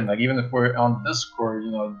come in. Like, even if we're on Discord,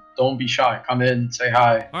 don't be shy. Come in, say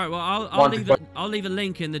hi. All right, well, I'll leave a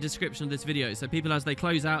link in the description of this video, so people, as they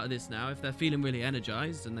close out of this now, if they're feeling really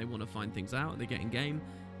energized and they want to find things out, they get in game,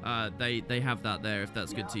 they have that there if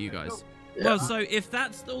that's good to you guys. Yeah. Well, so if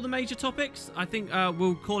that's all the major topics, I think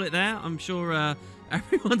we'll call it there. I'm sure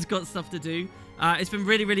everyone's got stuff to do. It's been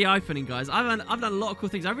really, really eye-opening, guys. I've done a lot of cool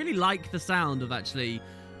things. I really like the sound of actually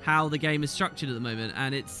how the game is structured at the moment,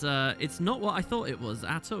 and it's not what I thought it was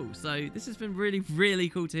at all. So this has been really, really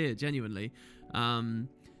cool to hear, genuinely.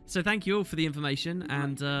 So thank you all for the information,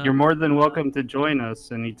 and you're more than welcome to join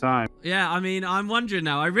us anytime. Yeah, I mean, I'm wondering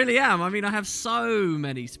now. I really am. I mean, I have so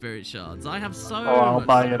many spirit shards. I have so I'll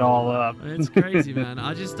buy it all up. It's crazy, man.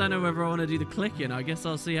 I just don't know whether I want to do the clicking. I guess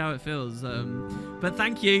I'll see how it feels. But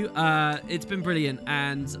thank you. It's been brilliant,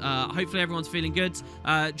 and hopefully everyone's feeling good.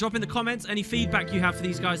 Drop in the comments any feedback you have for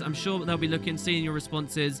these guys. I'm sure they'll be looking, seeing your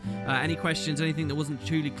responses. Any questions, anything that wasn't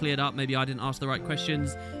truly cleared up. Maybe I didn't ask the right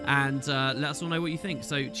questions, and let us all know what you think.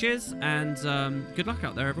 So cheers, and good luck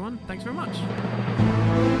out there, everyone. Thanks very much.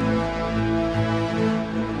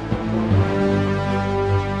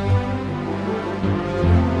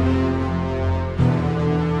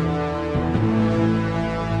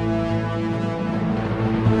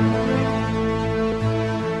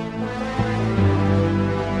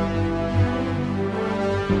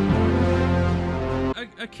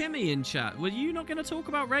 Kimmy in chat, were you not going to talk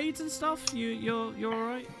about raids and stuff? You're all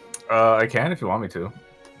right? I can if you want me to.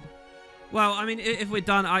 Well, I mean, if we're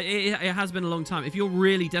done, it has been a long time. If you're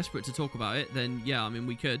really desperate to talk about it, then yeah, I mean,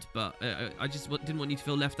 we could. But I just didn't want you to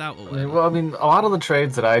feel left out or whatever. Well, I mean, a lot of the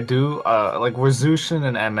trades that I do, like where Zushin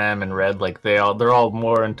and MM and Red, like they're all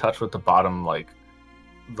more in touch with the bottom, like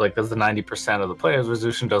as the 90% of the players. Where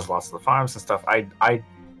Zushin does lots of the farms and stuff.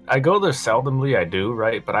 I go there seldomly, I do,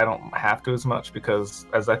 right? But I don't have to as much because,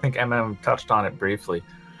 as I think MM touched on it briefly,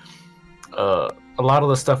 a lot of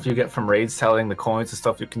the stuff you get from raids selling, the coins and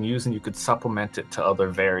stuff you can use, and you could supplement it to other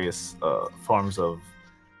various forms of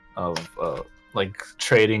like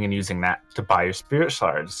trading and using that to buy your spirit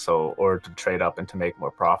shards, or to trade up and to make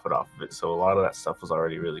more profit off of it. So a lot of that stuff was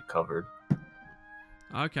already really covered.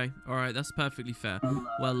 Okay, all right, that's perfectly fair.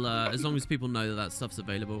 Well, as long as people know that stuff's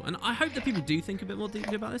available. And I hope that people do think a bit more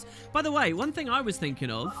deeply about this. By the way, one thing I was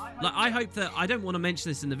thinking of, like, I hope that, I don't want to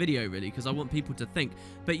mention this in the video, really, because I want people to think,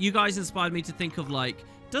 but you guys inspired me to think of, like,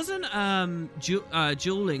 doesn't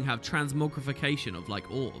dueling have transmogrification of,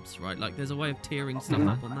 like, orbs, right? Like, there's a way of tearing stuff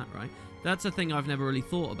up on that, right? That's a thing I've never really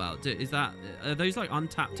thought about. Are those like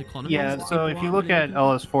untapped economies? Yeah, so if you look at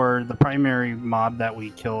LS4, the primary mob that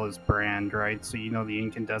we kill is Brand, right? So the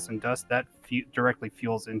incandescent dust, that directly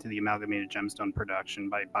fuels into the amalgamated gemstone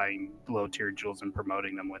production by buying low-tier jewels and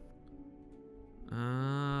promoting them with.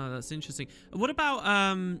 Ah, that's interesting. What about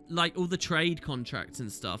like all the trade contracts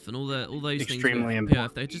and stuff and all those things? Extremely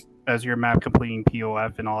important. They just, as your map completing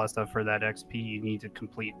POF and all that stuff for that XP, you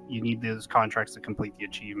need those contracts to complete the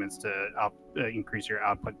achievements to increase your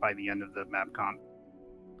output by the end of the map comp.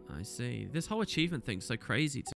 I see. This whole achievement thing's so crazy to